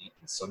I eat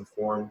in some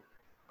form.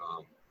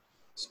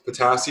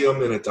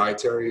 Potassium in a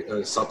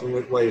dietary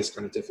supplement way is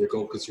kind of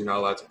difficult because you're not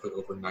allowed to put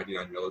over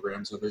 99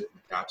 milligrams of it in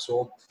a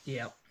capsule.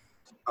 Yeah.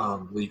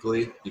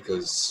 legally,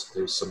 because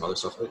there's some other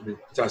stuff.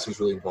 Potassium is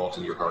really involved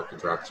in your heart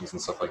contractions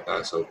and stuff like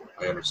that, so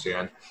I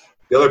understand.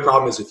 The other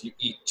problem is if you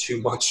eat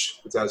too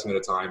much potassium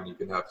at a time, you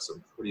can have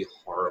some pretty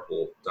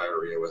horrible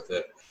diarrhea with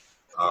it.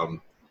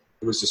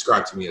 It was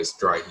described to me as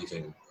dry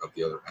heaving of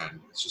the other end.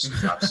 It's just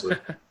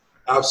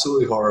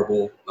absolutely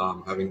horrible.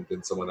 Having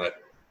been someone that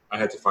I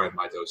had to find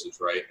my dosage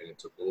right, and it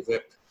took a little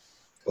bit.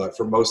 But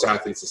for most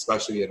athletes,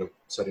 especially in a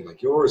setting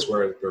like yours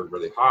where they're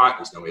really hot,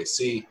 there's no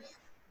AC,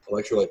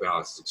 electrolyte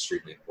balance is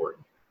extremely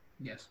important.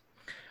 Yes.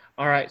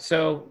 All right.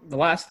 So the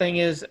last thing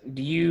is,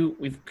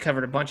 we've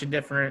covered a bunch of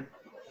different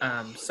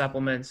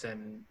supplements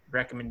and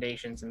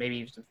recommendations, and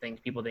maybe some things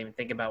people didn't even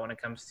think about when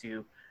it comes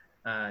to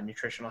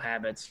nutritional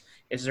habits.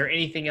 Is there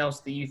anything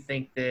else that you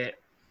think that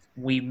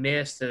we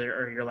missed,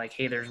 or you're like,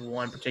 hey, there's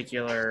one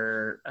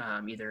particular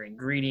either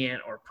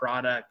ingredient or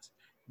product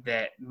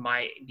that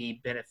might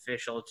be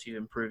beneficial to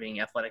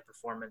improving athletic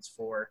performance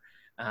for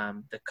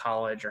the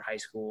college or high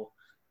school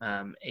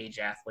age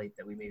athlete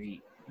that we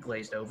maybe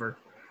glazed over?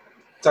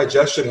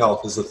 Digestion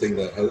health is the thing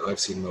that I've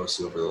seen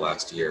most over the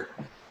last year.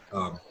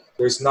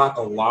 There's not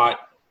a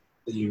lot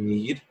that you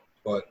need,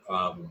 but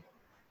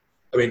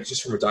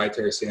just from a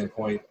dietary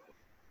standpoint,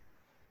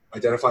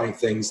 identifying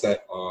things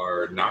that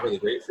are not really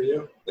great for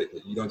you, that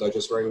you don't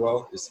digest very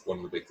well, is one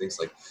of the big things.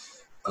 Like,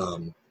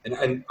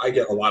 and I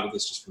get a lot of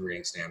this just from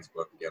reading Stan's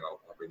book. Again, I'll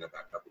bring that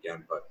back up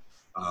again. But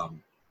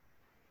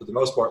for the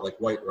most part, like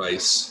white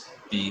rice,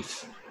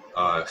 beef,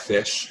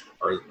 fish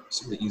are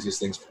some of the easiest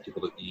things for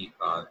people to eat.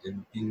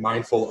 And being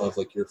mindful of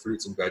like your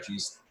fruits and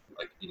veggies,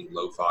 like eating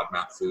low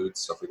FODMAP foods,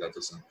 stuff like that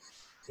doesn't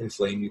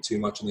inflame you too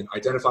much. And then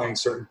identifying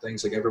certain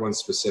things, like everyone's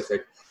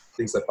specific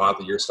things that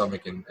bother your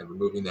stomach and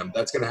removing them,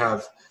 that's going to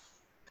have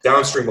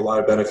downstream a lot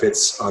of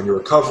benefits on your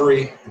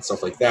recovery and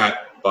stuff like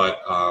that. But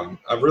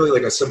I really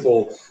like a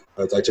simple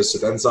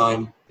digestive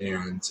enzyme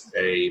and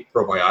a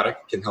probiotic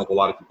can help a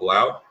lot of people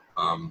out.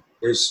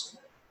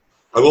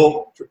 I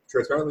will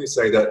transparently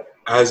say that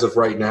as of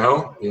right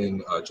now,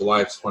 in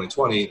July of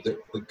 2020,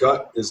 the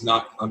gut is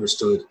not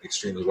understood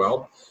extremely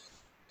well.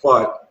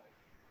 But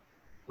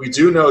we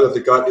do know that the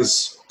gut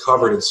is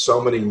covered in so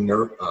many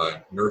nerve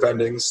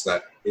endings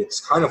that it's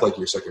kind of like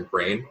your second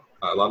brain.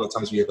 A lot of the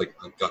times we have like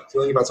a gut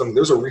feeling about something.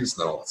 There's a reason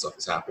that all that stuff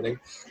is happening.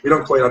 We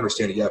don't quite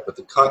understand it yet, but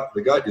the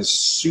gut is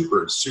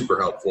super, super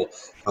helpful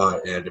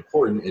and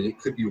important, and it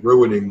could be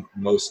ruining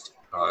most.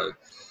 I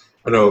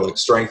know like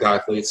strength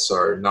athletes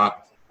are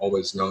not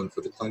always known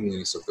for the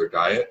cleanliness of their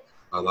diet.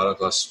 A lot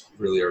of us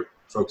really are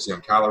focusing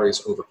on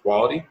calories over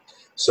quality.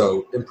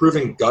 So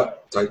improving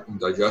gut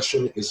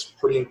digestion is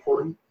pretty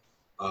important.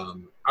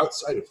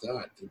 Outside of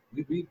that,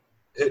 we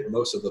hit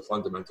most of the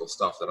fundamental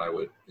stuff that I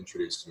would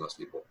introduce to most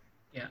people.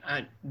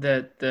 Yeah,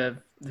 the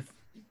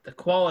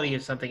quality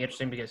is something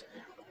interesting because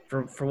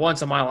for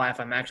once in my life,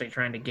 I'm actually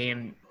trying to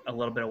gain a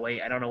little bit of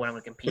weight. I don't know when I'm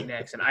going to compete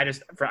next, and I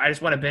just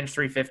want to bench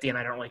 350, and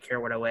I don't really care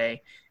what I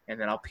weigh, and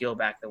then I'll peel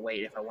back the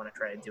weight if I want to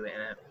try to do it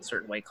in a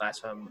certain weight class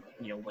if I'm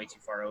way too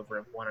far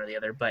over one or the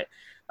other. But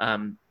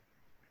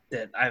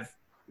that I've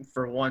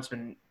for once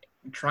been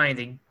trying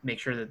to make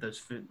sure that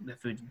the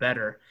food's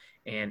better,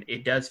 and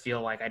it does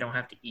feel like I don't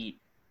have to eat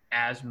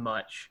as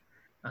much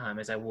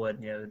as I would.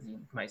 You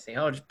might say,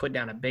 oh, just put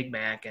down a Big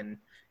Mac and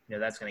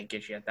that's going to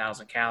get you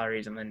 1,000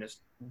 calories and then just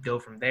go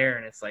from there.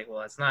 And it's like,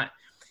 well, it's not.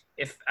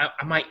 If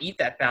I might eat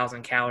that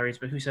 1,000 calories,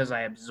 but who says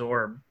I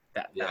absorb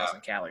that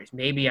 1,000 calories?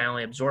 Maybe I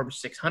only absorb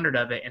 600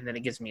 of it, and then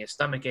it gives me a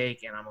stomach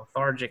ache and I'm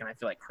lethargic and I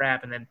feel like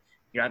crap. And then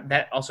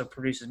that also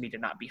produces me to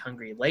not be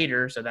hungry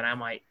later, so that I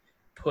might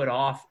put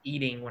off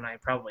eating when I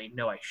probably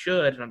know I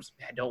should, and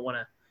I don't want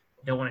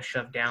to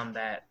shove down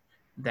that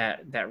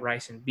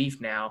rice and beef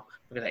now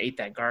because I ate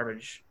that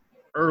garbage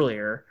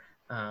earlier.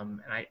 And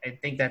I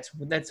think that's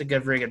a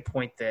very good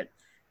point that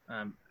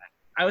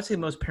I would say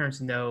most parents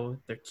know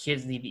their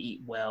kids need to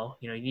eat well.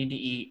 You need to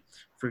eat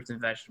fruits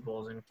and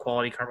vegetables and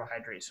quality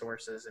carbohydrate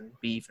sources and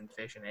beef and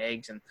fish and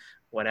eggs and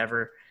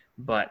whatever.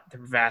 But the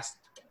vast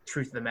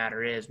truth of the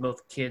matter is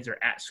most kids are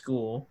at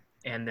school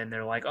and then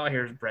they're like, oh,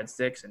 here's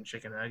breadsticks and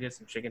chicken nuggets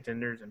and chicken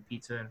tenders and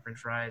pizza and french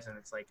fries. And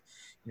it's like,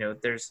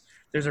 there's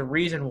a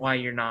reason why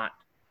you're not.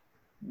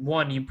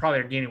 One, you probably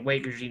are gaining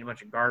weight because you're eating a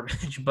bunch of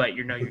garbage, but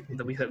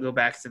we go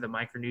back to the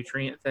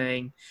micronutrient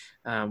thing.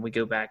 We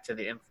go back to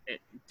they're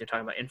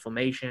talking about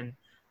inflammation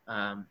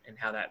and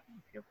how that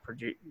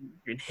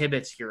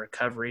inhibits your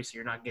recovery, so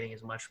you're not getting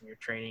as much from your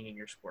training and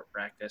your sport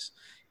practice.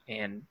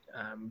 And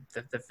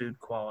the food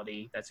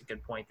quality, that's a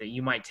good point, that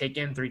you might take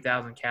in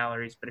 3,000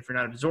 calories, but if you're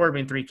not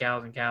absorbing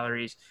 3,000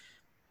 calories,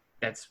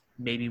 that's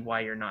maybe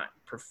why you're not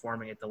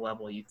performing at the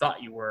level you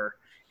thought you were,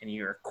 and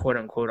you're quote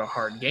unquote a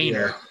hard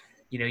gainer. Yeah.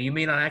 You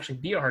may not actually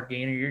be a hard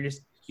gainer.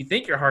 You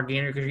think you're a hard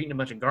gainer because you're eating a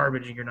bunch of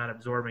garbage and you're not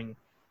absorbing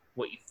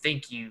what you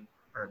think you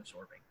are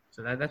absorbing.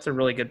 So that's a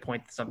really good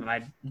point. Something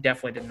I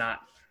definitely did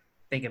not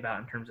think about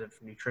in terms of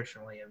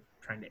nutritionally of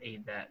trying to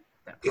aid that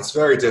process. It's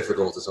very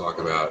difficult to talk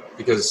about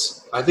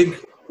because I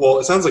think, well,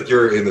 it sounds like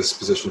you're in this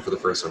position for the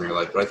first time in your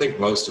life, but I think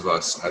most of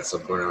us at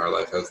some point in our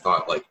life have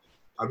thought like,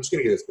 I'm just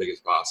going to get as big as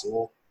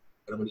possible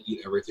and I'm going to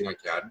eat everything I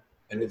can.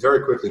 and it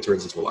very quickly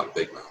turns into a lot of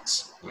Big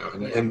Macs.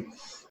 And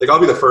like I'll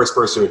be the first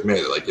person to admit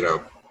it. Like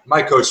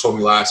my coach told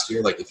me last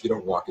year, like if you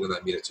don't walk into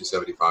that meet at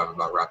 275, I'm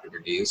not wrapping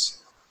your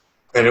knees.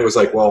 And it was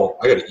like, well,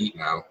 I got to eat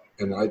now,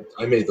 and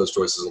I made those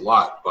choices a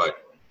lot, but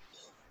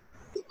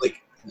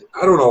like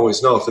I don't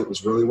always know if it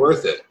was really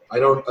worth it. I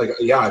don't like.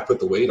 Yeah, I put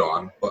the weight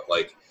on, but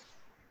like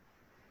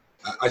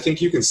I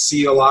think you can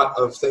see a lot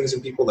of things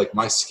in people. Like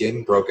my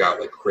skin broke out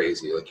like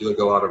crazy. Like you look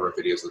at a lot of our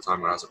videos at the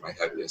time when I was at my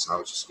heaviest, and I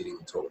was just eating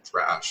total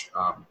trash.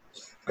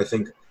 I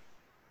think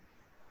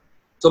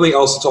something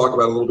else to talk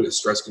about a little bit is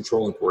stress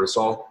control and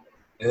cortisol.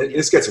 And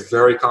this gets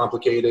very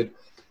complicated,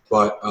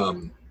 but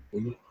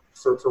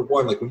for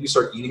one, like when you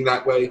start eating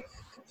that way,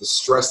 the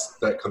stress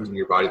that comes in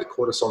your body, the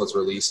cortisol that's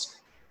released,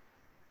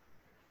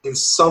 in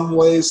some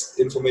ways,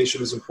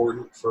 inflammation is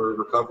important for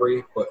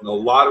recovery, but in a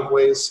lot of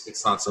ways,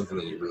 it's not something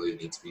that you really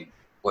need to be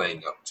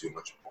playing up too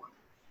much upon.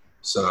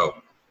 So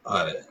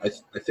I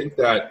think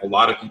that a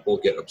lot of people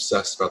get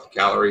obsessed about the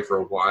calorie for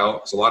a while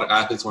because a lot of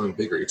athletes want to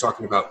be bigger. You're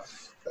talking about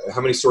how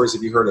many stories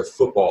have you heard of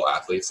football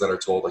athletes that are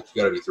told, like,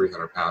 you got to be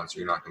 300 pounds or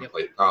you're not going to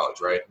play at college,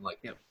 right? And,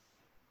 like,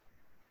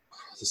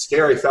 the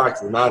scary fact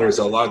of the matter is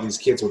a lot of these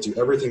kids will do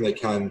everything they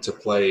can to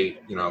play,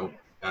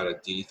 at a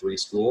D3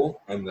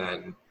 school, and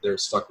then they're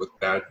stuck with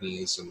bad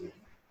knees and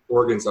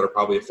organs that are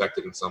probably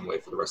affected in some way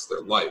for the rest of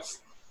their life.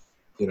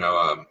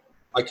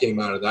 I came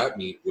out of that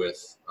meet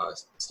with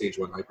stage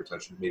 1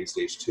 hypertension, maybe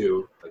stage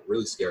 2, like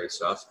really scary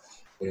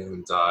stuff,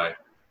 and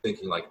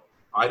thinking like,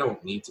 I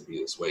don't need to be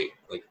this weight.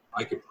 Like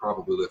I could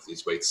probably lift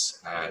these weights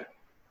at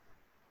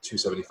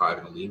 275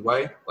 in a lean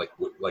way,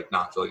 like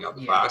not filling out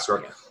the class,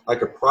 or I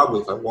could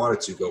probably, if I wanted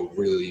to, go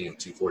really lean at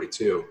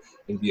 242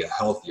 and be a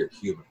healthier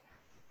human.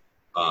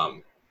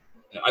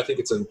 I think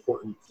it's an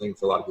important thing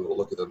for a lot of people to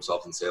look at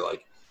themselves and say,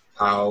 like,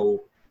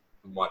 how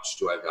much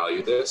do I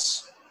value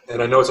this?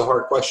 And I know it's a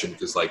hard question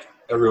because, like,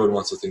 everyone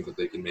wants to think that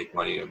they can make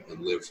money and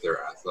live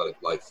their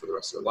athletic life for the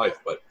rest of their life.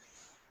 But,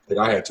 like,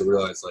 I had to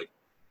realize, like,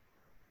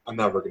 I'm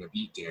never going to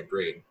beat Dan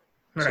Green.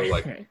 So,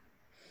 like,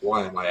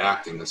 why am I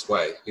acting this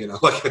way?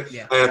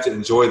 I have to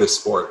enjoy this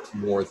sport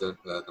more than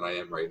I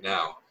am right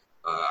now.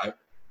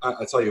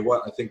 I tell you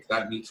what, I think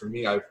that meet for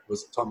me,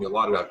 taught me a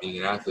lot about being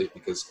an athlete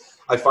because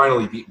I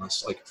finally beat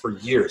myself. Like for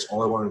years,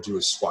 all I wanted to do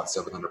was squat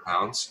 700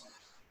 pounds.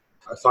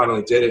 I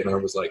finally did it, and I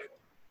was like,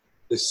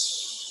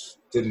 this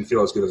didn't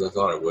feel as good as I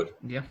thought it would.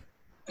 Yeah.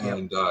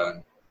 And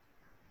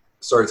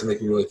started to make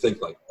me really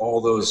think, like,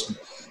 all those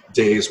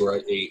days where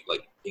I ate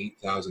like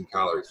 8,000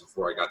 calories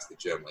before I got to the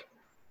gym, like,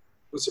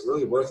 was it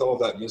really worth all of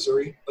that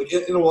misery? Like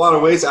in a lot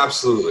of ways,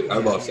 absolutely. I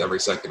loved every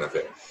second of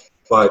it.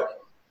 But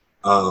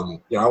I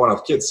want to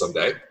have kids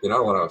someday. I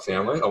want to have a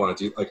family. I want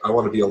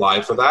to be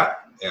alive for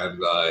that.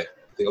 And I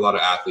think a lot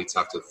of athletes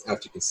have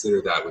to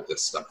consider that with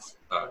this stuff.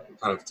 It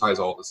kind of ties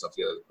all this stuff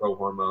together: the pro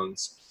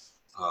hormones,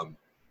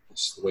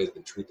 just the way that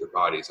they treat their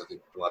bodies. I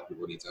think a lot of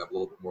people need to have a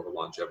little bit more of a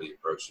longevity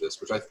approach to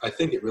this, which I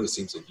think it really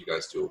seems like you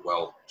guys do a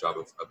well job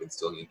of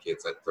instilling in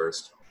kids that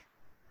thirst.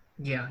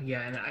 Yeah,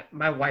 and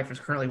my wife is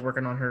currently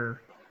working on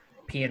her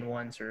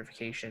PN1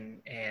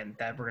 certification, and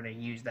that we're going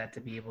to use that to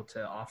be able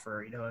to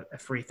offer, a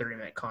free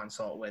 30-minute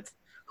consult with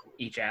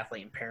each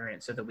athlete and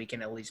parent, so that we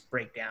can at least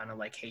break down and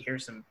like, hey,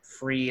 here's some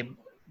free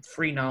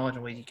knowledge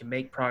and ways you can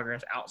make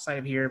progress outside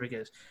of here,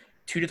 because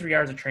 2 to 3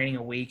 hours of training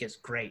a week is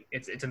great.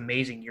 It's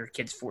amazing. Your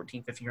kid's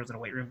 14, 15 years in a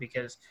weight room,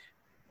 because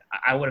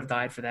I would have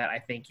died for that. I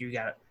think you're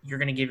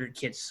going to give your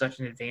kids such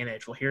an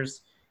advantage. Well,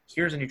 here's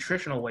a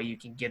nutritional way you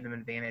can give them an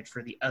advantage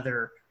for the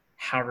other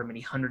however many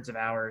hundreds of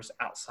hours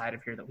outside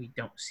of here that we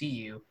don't see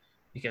you,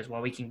 because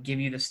while we can give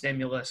you the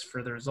stimulus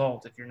for the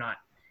result, if you're not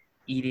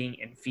eating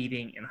and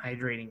feeding and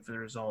hydrating for the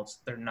results,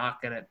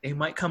 they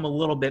might come a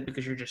little bit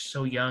because you're just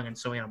so young and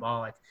so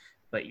anabolic,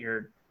 but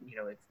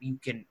if you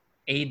can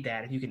aid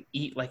that, if you can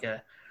eat like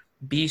a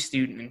B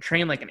student and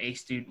train like an A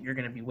student, you're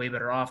going to be way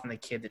better off than the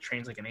kid that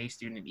trains like an A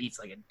student and eats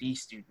like a D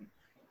student.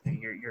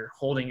 You're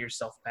holding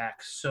yourself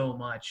back so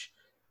much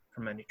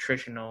from a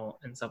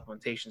nutritional and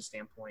supplementation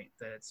standpoint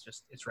that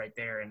it's right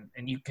there.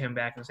 And you come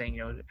back and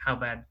saying, how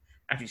bad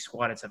after you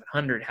squatted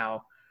 700,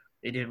 how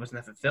they did wasn't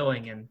that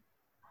fulfilling. And,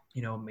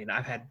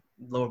 I've had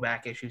lower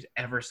back issues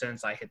ever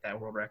since I hit that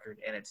world record,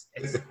 and it's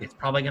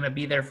probably going to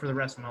be there for the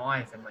rest of my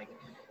life. And like,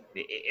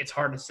 it's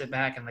hard to sit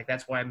back. And like,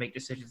 that's why I make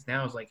decisions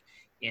now is like,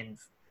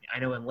 I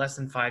know in less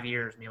than 5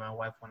 years, me and my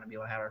wife want to be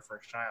able to have our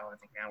first child. I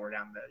think now we're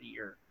down to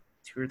year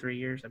 2 or 3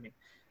 years. I mean,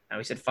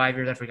 we said 5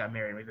 years after we got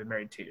married. We've been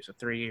married 2, so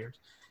 3 years.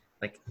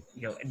 Like,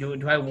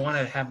 do I want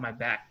to have my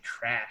back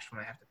trashed when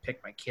I have to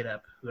pick my kid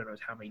up who knows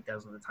how many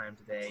dozens of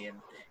times a day and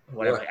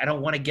whatever? Yeah. Like, I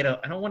don't want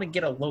to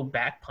get a low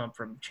back pump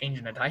from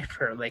changing a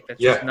diaper. Like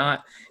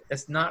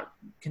that's not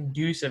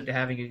conducive to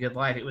having a good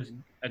life. It was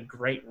a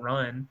great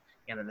run,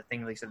 and then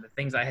the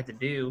things I had to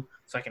do,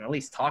 so I can at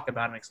least talk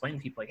about and explain to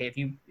people, like, hey, if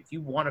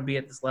you want to be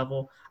at this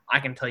level,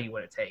 I can tell you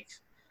what it takes.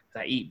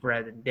 I eat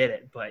bread and did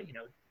it, but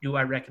do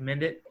I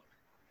recommend it?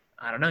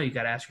 I don't know. You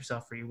got to ask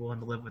yourself, are you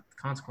willing to live with the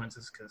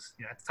consequences? Because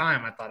at the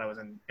time I thought I was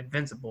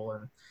invincible,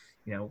 and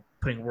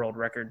putting world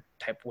record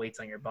type weights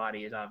on your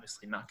body is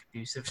obviously not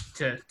conducive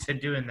to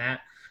doing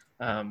that.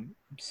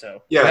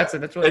 So Yeah,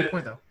 that's really the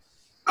point, though.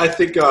 I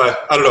think I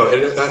don't know.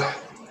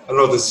 I don't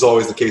know if this is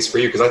always the case for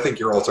you because I think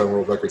your all-time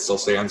world record still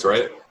stands,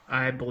 right?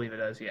 I believe it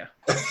does. Yeah.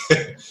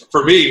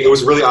 For me, it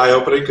was really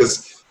eye-opening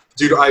because,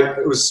 dude,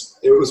 it was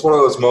one of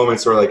those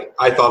moments where like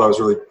I thought I was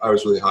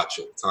really hot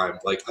shit at the time.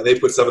 Like they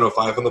put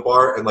 705 on the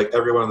bar and like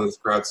everyone in the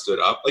crowd stood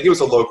up. Like it was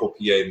a local PA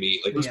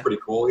meet. Like it was pretty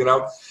cool,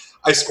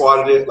 I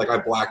squatted it, like I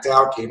blacked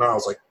out, came out, I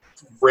was like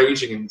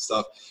raging and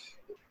stuff.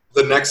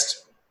 The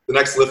next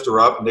lifter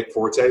up, Nick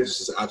Forte,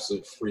 just an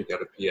absolute freak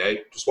out of PA,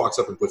 just walks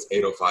up and puts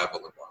 805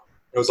 on the bar.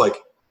 It was like,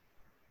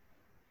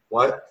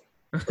 what?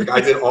 Like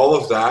I did all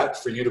of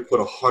that for you to put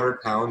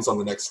 100 pounds on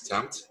the next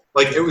attempt.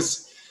 Like it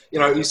was,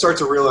 you start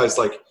to realize,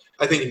 like,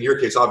 I think in your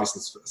case, obviously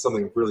it's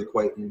something really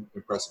quite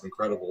impressive,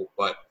 incredible,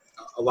 but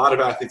a lot of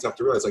athletes have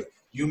to realize, like,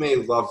 you may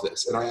love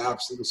this, and I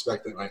absolutely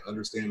respect that, and I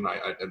understand and I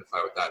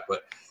identify with that,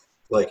 but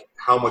like,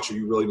 how much are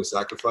you willing to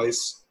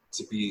sacrifice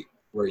to be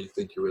where you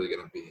think you're really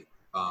going to be?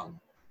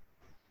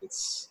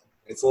 It's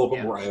a little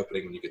bit more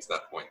eye-opening when you get to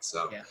that point.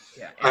 So,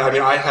 I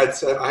mean,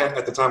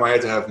 at the time I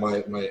had to have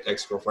my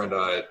ex-girlfriend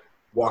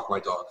walk my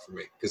dog for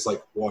me because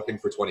like walking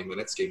for 20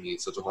 minutes gave me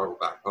such a horrible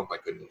back pump I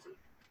couldn't even.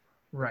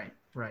 Right.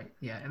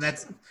 Yeah, and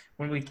that's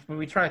when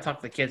we try to talk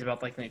to the kids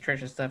about like the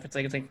nutrition stuff. It's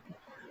like we're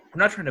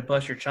not trying to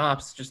bust your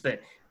chops. It's just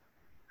that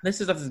this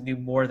is stuff to do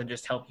more than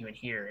just help you in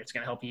here. It's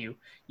going to help you.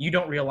 You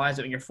don't realize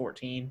it when you're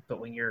 14,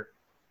 but when you're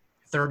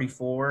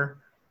 34,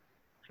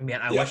 man,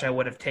 I wish I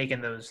would have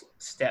taken those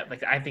steps.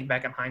 Like I think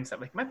back in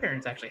hindsight, like my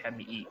parents actually had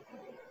me eat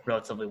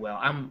relatively well.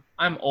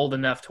 I'm old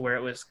enough to where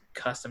it was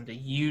custom to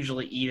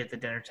usually eat at the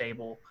dinner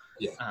table.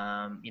 Yeah.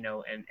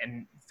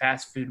 And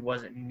fast food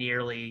wasn't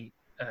nearly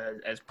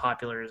as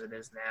popular as it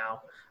is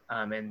now.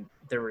 And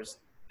there was,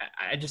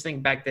 I just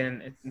think back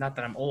then, not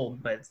that I'm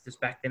old, but it's just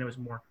back then it was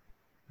more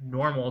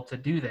normal to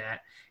do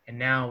that. And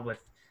now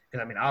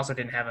because I also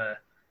didn't have a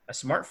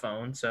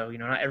smartphone. So,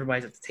 not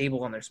everybody's at the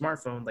table on their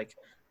smartphone. Like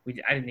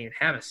I didn't even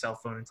have a cell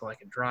phone until I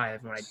could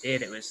drive. When I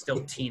did, it was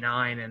still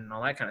T9 and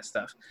all that kind of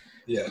stuff.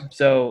 Yeah.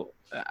 So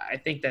I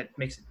think that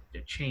makes a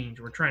change.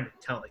 We're trying to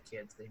tell the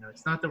kids that,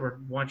 it's not that we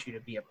want you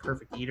to be a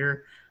perfect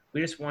eater. We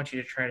just want you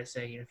to try to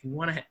say,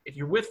 if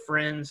you're with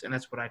friends, and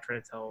that's what I try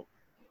to tell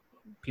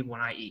people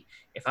when I eat.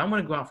 If I'm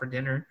going to go out for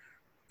dinner,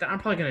 then I'm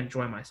probably going to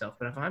enjoy myself.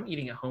 But if I'm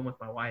eating at home with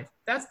my wife,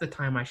 that's the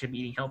time I should be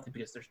eating healthy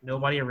because there's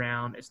nobody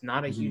around. It's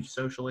not a huge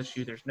social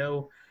issue. There's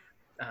no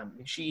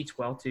she eats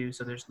well too,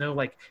 so there's no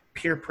like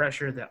peer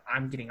pressure that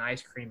I'm getting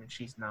ice cream and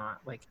she's not.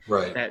 Like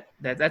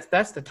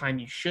that's the time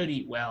you should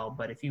eat well.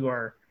 But if you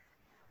are,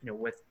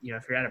 if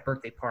you're at a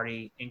birthday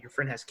party and your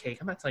friend has cake,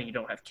 I'm not telling you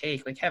don't have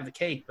cake. Like have the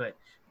cake, but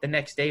the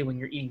next day when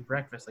you're eating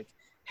breakfast, like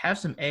have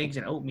some eggs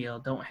and oatmeal.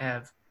 Don't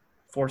have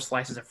 4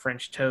 slices of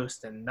French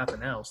toast and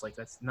nothing else. Like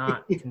that's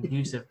not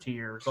conducive to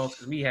your results.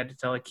 Because we had to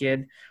tell a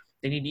kid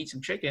they need to eat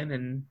some chicken,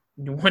 and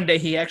one day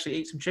he actually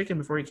ate some chicken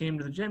before he came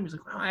to the gym. He's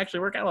like, "Wow, I actually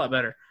work out a lot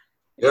better."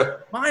 Yeah,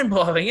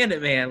 mind-blowing, isn't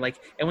it, man? Like,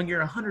 and when you're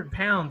 100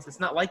 pounds, it's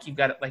not like you've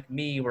got it like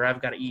me, where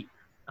I've got to eat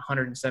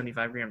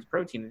 175 grams of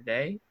protein a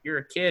day. You're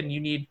a kid, and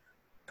you need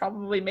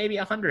probably maybe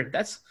 100.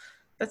 That's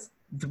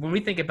when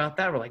we think about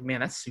that, we're like, man,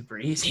 that's super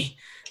easy.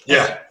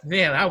 Yeah,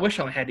 man, I wish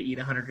I only had to eat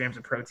 100 grams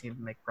of protein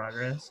to make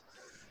progress.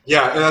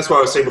 Yeah, and that's what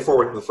I was saying before.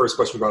 When the first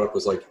question you brought up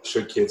was like,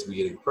 should kids be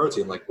eating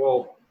protein? Like,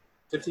 well,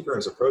 50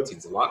 grams of protein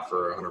is a lot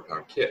for a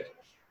 100-pound kid.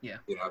 Yeah,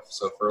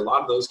 so for a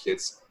lot of those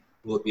kids.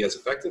 Will it be as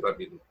effective? I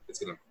mean, it's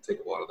going to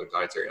take a lot of their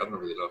dietary. I don't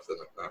really know if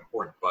that's that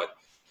important, but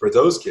for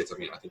those kids, I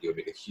think it would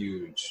make a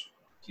huge,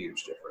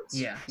 huge difference.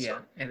 Yeah, yeah.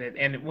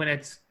 And when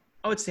it's,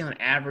 I would say on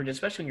average,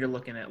 especially when you're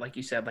looking at, like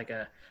you said, like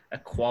a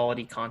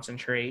quality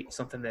concentrate,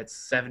 something that's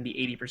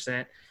 70,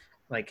 80%,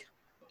 like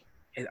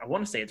I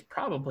want to say it's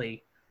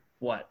probably,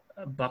 $1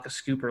 a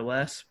scoop or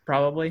less,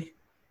 probably.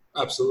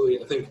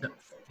 Absolutely. I think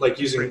like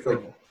using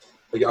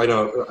like I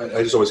know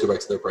I just always go back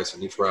to their price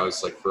of NutriBio.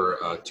 It's like for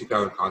a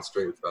 2-pound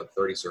concentrate with about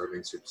 30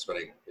 servings, you're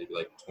spending maybe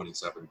like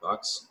 $27.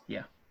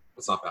 Yeah,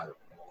 that's not bad at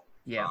all.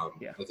 Yeah,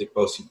 I think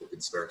most people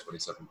can spare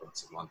 $27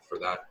 a month for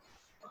that,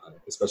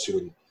 especially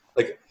when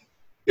like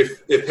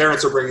if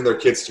parents are bringing their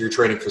kids to your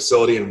training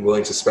facility and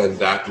willing to spend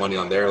that money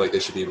on there, like they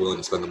should be willing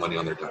to spend the money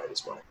on their diet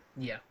as well.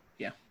 Yeah.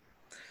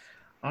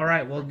 All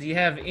right. Well, do you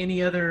have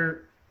any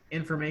other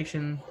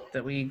information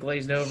that we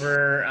glazed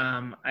over?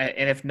 And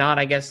if not,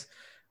 I guess.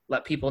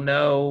 Let people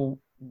know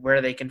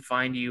where they can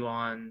find you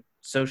on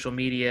social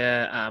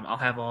media. I'll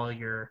have all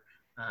your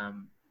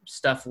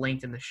stuff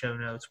linked in the show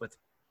notes with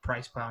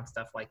PricePlow and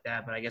stuff like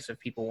that. But I guess if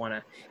people want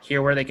to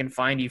hear where they can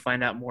find you,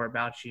 find out more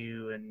about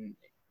you, and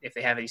if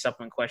they have any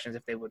supplement questions,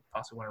 if they would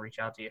possibly want to reach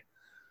out to you.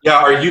 Yeah,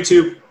 our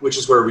YouTube, which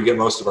is where we get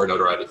most of our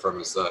notoriety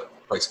from, is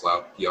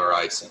PricePlow,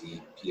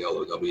 PricePlow.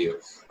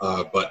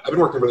 But I've been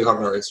working really hard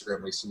on our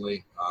Instagram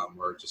recently.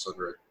 We're just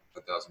under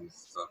 1,000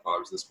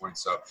 followers at this point.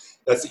 So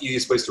that's the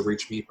easiest place to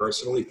reach me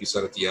personally. If you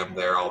send a DM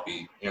there, I'll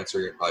be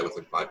answering it probably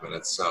within 5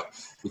 minutes. So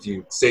if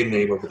you same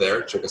name over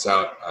there, check us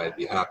out. I'd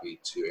be happy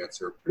to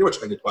answer pretty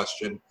much any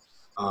question.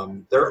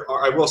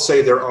 I will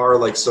say there are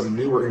like some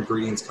newer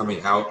ingredients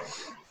coming out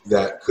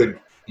that could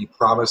be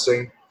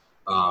promising,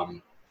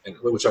 and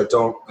which I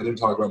didn't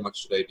talk about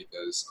much today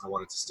because I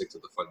wanted to stick to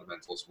the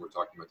fundamentals when we're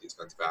talking about these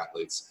kinds of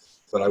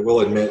athletes. But I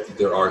will admit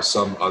there are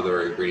some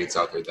other ingredients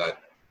out there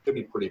that could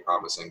be pretty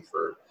promising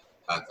for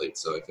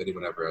athletes. So if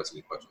anyone ever has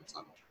any questions,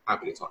 I'm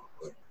happy to talk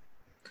about it.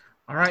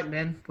 All right,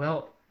 Ben.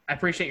 Well, I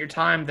appreciate your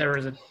time. There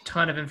was a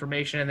ton of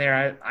information in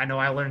there. I know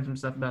I learned some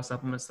stuff about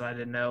supplements that I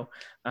didn't know.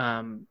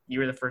 You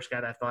were the first guy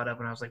that I thought of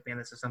when I was like, man,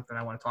 this is something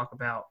I want to talk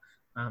about.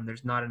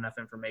 There's not enough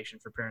information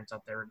for parents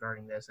out there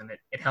regarding this, and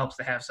it helps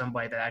to have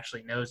somebody that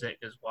actually knows it,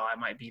 because while I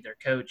might be their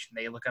coach and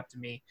they look up to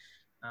me,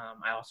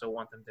 I also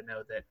want them to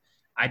know that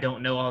I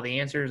don't know all the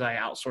answers. I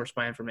outsource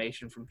my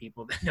information from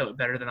people that know it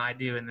better than I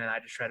do, and then I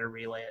just try to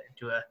relay it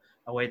into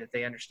a way that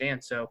they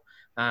understand. So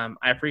I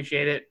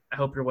appreciate it. I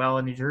hope you're well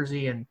in New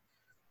Jersey, and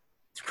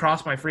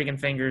cross my freaking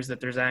fingers that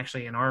there's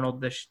actually an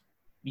Arnold this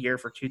year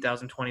for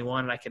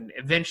 2021, and I can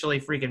eventually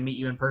freaking meet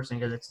you in person,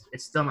 because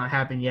it's still not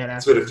happened yet.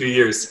 It's been a few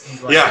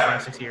years. Like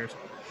 5-6 years.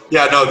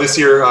 Yeah, no, this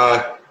year,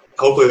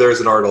 hopefully there's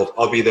an Arnold.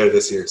 I'll be there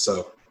this year,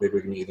 so maybe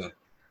we can meet you then.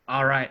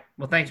 All right.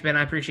 Well, thanks, Ben.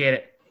 I appreciate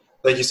it.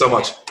 Thank you so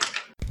much.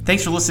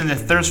 Thanks for listening to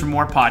Thirst for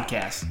More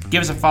podcast.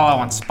 Give us a follow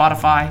on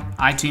Spotify,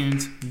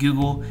 iTunes,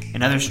 Google,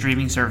 and other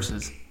streaming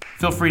services.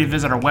 Feel free to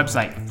visit our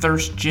website,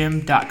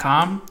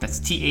 thirstgym.com. That's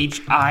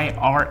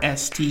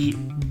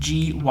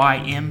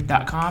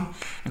THIRSTGYM.com.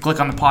 And click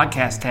on the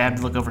podcast tab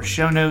to look over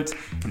show notes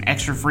and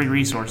extra free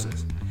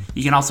resources.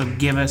 You can also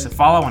give us a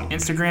follow on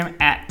Instagram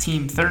at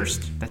Team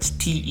Thirst. That's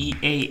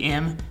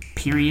TEAM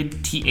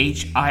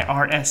THIRST.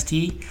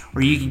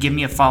 Or you can give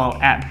me a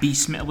follow at B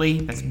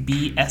Smitley. That's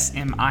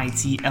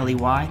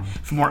BSMITLEY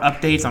for more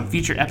updates on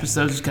future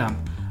episodes to come.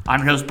 I'm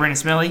your host, Brandon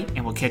Smiley,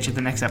 and we'll catch you at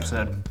the next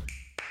episode.